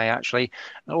people today. Actually,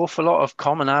 an awful lot of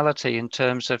commonality in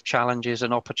terms of challenges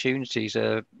and opportunities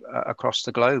across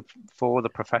the globe for the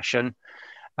profession.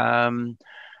 And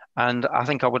I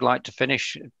think I would like to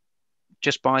finish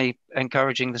just by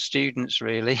encouraging the students,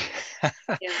 really.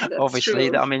 Yeah, obviously,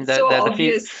 true. I mean, they're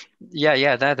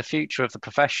they're the future of the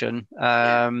profession.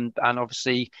 And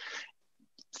obviously,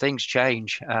 things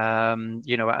change. And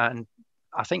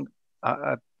I think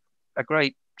a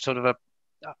great sort of a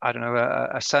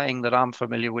saying that I'm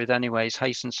familiar with anyways,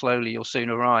 hasten slowly, you'll soon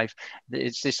arrive.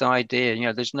 It's this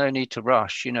idea, there's no need to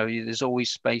rush, there's always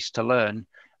space to learn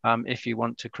if you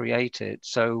want to create it.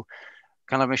 So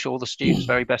can I wish all the students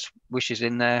very best wishes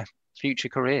in their future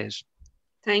careers.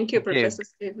 Thank you, Professor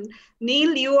Stephen.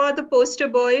 Neil, you are the poster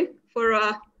boy for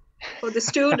the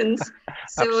students.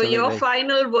 So your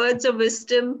final words of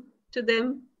wisdom to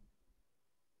them.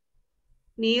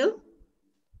 Neil?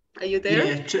 Are you there?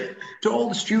 Yeah, to all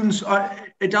the students,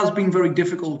 it has been very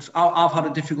difficult. I've had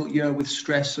a difficult year with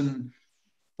stress and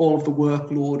all of the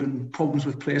workload and problems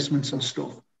with placements and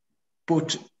stuff.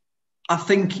 But I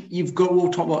think you've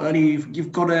got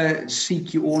to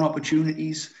seek your own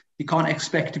opportunities. You can't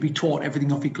expect to be taught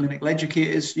everything off your clinical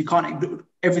educators. You can't,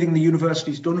 everything the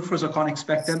university's done for us, I can't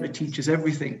expect them to teach us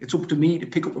everything. It's up to me to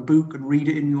pick up a book and read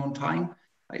it in your own time.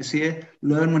 Like I say,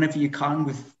 learn whenever you can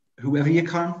with whoever you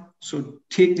can. So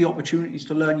take the opportunities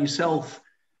to learn yourself,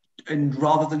 and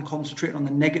rather than concentrate on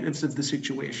the negatives of the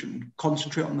situation,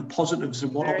 concentrate on the positives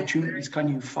and what opportunities can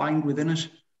you find within it.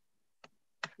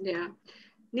 Yeah.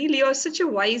 Neil, you're such a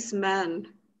wise man.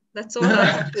 That's all I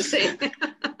have to say.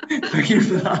 Thank you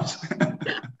for that.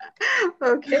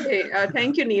 Okay,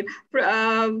 thank you, Neil.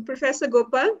 Professor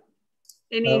Gopal,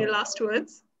 any last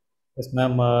words? Yes,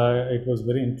 ma'am. It was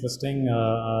very interesting.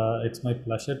 It's my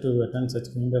pleasure to attend such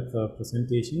kind of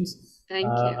presentations. Thank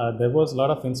you. There was a lot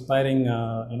of inspiring,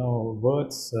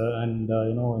 words and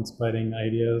inspiring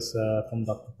ideas from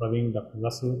Dr. Praveen, Dr.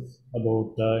 Russell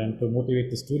about and to motivate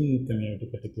the student community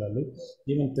particularly.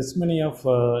 Even testimony of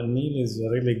Neil is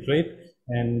really great.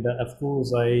 And of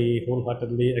course, I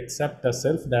wholeheartedly accept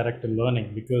self-directed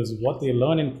learning, because what they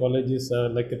learn in college is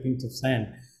like a pinch of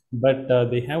sand. But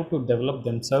they have to develop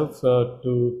themselves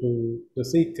to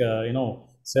seek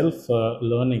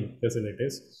self-learning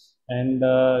facilities. And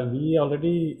we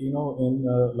already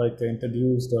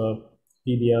introduced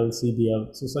PDL,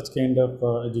 CDL, so such kind of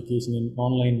education in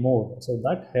online mode. So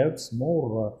that helps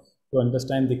more to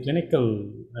understand the clinical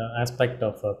aspect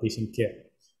of patient care.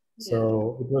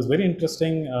 So it was very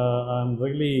interesting. I'm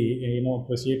really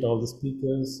appreciate all the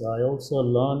speakers. I also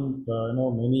learned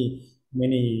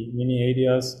many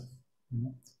ideas.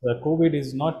 The COVID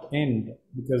is not end,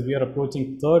 because we are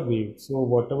approaching third wave. So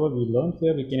whatever we learned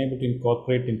here, we can able to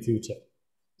incorporate in future.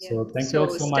 So thank you all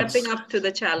so much. Stepping up to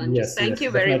the challenges. Yes, thank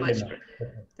you very much.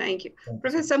 Thank you.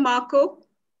 Professor Marco,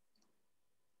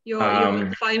 your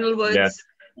final words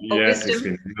of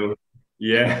wisdom.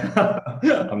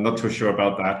 I'm not too sure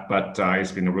about that, but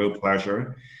it's been a real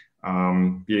pleasure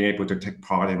being able to take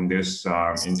part in this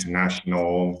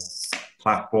international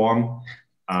platform.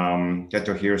 Get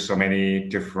to hear so many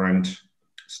different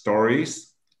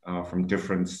stories from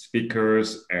different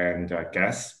speakers and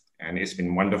guests, and it's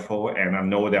been wonderful. And I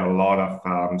know there are a lot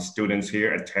of students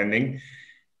here attending,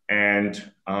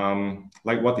 and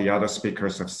like what the other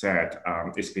speakers have said,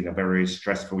 it's been a very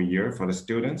stressful year for the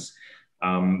students.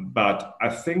 But I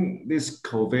think this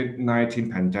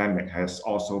COVID-19 pandemic has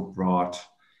also brought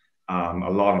a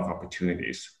lot of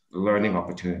opportunities, learning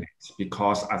opportunities,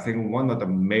 because I think one of the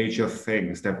major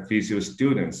things that physio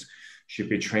students should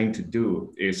be trained to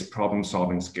do is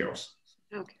problem-solving skills.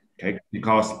 Okay?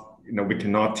 Because we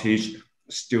cannot teach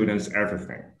students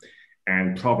everything,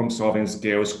 and problem-solving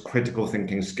skills, critical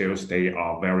thinking skills, they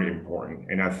are very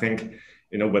important. And I think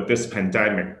with this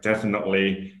pandemic,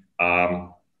 definitely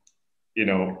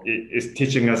it's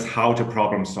teaching us how to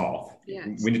problem solve.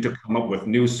 We need to come up with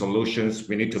new solutions.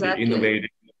 We need to be innovative,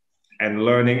 and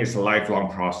learning is a lifelong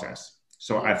process.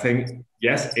 So I think,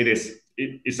 yes,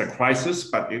 it's a crisis,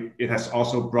 but it has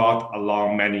also brought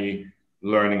along many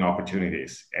learning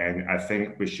opportunities. And I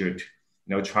think we should,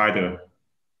 try to,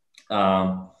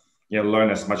 learn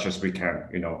as much as we can,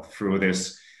 through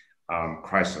this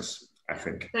crisis, I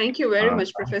think. Thank you very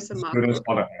much, Professor Marco. Students,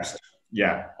 all the best.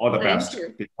 Yeah, all the best.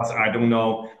 Because I don't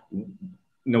know,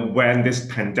 when this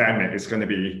pandemic is going to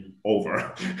be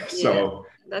over. So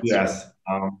yes,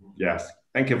 yes.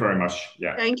 Thank you very much.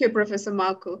 Yeah. Thank you, Professor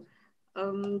Marco.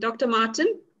 Dr.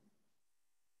 Martin.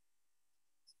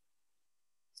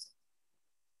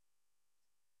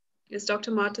 Is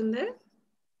Dr. Martin there?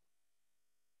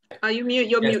 Are you mute?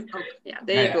 You're mute. Oh, yeah,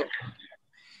 there you go.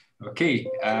 Okay,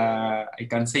 I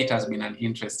can say it has been an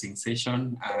interesting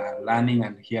session, learning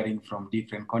and hearing from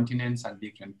different continents and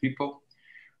different people.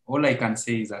 All I can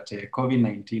say is that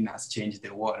COVID-19 has changed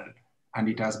the world, and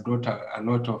it has brought a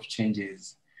lot of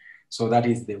changes. So that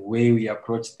is the way we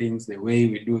approach things, the way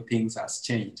we do things has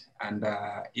changed. And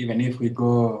even if we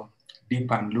go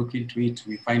deep and look into it,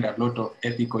 we find a lot of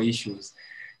ethical issues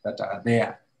that are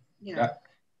there.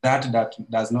 That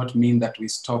does not mean that we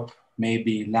stop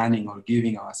maybe learning or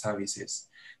giving our services.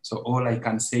 So all I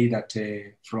can say that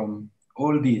from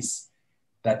all this,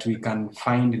 that we can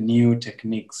find new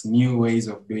techniques, new ways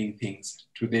of doing things.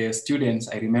 To the students,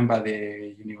 I remember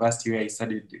the university where I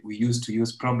studied, we used to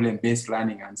use problem-based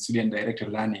learning and student-directed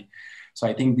learning. So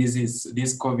I think this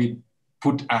COVID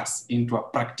put us into a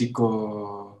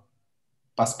practical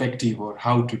perspective of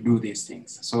how to do these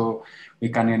things. So we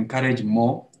can encourage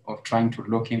more of trying to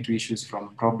look into issues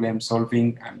from problem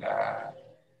solving, and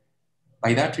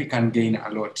by that we can gain a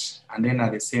lot. And then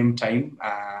at the same time,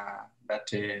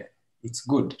 it's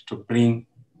good to bring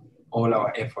all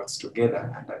our efforts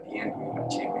together, and at the end we will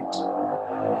achieve it.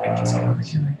 Thank you so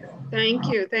much. Thank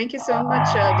you. Thank you so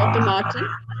much, Dr. Martin.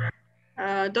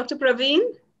 Dr. Praveen,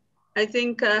 I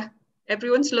think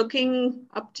everyone's looking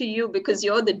up to you because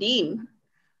you're the dean.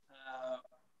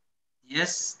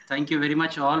 Yes, thank you very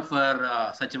much all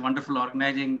for such a wonderful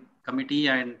organizing committee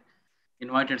and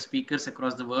invited speakers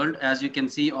across the world. As you can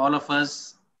see, all of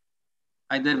us,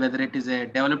 either whether it is a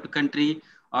developed country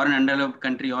or an undeveloped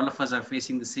country, all of us are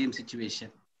facing the same situation.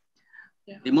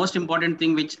 Yeah. The most important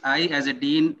thing which I as a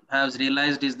dean has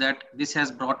realized is that this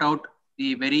has brought out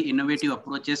the very innovative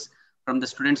approaches from the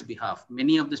students' behalf.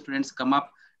 Many of the students come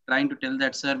up trying to tell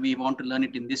that, sir, we want to learn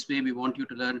it in this way. We want you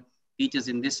to learn teachers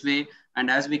in this way. And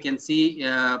as we can see,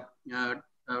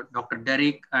 Dr.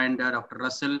 Derek and Dr.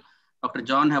 Russell, Dr.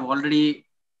 John have already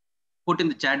put in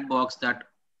the chat box that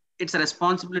it's a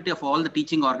responsibility of all the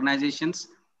teaching organizations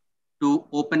to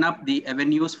open up the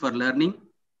avenues for learning,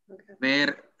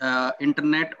 where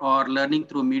internet or learning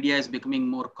through media is becoming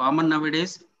more common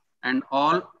nowadays. And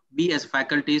we as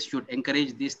faculties should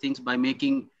encourage these things by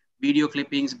making video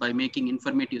clippings, by making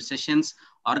informative sessions,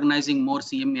 organizing more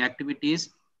CME activities.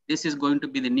 This is going to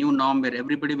be the new norm where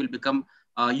everybody will become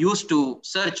used to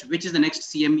search which is the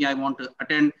next CME I want to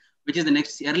attend, which is the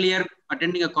next. Earlier,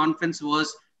 attending a conference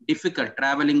was difficult,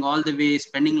 traveling all the way,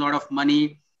 spending a lot of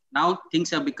money. Now things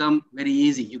have become very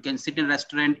easy. You can sit in a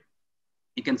restaurant,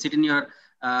 you can sit in your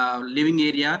living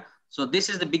area. So this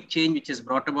is the big change which is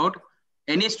brought about.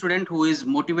 Any student who is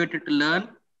motivated to learn,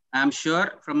 I'm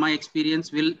sure from my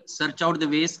experience, will search out the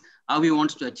ways how he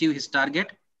wants to achieve his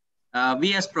target.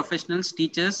 We as professionals,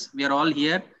 teachers, we are all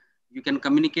here. You can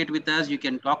communicate with us, you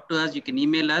can talk to us, you can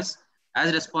email us.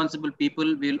 As responsible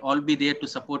people, we'll all be there to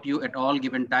support you at all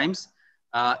given times.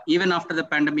 Even after the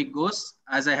pandemic goes,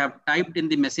 as I have typed in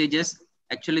the messages,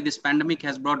 actually this pandemic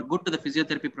has brought good to the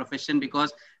physiotherapy profession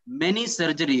because many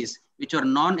surgeries which are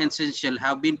non-essential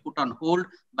have been put on hold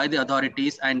by the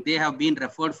authorities and they have been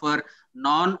referred for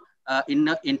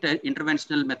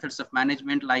interventional methods of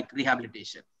management like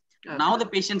rehabilitation. Okay. Now the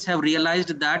patients have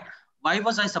realized that why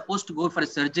was I supposed to go for a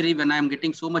surgery when I'm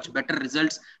getting so much better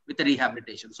results with the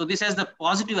rehabilitation? So this has the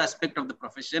positive aspect of the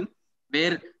profession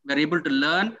where we're able to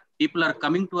learn. People are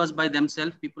coming to us by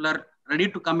themselves. People are ready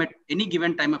to come at any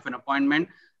given time of an appointment.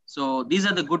 So these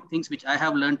are the good things which I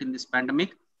have learned in this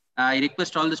pandemic. I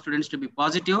request all the students to be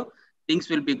positive. Things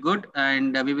will be good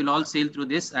and we will all sail through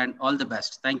this and all the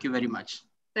best. Thank you very much.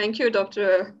 Thank you,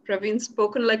 Dr. Praveen,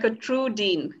 spoken like a true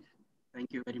dean.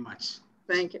 Thank you very much.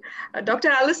 Thank you. Dr.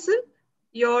 Allison,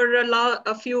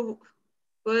 a few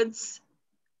words.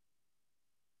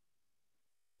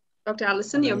 Dr.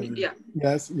 Allison, yeah.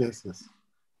 Yes.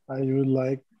 I would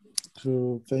like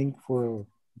to thank for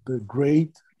the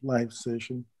great live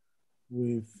session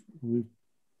and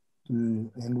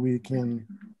we can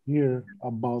hear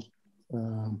about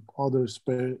other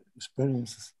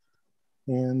experiences.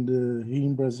 And here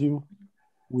in Brazil,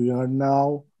 we are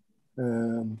now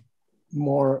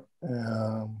more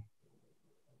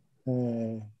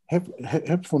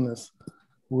helpfulness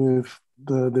with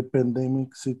the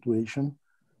pandemic situation.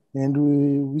 And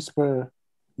we whisper,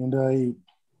 and I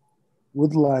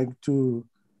would like to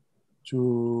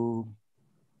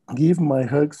give my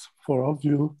hugs for all of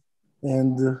you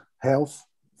and health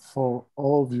for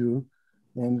all of you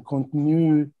and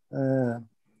continue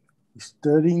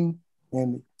studying,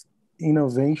 and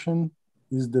innovation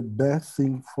is the best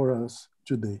thing for us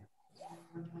today.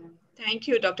 Thank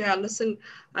you, Dr. Allison.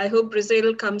 I hope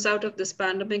Brazil comes out of this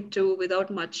pandemic too without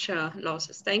much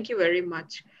losses. Thank you very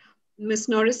much. Ms.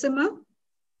 Norissima?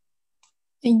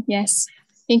 Yes,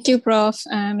 thank you, Prof.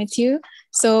 Matthew.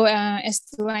 So as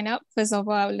to wind up, first of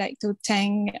all, I would like to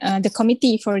thank the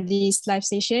committee for this live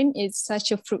session. It's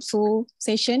such a fruitful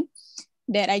session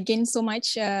that I gained so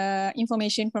much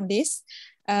information from this.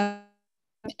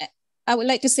 I would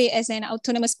like to say as an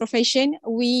autonomous profession,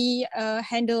 we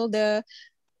handle the,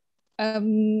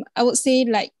 I would say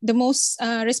like the most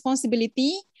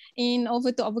responsibility in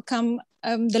order to overcome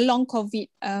the long COVID,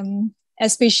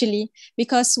 especially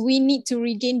because we need to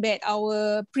regain back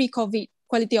our pre-COVID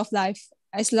quality of life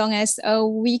as long as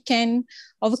we can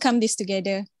overcome this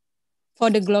together for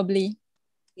the globally.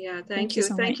 Yeah, thank you.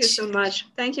 Thank you so much.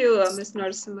 Thank you, Ms.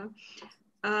 Narasimha.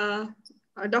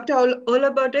 Dr.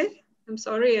 Olabode, I'm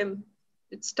sorry,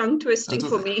 it's tongue twisting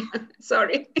for me.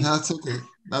 Sorry. That's okay.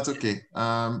 That's okay.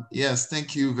 Yes,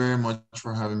 thank you very much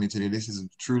for having me today. This has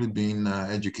truly been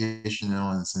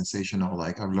educational and sensational.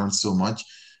 Like, I've learned so much.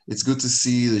 It's good to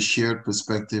see the shared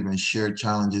perspective and shared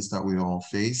challenges that we all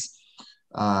face.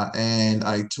 And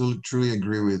I truly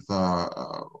agree with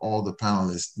all the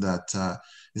panelists that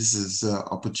this is an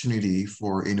opportunity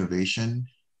for innovation.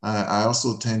 I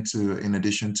also tend to, in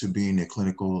addition to being a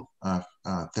clinical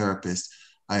therapist,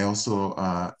 I also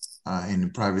in the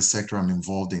private sector. I'm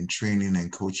involved in training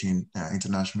and coaching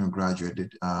international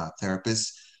graduate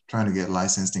therapists, trying to get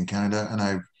licensed in Canada. And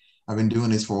I've been doing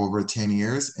this for over 10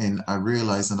 years. And I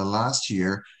realized in the last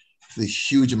year, the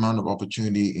huge amount of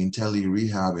opportunity in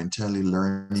tele-rehab and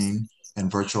tele-learning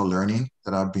and virtual learning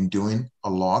that I've been doing a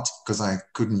lot because I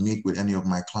couldn't meet with any of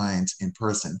my clients in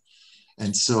person.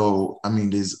 And so, I mean,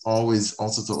 there's always all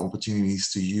sorts of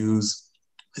opportunities to use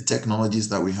the technologies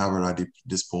that we have at our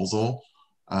disposal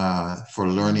for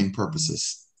learning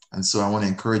purposes. And so I want to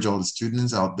encourage all the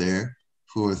students out there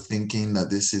who are thinking that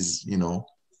this is, you know,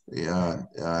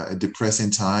 a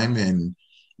depressing time and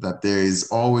that there is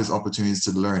always opportunities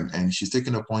to learn. And she's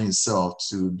taken upon herself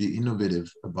to be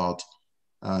innovative about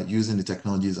using the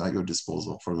technologies at your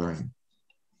disposal for learning.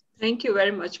 Thank you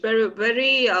very much. Very,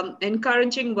 very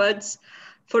encouraging words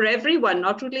for everyone,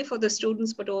 not only for the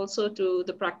students, but also to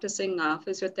the practicing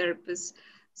physiotherapists.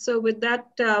 So with that,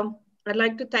 I'd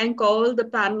like to thank all the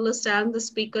panelists and the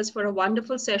speakers for a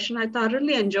wonderful session. I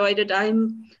thoroughly enjoyed it.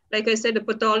 I'm, like I said, a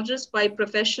pathologist by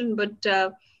profession, but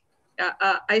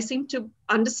I seem to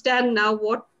understand now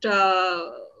what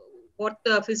the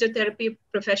physiotherapy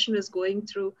profession is going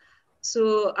through.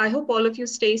 So I hope all of you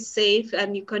stay safe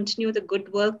and you continue the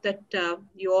good work that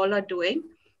you all are doing.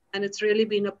 And it's really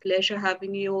been a pleasure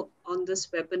having you on this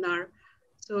webinar.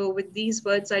 So with these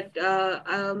words,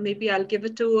 maybe I'll give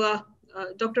it to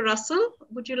Dr. Russell.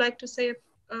 Would you like to say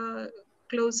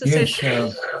close the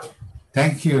session?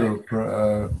 Thank you,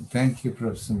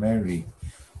 Professor Mary,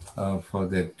 for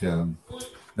that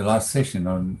the last session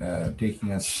on taking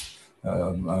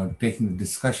the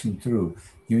discussion through,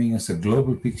 giving us a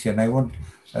global picture. And I want,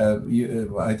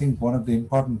 I think one of the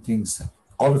important things,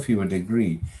 all of you would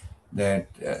agree, that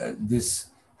this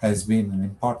has been an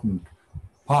important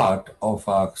part of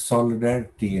our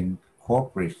solidarity and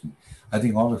cooperation. I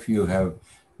think all of you have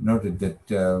noted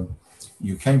that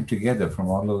you came together from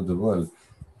all over the world.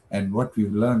 And what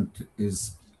we've learned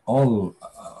is all,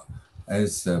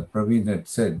 as Praveen had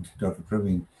said, Dr.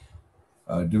 Praveen,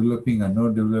 developing or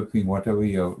not developing, whatever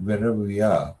wherever we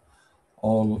are,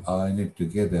 all are in it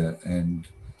together. And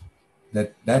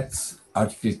that's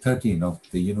Article 13 of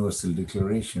the Universal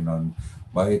Declaration on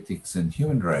Bioethics and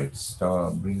Human Rights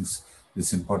brings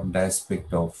this important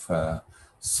aspect of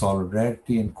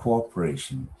solidarity and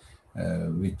cooperation,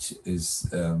 which is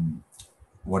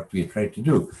what we try to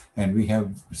do. And we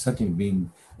have certainly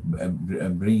been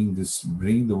bringing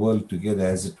the world together,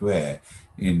 as it were,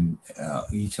 in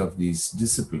each of these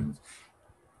disciplines.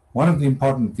 One of the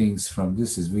important things from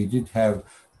this is we did have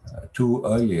two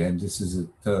earlier, and this is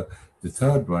the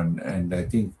third one, and I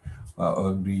think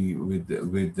with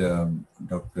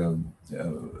Dr.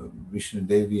 Vishnu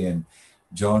Devi and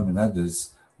John and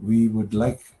others, we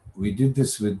did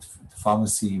this with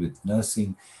pharmacy, with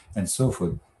nursing, and so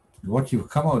forth. What you've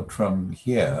come out from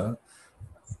here,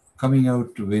 coming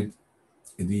out with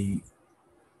the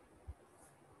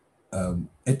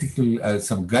ethical,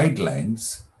 some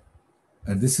guidelines,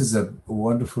 and this is a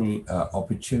wonderful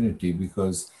opportunity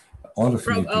because all of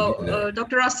you together.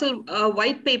 Dr. Russell,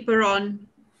 white paper on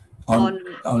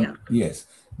yeah. Yes,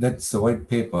 that's the white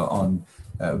paper on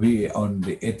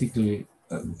the ethical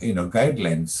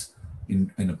guidelines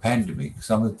in a pandemic.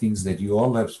 Some of the things that you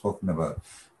all have spoken about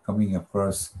coming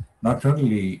across, not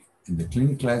only in the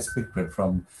clinical aspect, but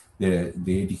from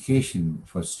the education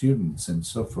for students and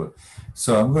so forth.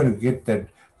 So I'm going to get that.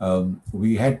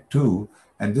 We had two,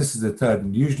 and this is the third,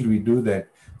 and usually we do that.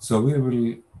 So we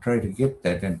will try to get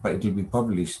that, and it will be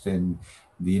published in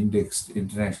the indexed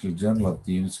International Journal of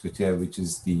the UNESCO Chair, which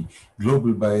is the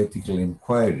Global Bioethical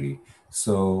Inquiry.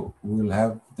 So we'll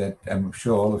have that. I'm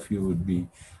sure all of you would be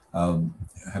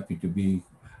happy to be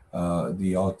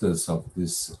the authors of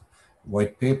this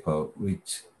white paper,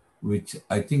 which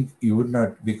I think you would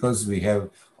not, because we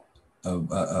have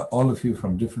all of you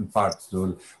from different parts.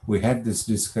 So we had this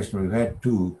discussion, we've had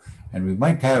two, and we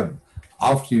might have,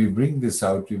 after we bring this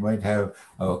out, we might have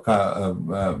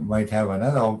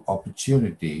another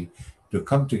opportunity to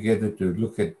come together to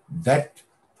look at that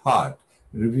part,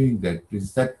 reviewing that.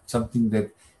 Is that something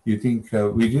that you think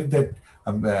we did that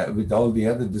with all the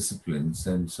other disciplines?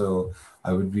 And so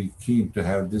I would be keen to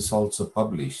have this also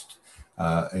published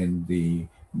in the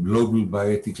Global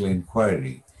Bioethical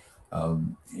Inquiry, a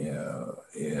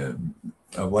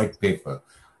white paper.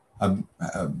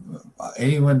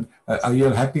 Anyone, are you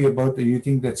happy about it? You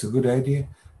think that's a good idea?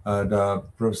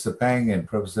 Professor Pang and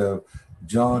Professor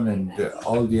John and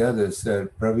all the others,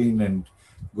 Praveen and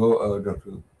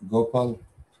Dr. Gopal,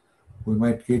 we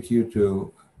might get you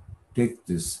to take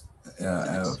this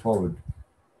forward.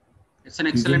 It's an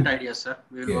excellent idea, sir.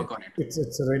 We will work on it.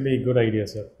 It's a really good idea,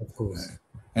 sir, of course.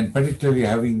 and particularly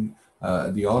having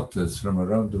the authors from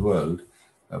around the world,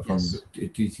 from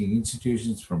teaching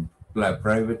institutions, from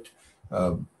private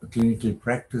clinical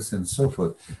practice and so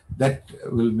forth, that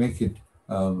will make it.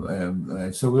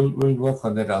 So we'll work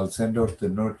on that. I'll send out the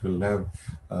note. We'll have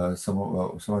some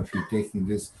of you taking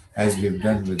this as we've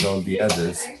done with all the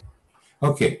others.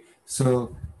 Okay,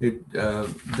 so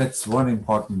that's one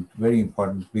important, very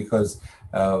important, because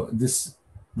this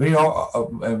very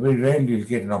rarely you'll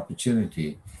get an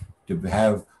opportunity to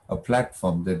have a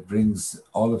platform that brings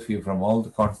all of you from all the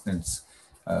continents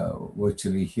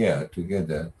virtually here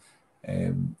together.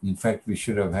 In fact, we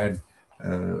should have had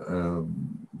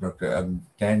Dr.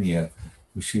 Tanya,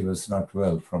 she was not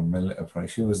well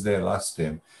she was there last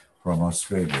time from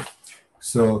Australia.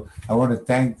 So I want to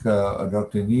thank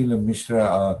Dr. Neelam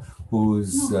Mishra, who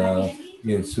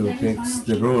takes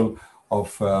the role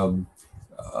of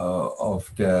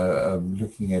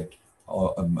looking at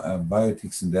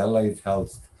biotics in the allied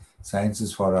health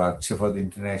sciences for the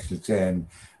international chair, and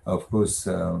of course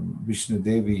Vishnu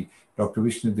Devi, Dr.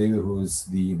 Vishnu Devi, who is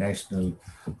the national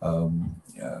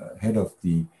head of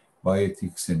the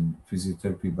biotics and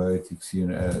physiotherapy biotics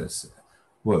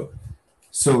work.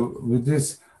 So with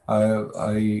this,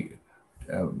 I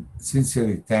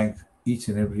sincerely thank each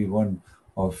and every one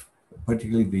of,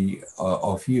 particularly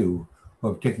of you who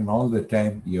have taken all the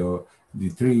time, the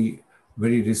three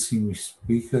very distinguished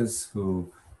speakers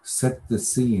who set the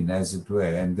scene, as it were,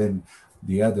 and then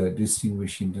the other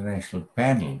distinguished international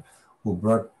panel who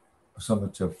brought so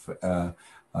much of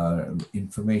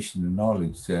information and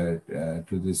knowledge to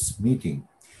this meeting.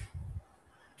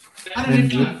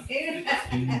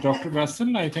 Dr.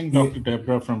 Russell, I think Dr.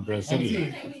 Deborah from Brazil.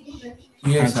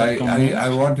 Yes, I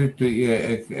wanted to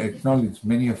acknowledge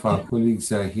many of our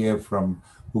colleagues are here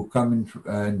who come in,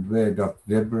 and where Dr.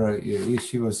 Deborah,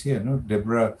 she was here, no?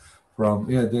 Deborah from,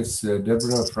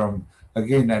 Deborah from,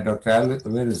 again,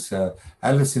 where is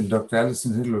Alison, Dr.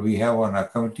 Alison Hill, we have on our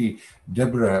committee,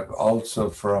 Deborah also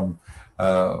from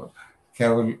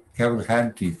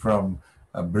Cavalcanti from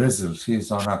Brazil, she is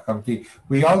on our committee.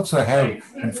 We also have,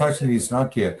 unfortunately he's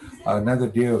not here, another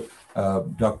dear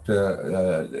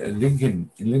Dr.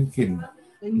 Lincoln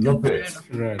Lopez.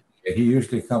 Right. He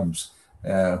usually comes,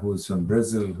 who's from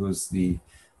Brazil, who's the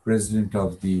president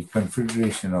of the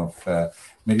Confederation of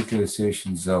Medical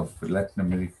Associations of Latin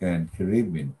America and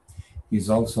Caribbean. He's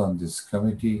also on this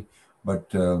committee,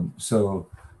 but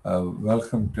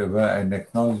welcome to an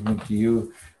acknowledgement to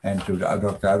you and to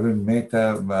Dr. Arvind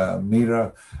Mehta,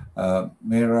 Meera,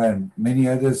 and many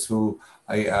others who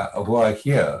are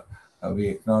here. We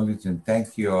acknowledge and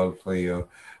thank you all for your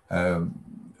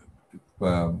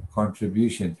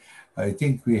contribution. I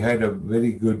think we had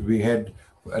we had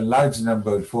a large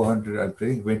number, 400, I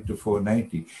think went to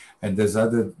 490. And there's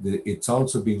it's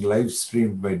also being live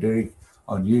streamed by Derek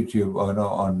on YouTube, or no,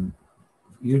 on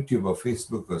YouTube or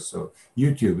Facebook or so.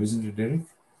 YouTube, isn't it, Derek?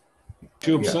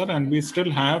 YouTube, sir, and we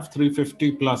still have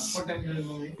 350 plus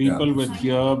people with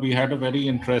here. We had a very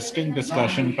interesting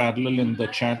discussion parallel in the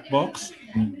chat box.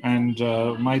 And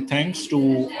my thanks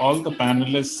to all the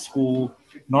panelists who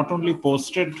not only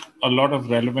posted a lot of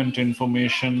relevant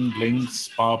information, links,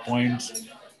 PowerPoints,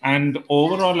 and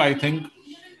overall, I think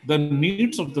the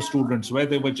needs of the students, where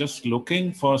they were just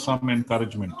looking for some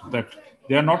encouragement, that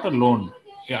they are not alone.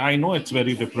 I know it's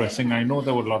very depressing. I know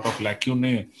there were a lot of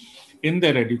lacunae in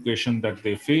their education that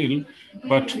they feel,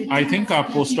 but I think our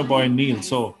poster boy Neil,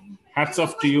 so hats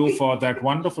off to you for that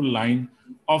wonderful line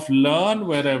of learn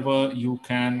wherever you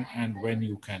can and when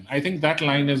you can. I think that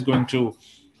line is going to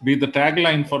be the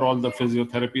tagline for all the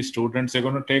physiotherapy students. They're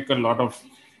going to take a lot of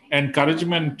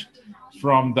encouragement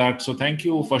from that. So thank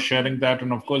you for sharing that.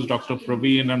 And of course, Dr.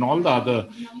 Praveen and all the other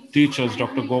teachers,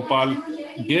 Dr. Gopal,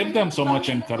 gave them so much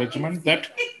encouragement that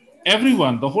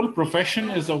everyone, the whole profession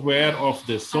is aware of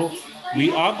this. So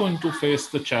we are going to face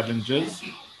the challenges.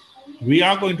 We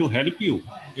are going to help you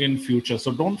in future.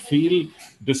 So don't feel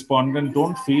despondent.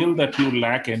 Don't feel that you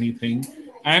lack anything.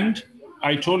 And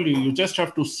I told you, you just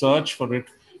have to search for it.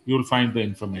 You'll find the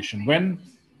information. When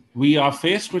we are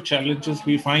faced with challenges,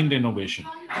 we find innovation.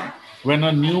 When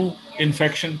a new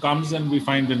infection comes in, we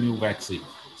find a new vaccine.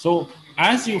 So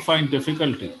as you find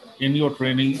difficulty in your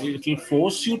training, it will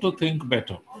force you to think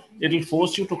better. It will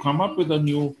force you to come up with a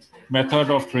new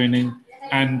method of training.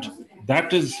 And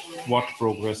that is what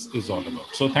progress is all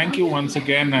about. So thank you once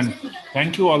again. And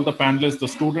thank you all the panelists. The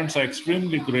students are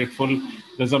extremely grateful.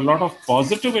 There's a lot of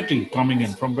positivity coming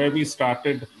in from where we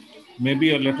started.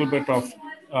 Maybe a little bit of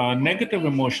negative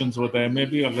emotions were there,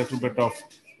 maybe a little bit of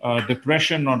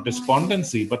depression or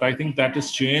despondency, but I think that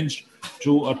has changed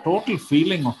to a total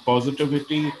feeling of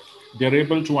positivity they're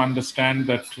able to understand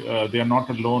that they are not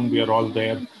alone, we are all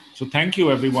there. So thank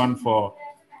you everyone for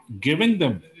giving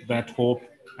them that hope,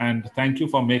 and thank you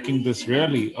for making this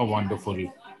really a wonderful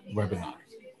webinar.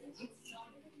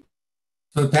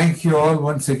 So thank you all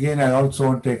once again. I also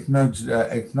want to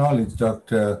acknowledge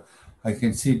Dr. I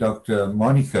can see Dr.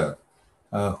 Monica,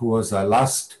 who was our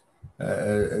last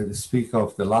speaker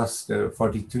of the last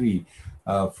 43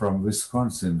 from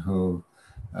Wisconsin, who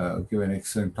gave an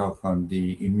excellent talk on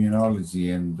the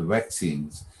immunology and the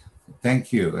vaccines.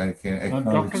 Thank you. I can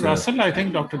acknowledge Dr. Russell, I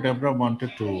think Dr. Deborah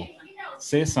wanted to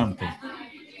say something.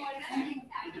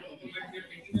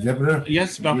 Deborah?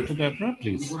 Yes, Dr. Deborah,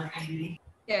 please.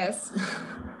 Yes.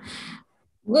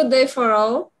 Good day for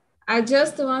all. I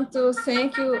just want to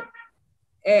thank you,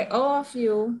 all of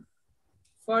you,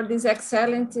 for this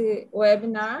excellent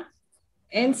webinar,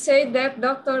 and say that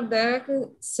Dr. Derek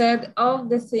said all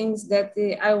the things that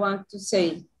I want to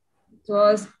say.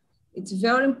 It's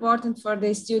very important for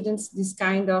the students, this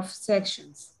kind of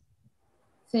sections.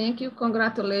 Thank you.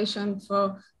 Congratulations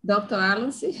for Dr.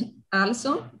 Allison.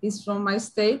 He's from my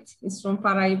state. He's from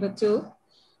Paraíba too.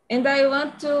 And I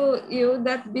want to you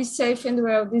that be safe and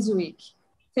well this week.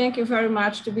 Thank you very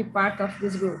much to be part of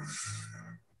this group.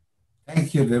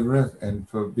 Thank you, Deborah, and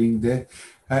for being there.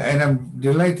 And I'm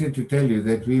delighted to tell you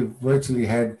that we virtually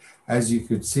had, as you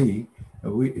could see,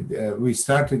 we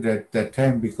started at that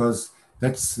time because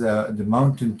that's the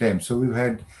mountain time. So we've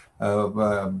had,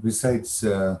 besides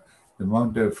the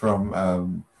mountain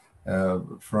from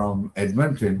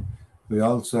Edmonton, we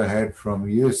also had from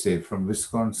USA, from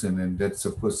Wisconsin, and that's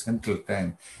of course Central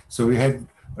Time. So we had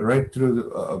right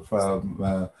through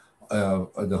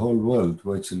the whole world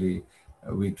virtually.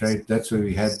 We tried. That's why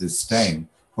we had this time.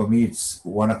 For me, it's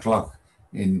 1 o'clock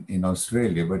in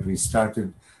Australia, but we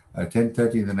started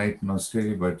 10:30 in the night in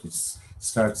Australia, but it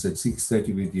starts at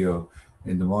 6:30 with you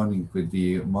in the morning with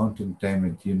the mountain time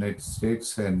in the United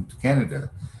States and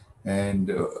Canada, and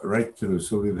right through.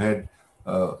 So we've had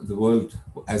the world,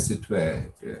 as it were,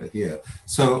 here.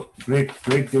 So great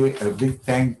day. A big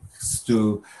thanks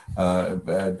to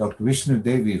Dr. Vishnu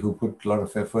Devi, who put a lot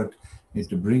of effort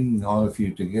into bringing all of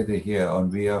you together here on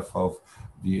behalf of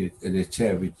the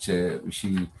chair, which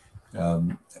she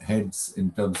heads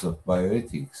in terms of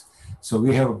bioethics. So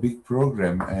we have a big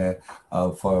program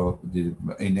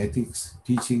in ethics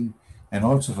teaching, and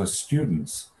also for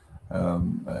students,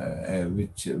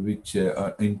 which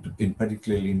in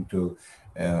particularly into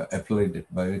applied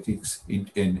bioethics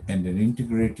and an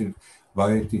integrated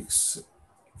bioethics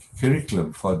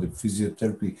curriculum for the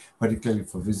physiotherapy, particularly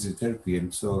for physiotherapy.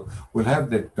 And so we'll have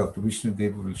that. Dr. Vishnu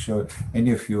Devi will show.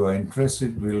 Any of you are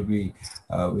interested, you'll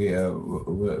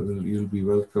be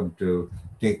welcome to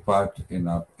take part in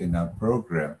our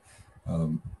program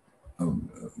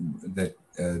that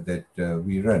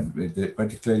we run.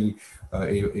 Particularly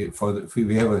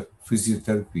we have a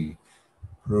physiotherapy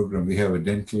program. We have a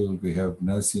dental, we have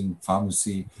nursing,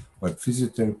 pharmacy, but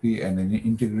physiotherapy and an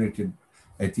integrated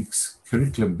ethics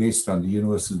curriculum based on the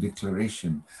Universal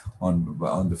Declaration on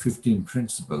the 15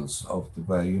 principles of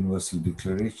the Universal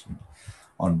Declaration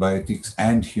on bioethics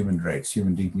and human rights,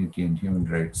 human dignity and human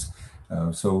rights.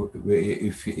 So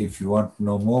if you want to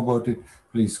know more about it,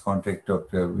 please contact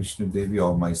Dr. Vishnu Devi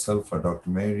or myself or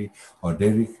Dr. Mary or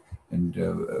Derek. And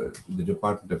the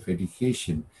Department of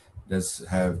Education does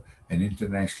have an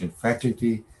international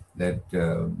faculty that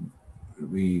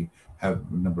we have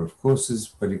a number of courses,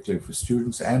 particularly for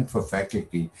students and for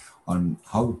faculty, on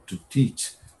how to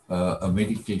teach a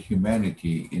medical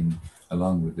humanity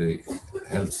along with the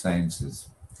health sciences.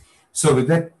 So with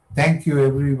that, thank you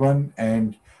everyone,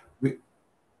 and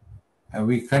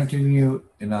we continue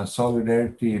in our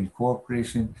solidarity and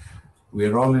cooperation. We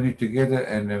are all in it together,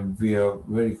 and we are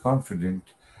very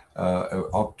confident,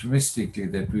 optimistically,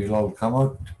 that we'll all come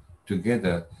out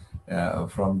together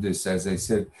from this. As I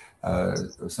said,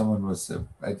 someone was,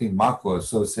 I think Mark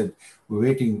also said, we're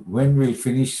waiting, when we'll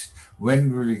finish,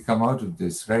 when will we come out of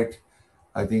this, right?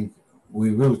 I think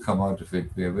we will come out of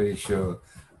it. We are very sure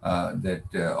that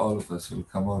all of us will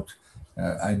come out.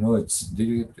 I know it's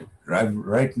difficult.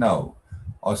 Right now,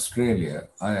 Australia,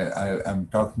 I'm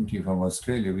talking to you from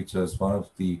Australia, which was one of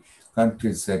the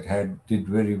countries that did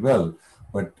very well.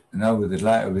 But now with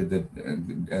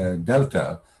the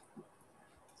Delta,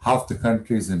 half the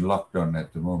country is in lockdown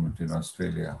at the moment in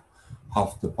Australia.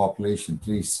 Half the population,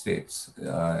 3 states,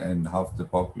 and half the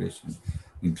population,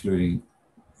 including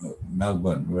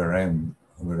Melbourne, where I am,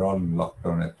 we're all in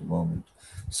lockdown at the moment.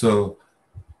 So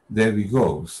there we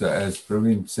go. So as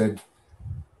Praveen said,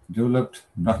 developed,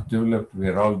 not developed,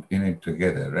 we're all in it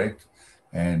together, right?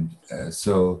 And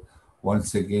so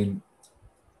once again,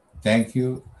 thank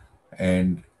you.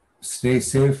 And stay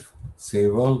safe, stay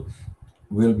well.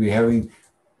 We'll be having,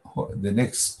 the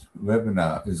next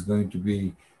webinar is going to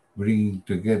be bringing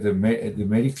together the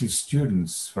medical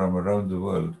students from around the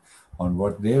world on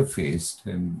what they've faced,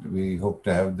 and we hope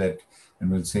to have that,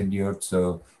 and we'll send you out.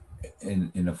 So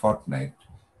in a fortnight,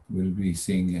 we'll be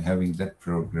having that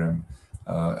program.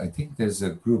 I think there's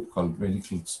a group called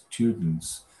Medical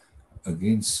Students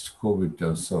Against COVID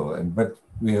or so, but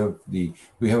we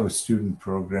have a student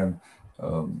program,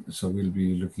 so we'll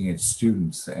be looking at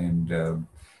students and their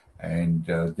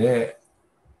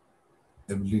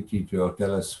ability to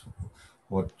tell us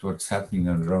what's happening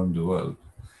around the world.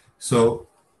 So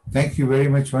thank you very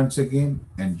much once again,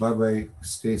 and bye-bye.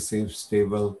 Stay safe, stay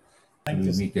well.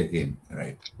 We'll meet again.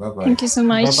 Right. Bye-bye. Thank you so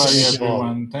much. Bye-bye,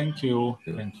 everyone. Thank you.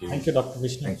 Thank you. Thank you, Dr.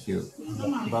 Vishnu. Thank you.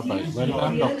 Bye-bye. Well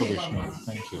done, Dr. Vishnu.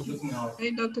 Thank you. Hey,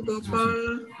 Dr.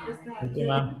 Gopal. Thank you,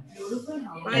 ma'am.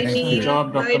 Bye, Excellent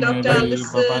job, Bye, Dr. Dr. Mary.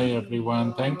 Bye-bye,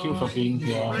 everyone. Thank you for being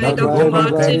here. Bye, Dr. Dr. Gopal,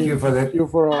 Martin. thank you for that. Thank you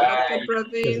for Dr.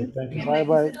 Praveen.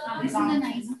 Bye-bye.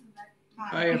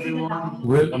 Bye, everyone.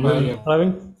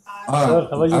 Praveen? Sir,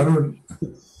 how are you? Arun,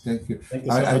 thank you. Thank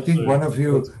you so I much think for one your of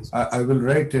you, participation. I will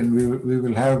write, and we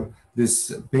will have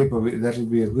this paper. That will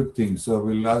be a good thing. So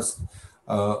we'll ask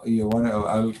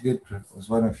I'll get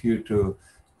one of you to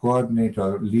coordinate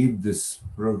or lead this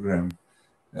program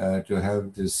to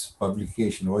have this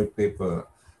publication, white paper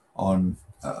on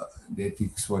the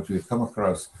ethics, what we've come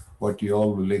across, what you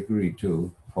all will agree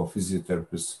to for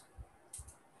physiotherapists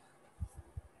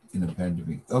in a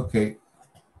pandemic. Okay.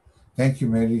 Thank you,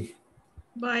 Mary.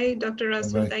 Bye, Dr.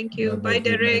 Russell. Bye-bye. Thank you. Bye-bye. Bye,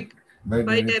 Good night. Derek. Bye,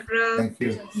 Bye, Derek. Deborah. Thank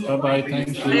you. Bye-bye.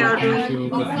 Thank you. Bye, Arun. Thank you.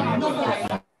 Good night. Good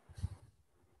night.